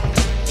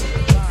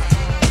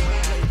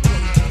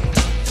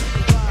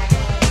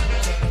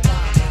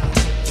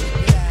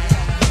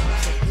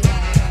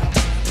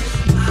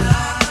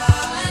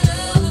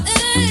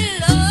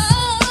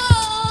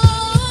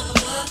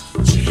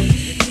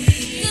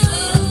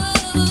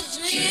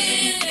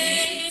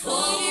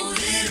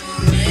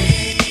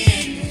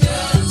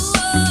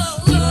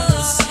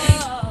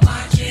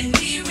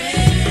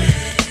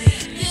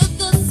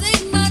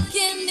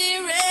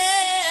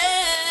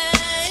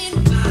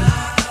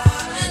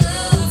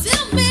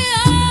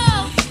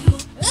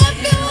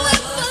 Take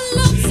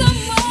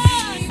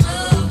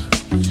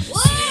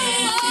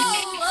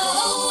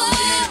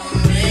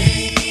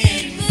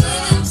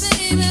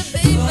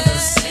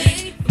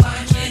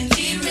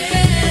the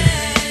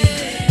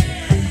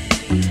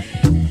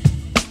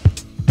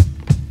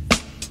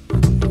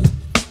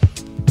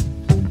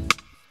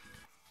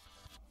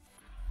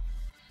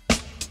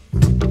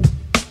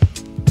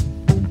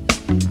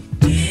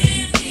time, y'all. Play,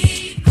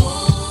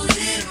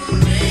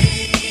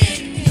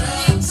 take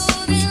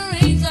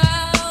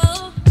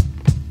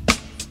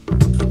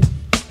the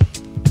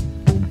time,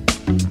 y'all. Take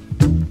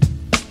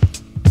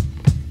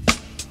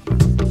the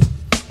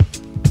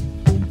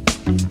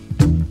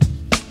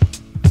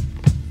time,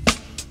 y'all. Check it out.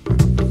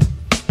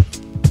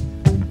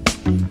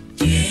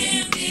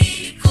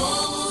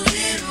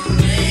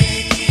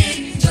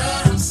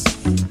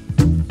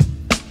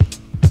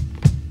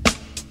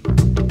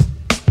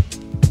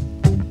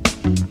 Check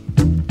it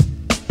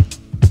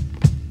out.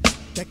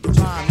 Take the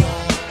time,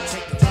 y'all.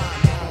 Take the time, y'all.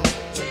 Take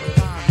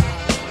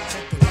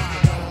the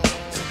time, y'all. Take the time, y'all. Take the time, y'all.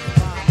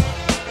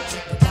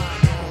 Take the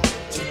time, y'all.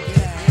 Check it out. Check it out.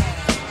 Take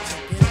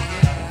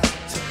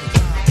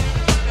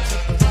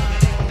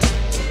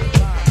the time, y'all.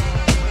 Take the time, y'all. Take the time,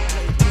 y'all.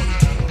 Play, take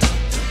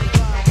the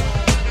time, y'all.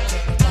 Take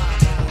the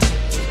time, y'all.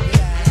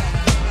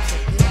 Check it out.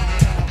 Check it out.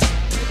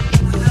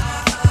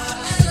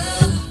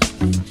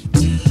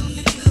 Do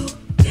you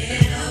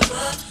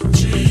ever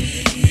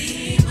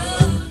dream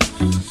of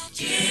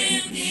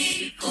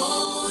candy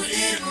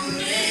coated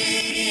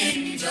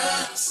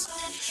raindrops?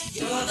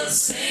 You're the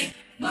same,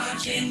 my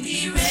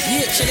candy red.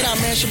 Yeah, check it out,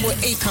 man. It's your boy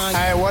Akon.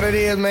 Alright, what it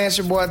is, man? It's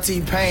your boy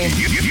T-Pain.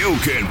 You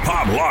can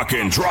pop, lock,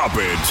 and drop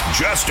it.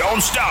 Just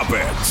don't stop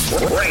it.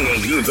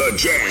 Bringing you the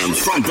jams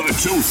from the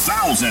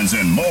 2000s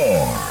and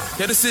more.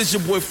 Yeah, this is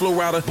your boy Flo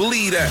Rida.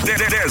 Believe that.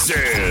 This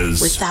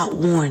is Without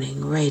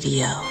Warning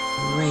Radio.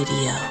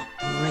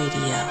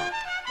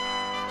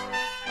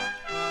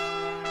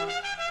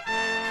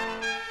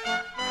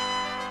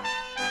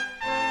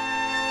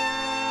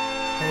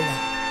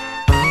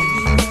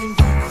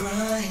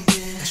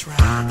 That's right.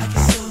 I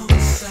can so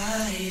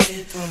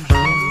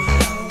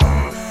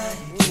I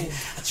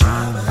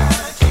try but I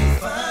can't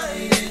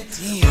find it.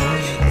 Damn.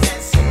 You're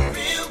dancing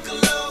real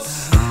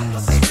close,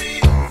 but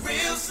it's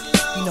real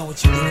slow. You know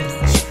what you're doing,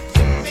 don't you?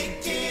 You're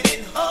making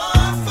it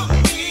hard for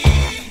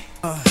me.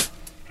 All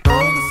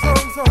the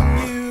songs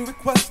on you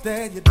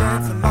requested, you're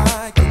dancing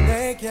like you're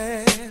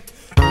naked.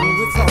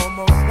 Ooh, it's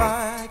almost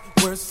like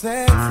we're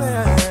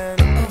sexing.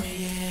 Oh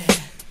yeah.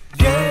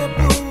 Yeah,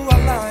 boo,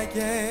 I like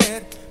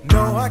it.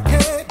 No, I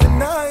can't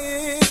deny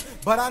it,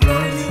 but I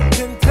know you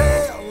can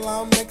tell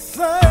I'm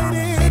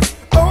excited.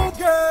 Oh,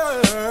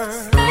 girl.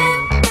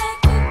 Stand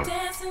back and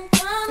dance and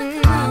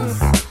kinda close.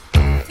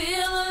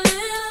 Feel a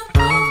little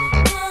pull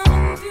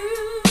coming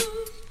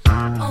through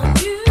on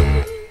you.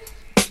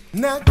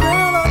 Now,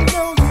 girl, I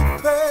know you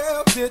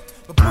felt it,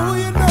 but boo,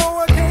 you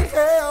know I can't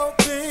help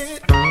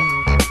it.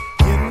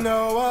 You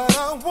know what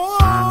I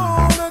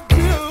wanna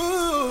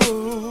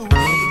do.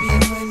 Baby,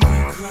 when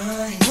we're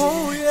crying,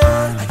 Oh,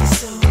 yeah. I get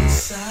so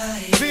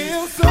excited.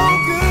 Feel so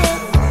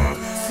good,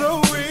 so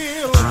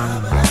real. Try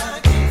but I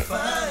can't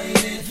find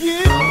it. You,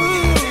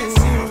 You're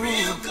dancing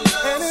real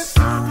close, and it's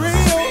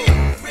real.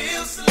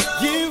 real slow.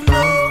 You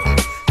know,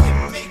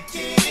 You're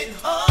making it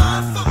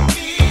hard for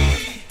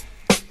me.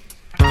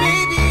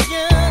 Baby,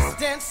 just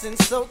dancing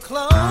so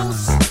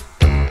close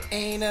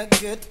ain't a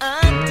good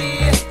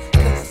idea.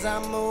 Cause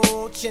I'm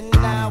watching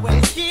now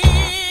and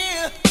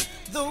here.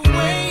 The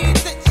way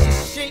that you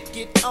shake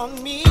it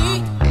on me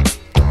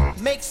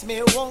makes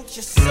me want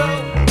you so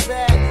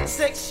bad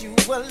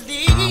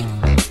sexually.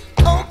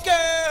 Oh,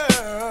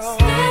 girl.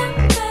 Stand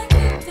back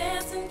and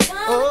dance and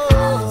kinda Oh.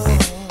 close.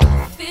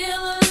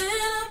 Feel a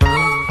little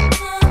pull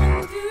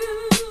coming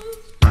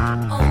through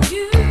on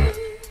you.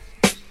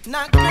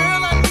 Now,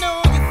 girl, I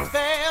know you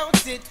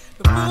felt it,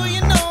 but boo,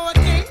 you know I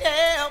can't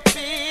help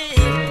it.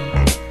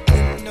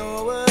 You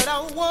know what I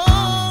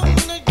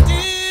wanna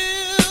do.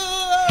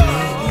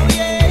 Oh,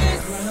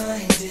 yes.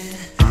 Grinding,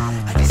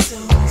 I get so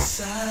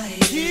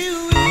excited.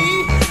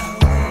 How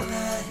I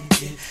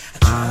like it. I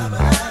try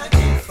but I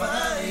can't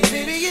find it.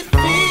 Baby, it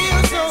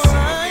feels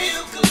alright.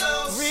 Real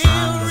close,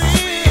 Real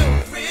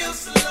real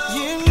slow.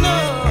 you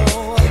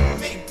know. You're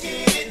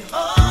making it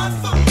hard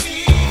for me.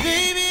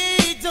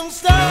 Baby, don't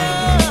stop.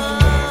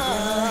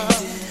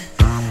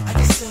 I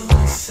get so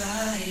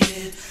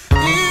excited.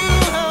 You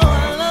how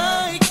I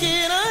like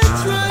it. I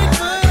tried,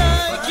 but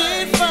I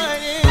can't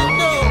find it.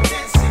 No. You're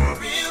dancing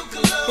real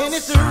close, And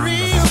it's a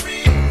real,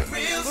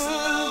 real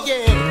slow.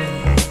 yeah.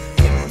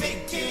 You're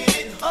making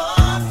it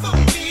hard for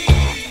me.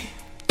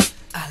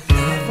 I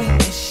love when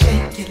you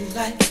shake it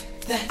like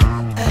that.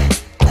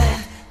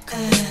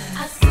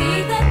 I see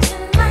that you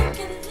like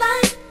it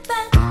like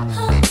that.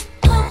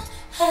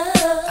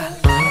 I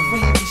love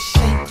when you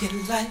shake it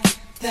like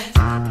that.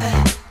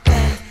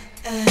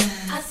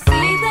 I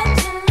see that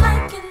you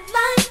like it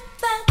like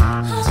that.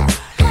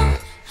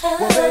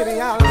 well, baby,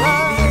 I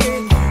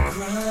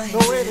like the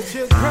way that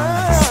you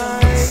grind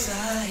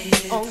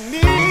on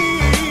me.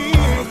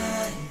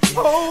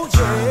 Oh,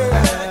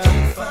 yeah.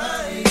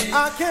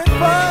 I can't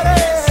fight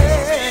it.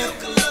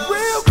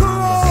 Real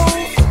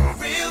close.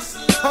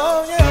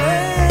 Oh,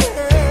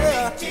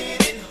 yeah.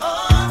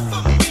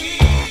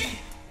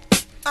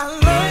 I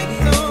like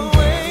the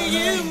way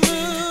you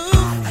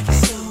move. I get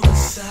so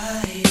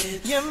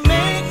excited. You're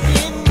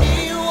making me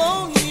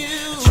want you.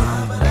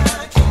 Try but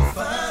I can't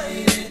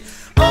find it.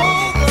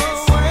 Oh, the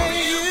way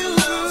you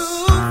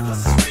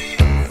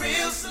move.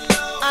 Real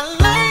slow. I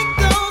like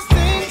those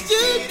things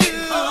you do.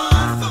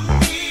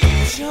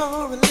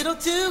 You're a little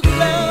too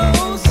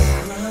close.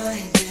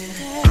 Grinding,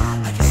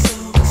 I get so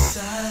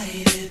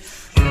excited.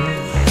 Oh,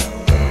 how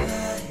I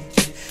like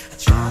it. I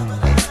try but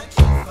I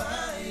can't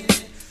find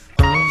it.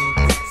 Oh, you're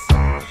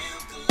dancing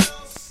real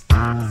close,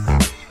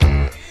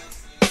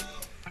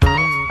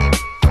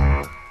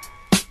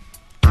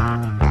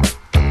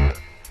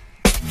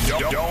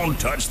 Don't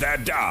touch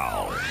that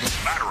dial.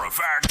 Matter of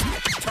fact,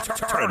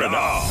 turn it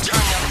off. Turn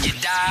up your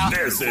dial.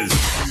 This is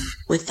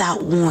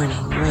Without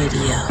Warning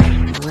Radio.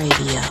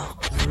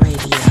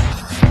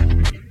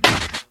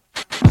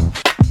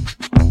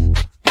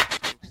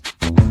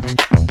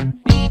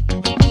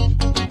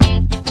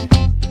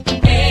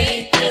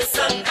 Ain't this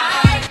a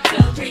night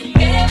to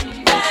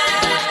remember?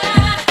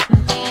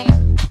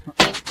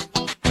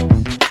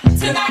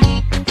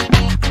 Tonight,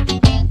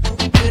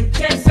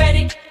 get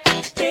ready.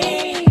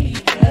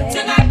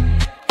 Tonight,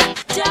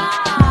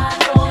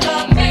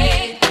 gonna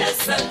make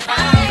this a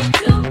night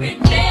to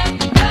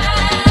remember.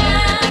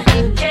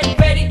 Get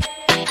ready,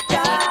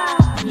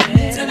 darling.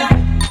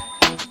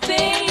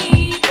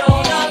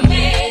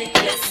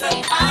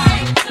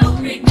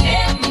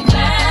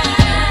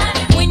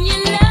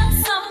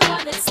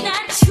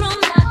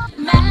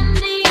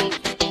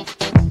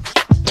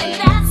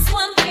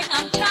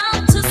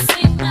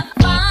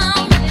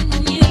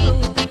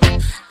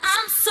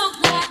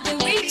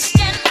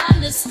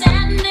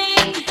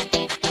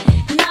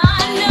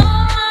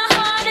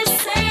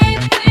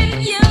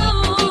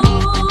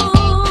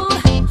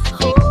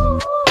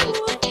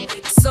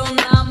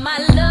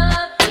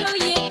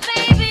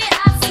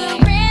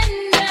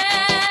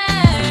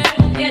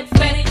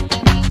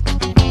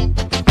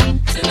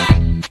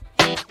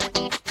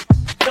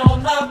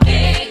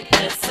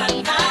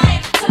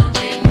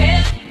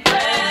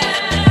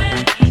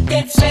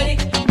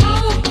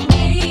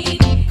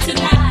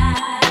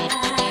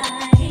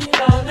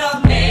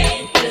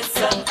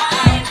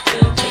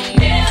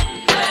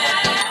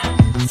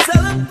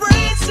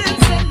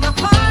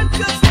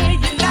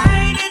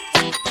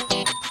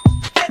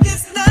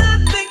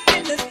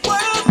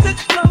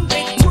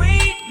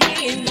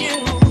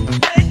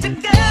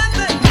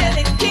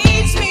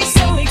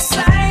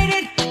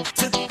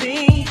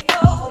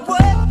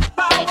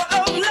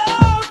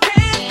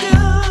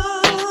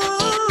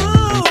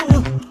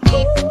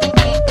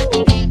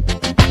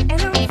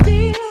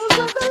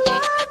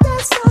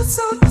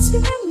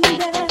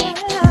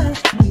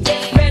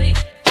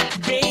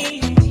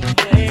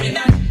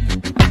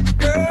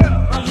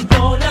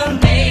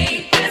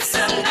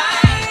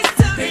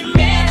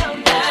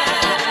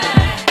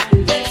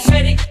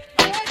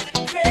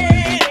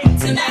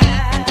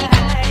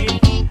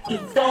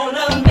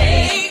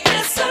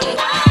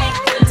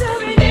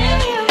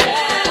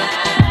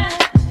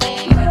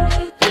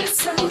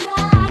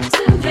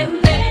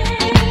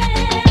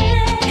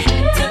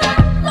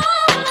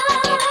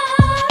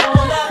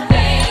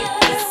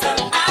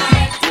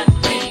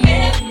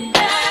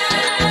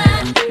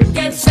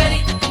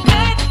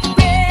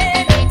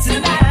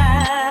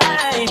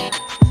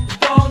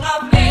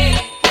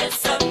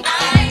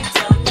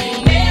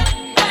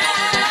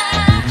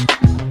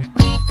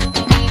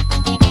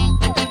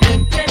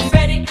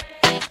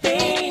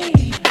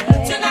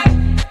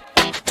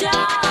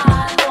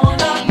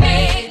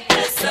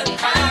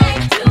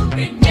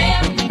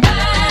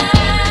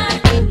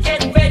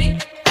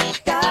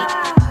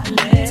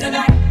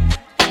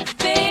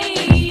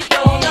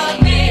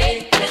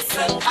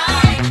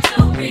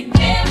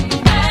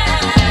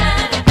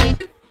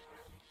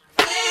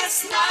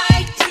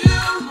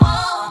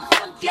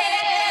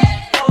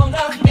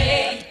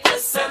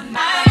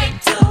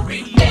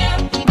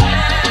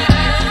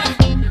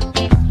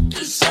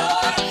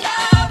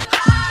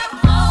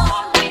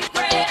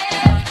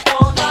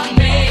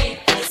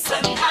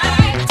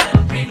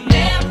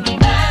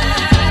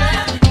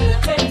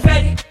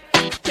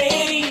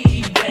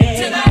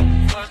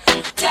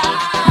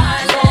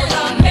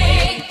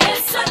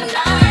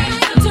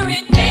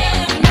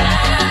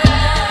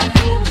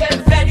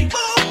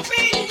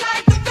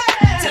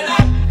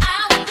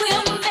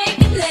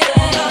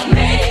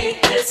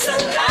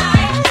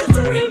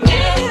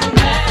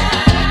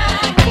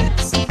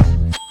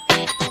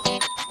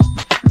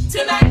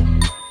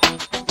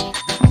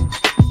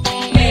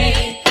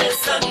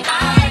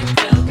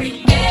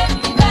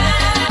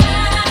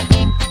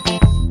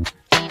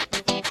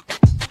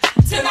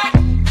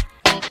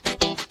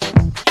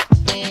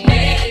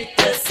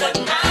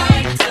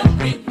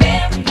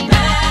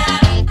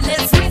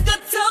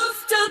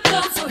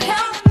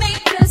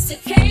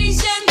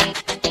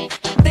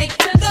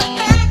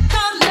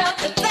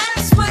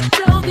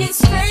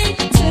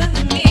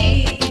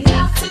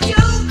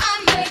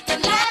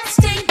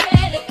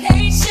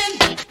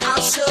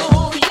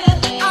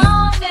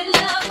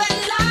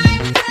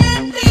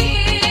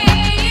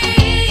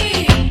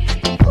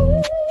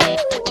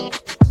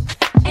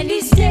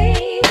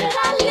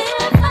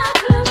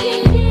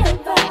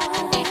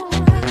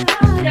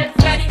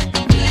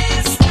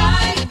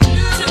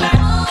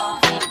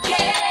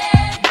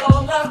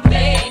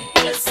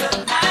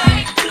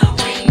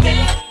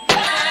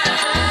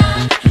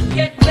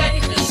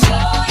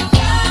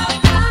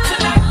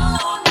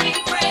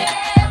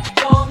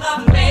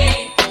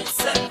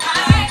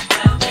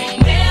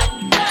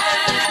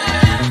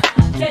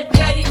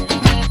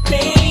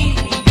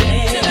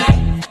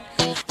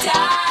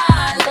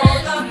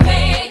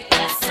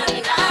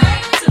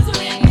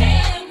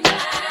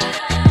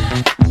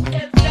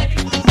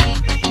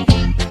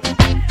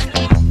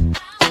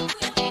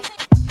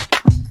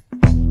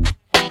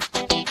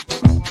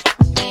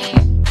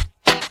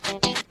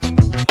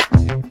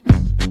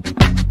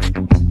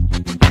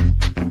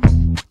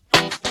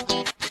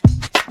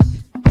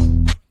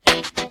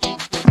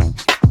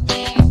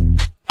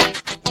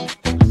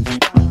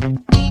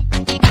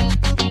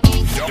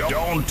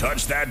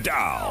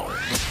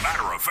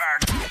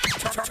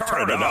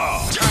 Turn it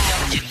off. Turn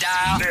up your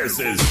dial. This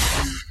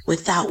is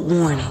Without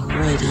Warning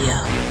Radio.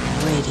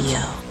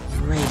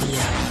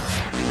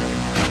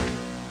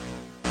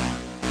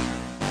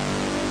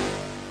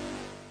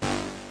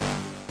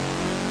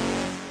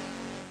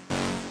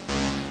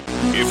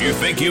 If you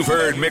think you've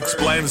heard mixed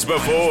blends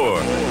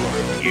before,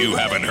 you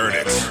haven't heard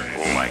it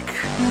like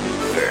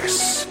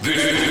this.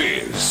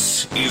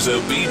 This is a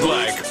B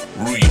Black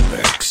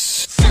remix.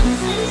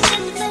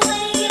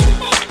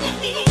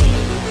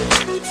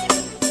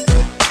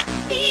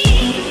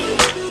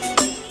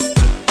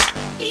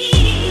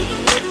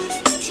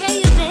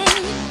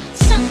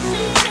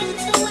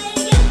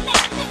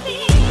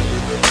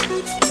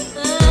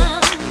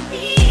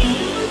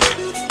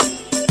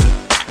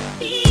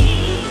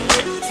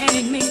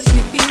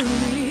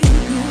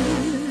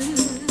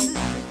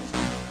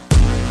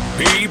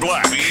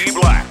 B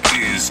Black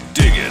is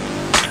digging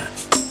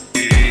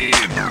in.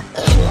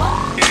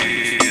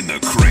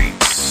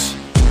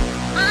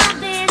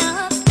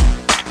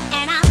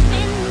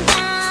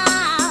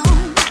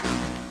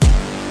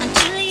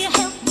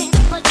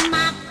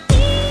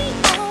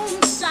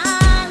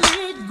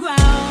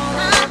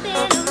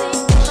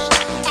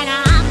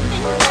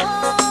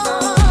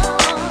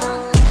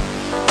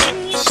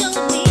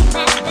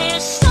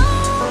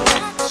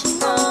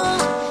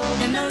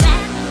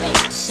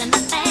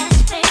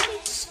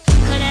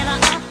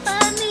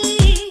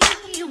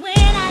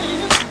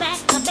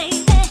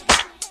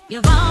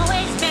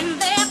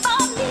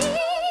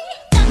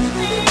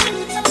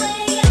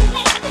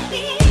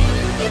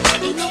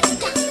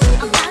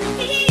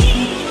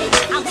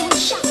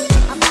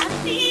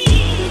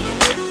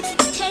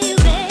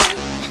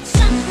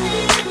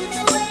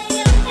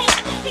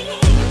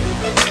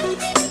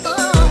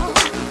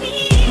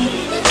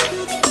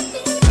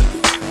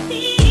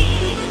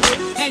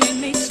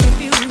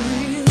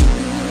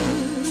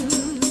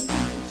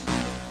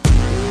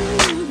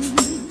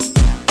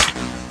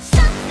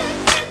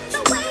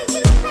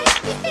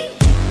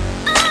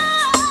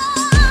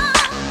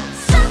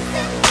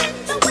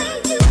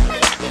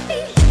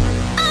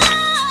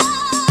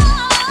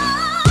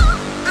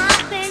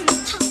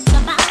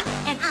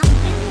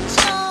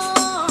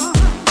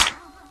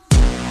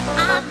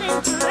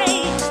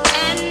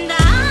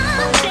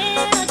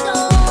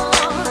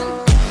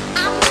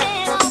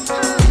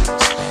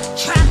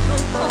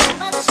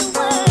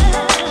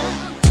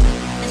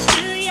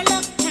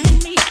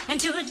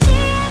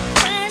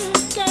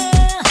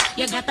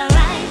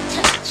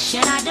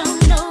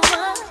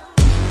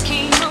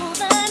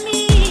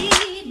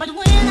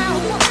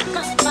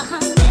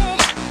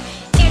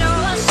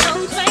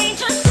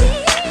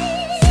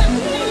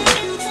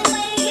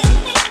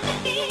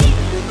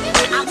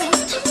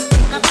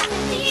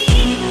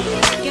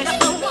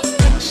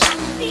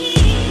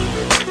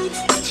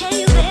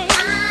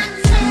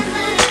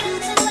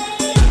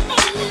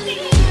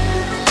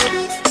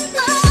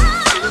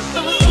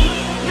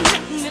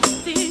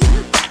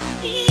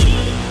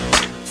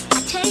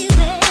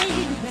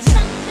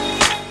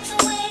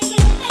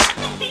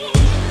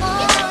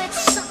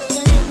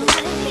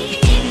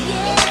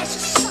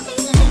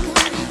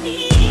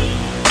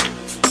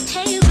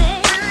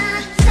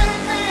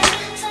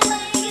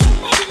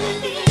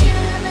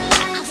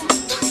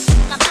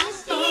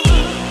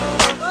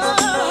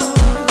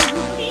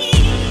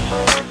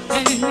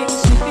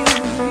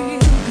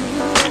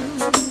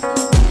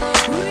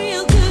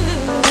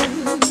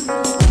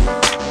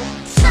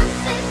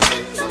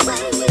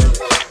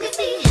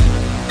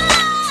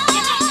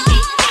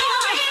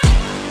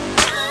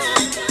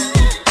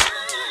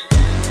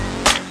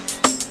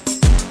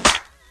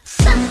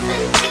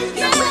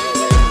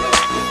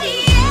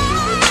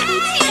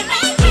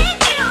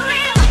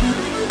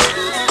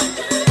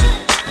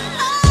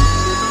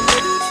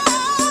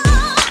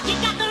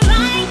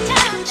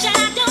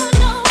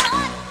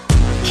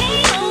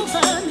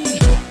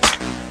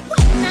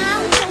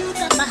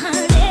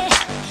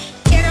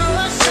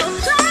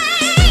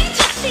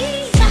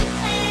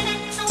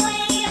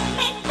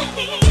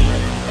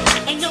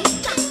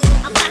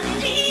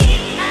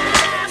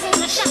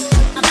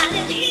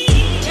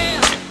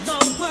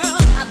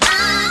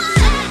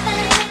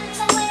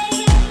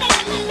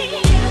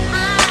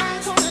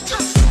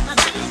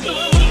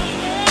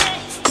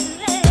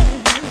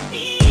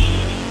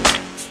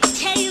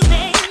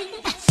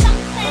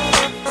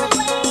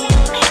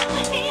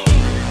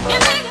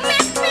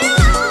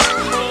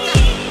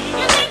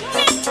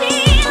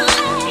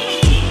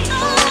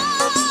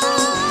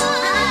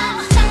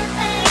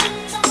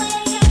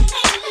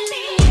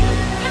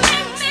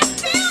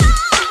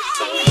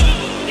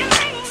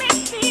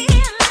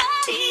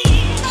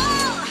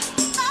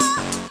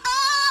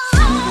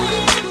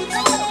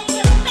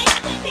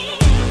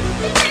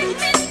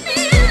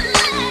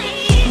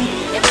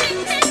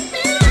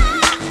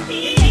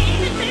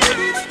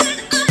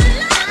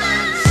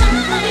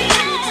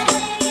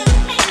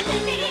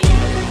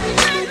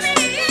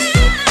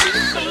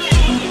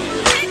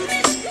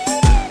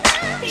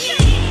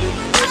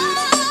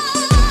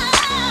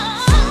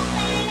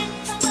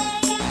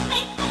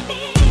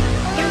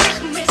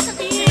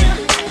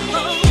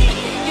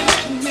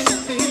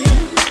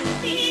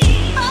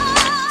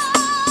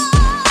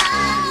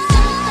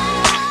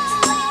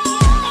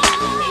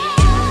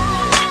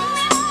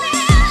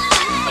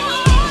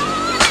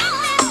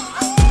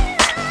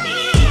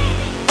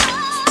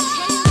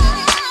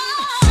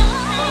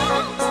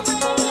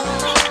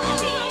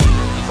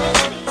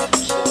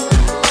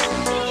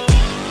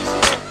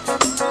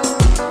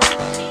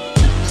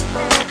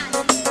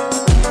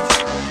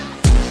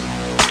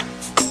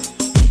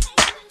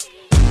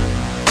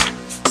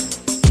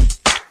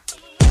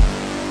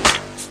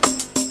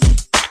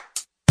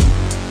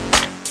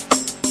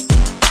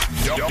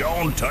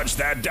 Don't touch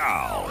that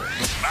dial.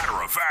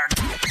 Matter of fact,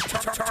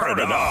 turn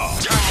it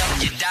off. Turn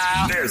up your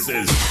dial. This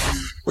is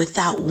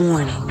Without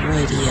Warning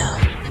Radio.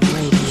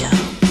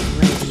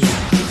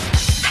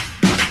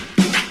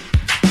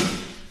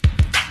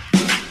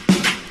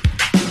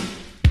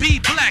 Be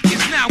Black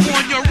is now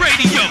on your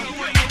radio.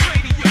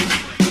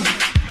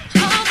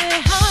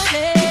 Honey,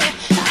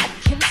 I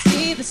can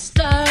see the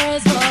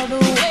stars all the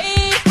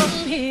way from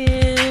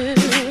here.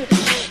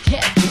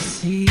 Can't you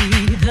see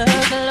the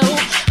glow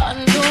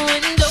on the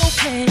window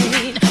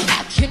pane?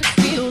 I can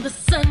feel the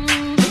sun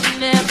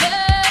whenever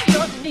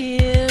you're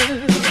near.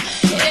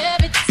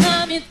 Every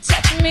time you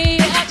touch me,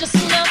 I just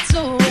melt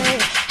away.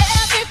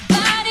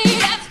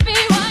 Everybody asks me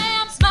why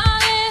I'm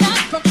smiling.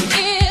 I'm from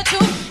ear to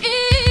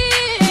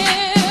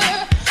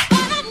ear.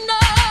 But I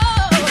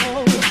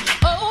know,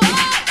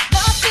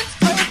 nothing's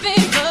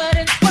perfect, but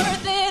it's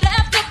worth it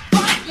after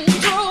fighting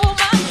through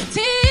my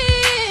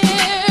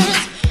tears.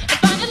 And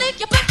finally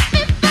you put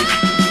me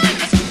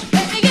first.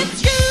 Baby, it's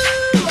you.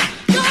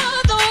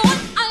 You're the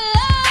one I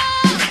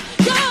love.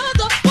 You're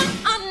the one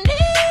I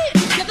need.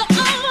 You're the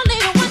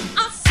only one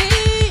I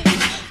see.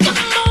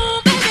 Come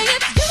on, baby,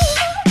 it's you.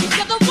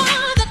 You're the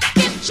one that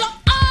gives your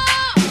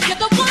all.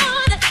 You're the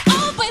one that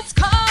always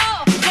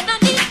call. When I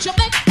need you,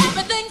 make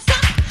everything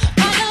stop.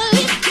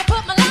 Finally, you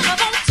put my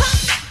love on top.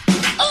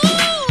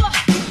 Ooh,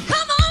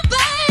 come on,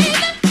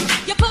 baby.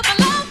 You put my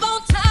love on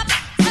top,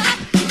 top,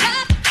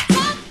 top,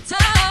 top,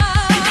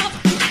 top.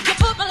 You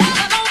put my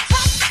love on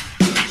top.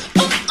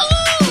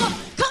 Ooh,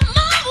 come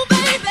on,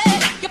 baby.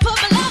 You put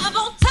my love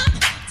on top,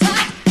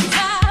 top,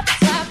 top,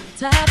 top,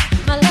 top.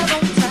 My love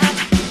on top,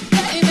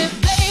 baby,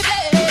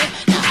 baby.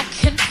 Now I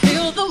can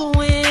feel the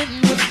wind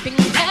whipping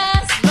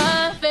past my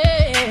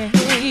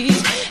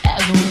face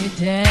as we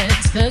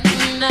dance the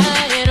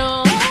night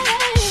away.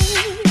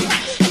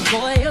 And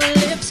boy, your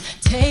lips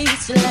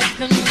taste like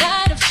a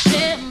night of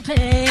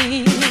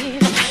champagne.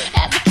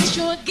 As I kiss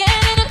you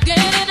again and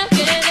again and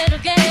again and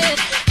again.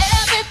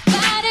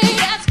 Everybody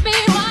asks me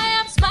why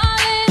I'm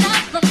smiling.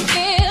 I'm from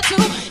ear to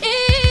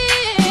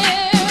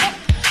ear.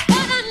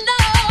 But I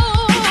know,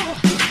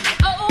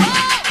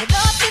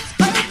 nothing's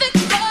perfect,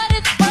 but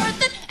it's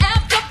worth it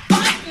after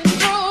fighting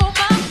through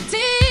my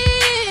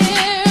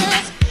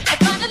tears. And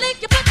finally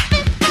you put me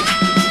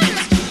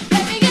first.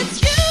 Baby, it's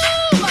you.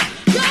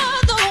 You're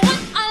the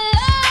one I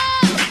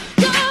love.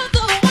 You're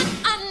the one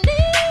I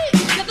need.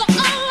 You're the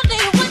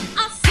only one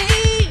I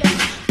see.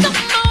 Come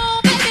on,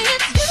 baby,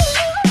 it's you.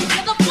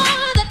 You're the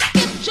one that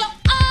gives your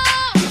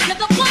all. You're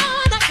the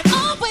one I can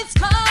always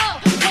call.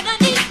 When I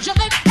need you,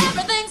 make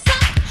everything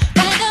stop.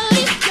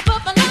 Finally, you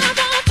put my love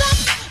on top.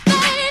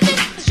 Baby,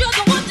 'cause you're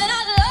the one that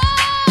I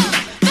love.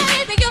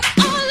 Baby, you're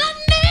all I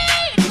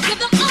need.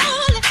 You're the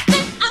only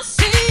thing I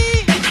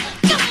see.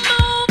 Come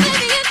on,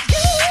 baby, it's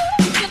you.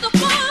 You're the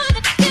one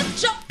that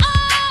gives your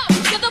all.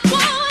 You're the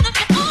one I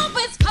can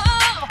always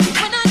call.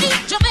 When I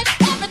need you, make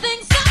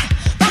everything stop.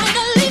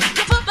 Finally,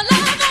 you put my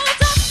love on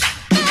top.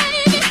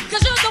 Baby,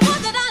 'cause you're the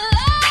one that I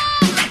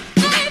love.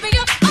 Baby,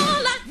 you're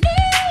all I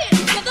need.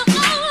 You're the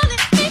only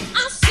thing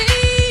I see.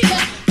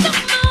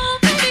 Come on,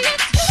 baby,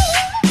 it's you.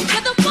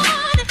 You're the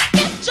one that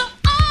gives your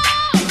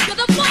all. You're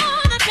the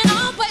one I can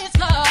always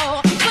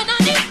call. When I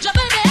need you,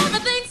 baby,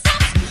 everything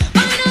stops.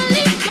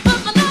 Finally, you put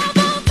my love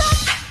on top.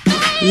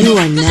 You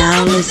are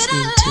now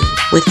listening to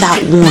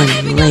Without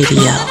Warning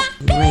Radio.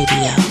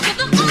 Radio.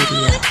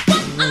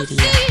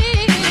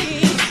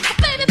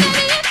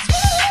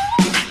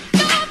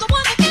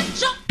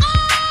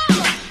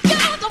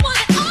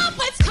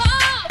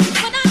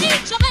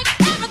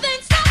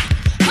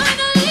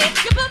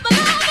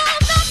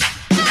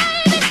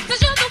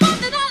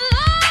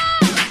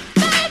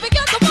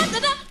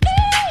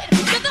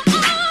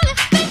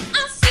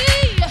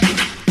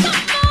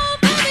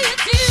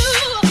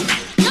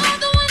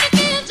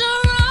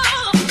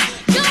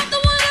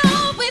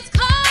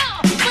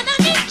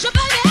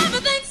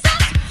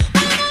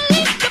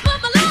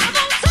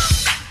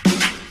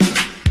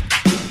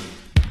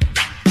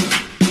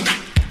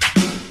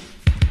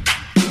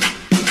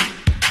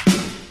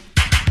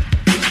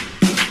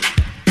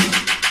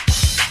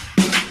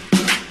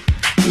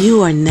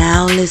 You are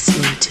now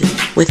listening to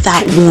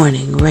Without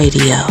Warning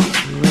Radio.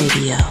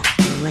 Radio.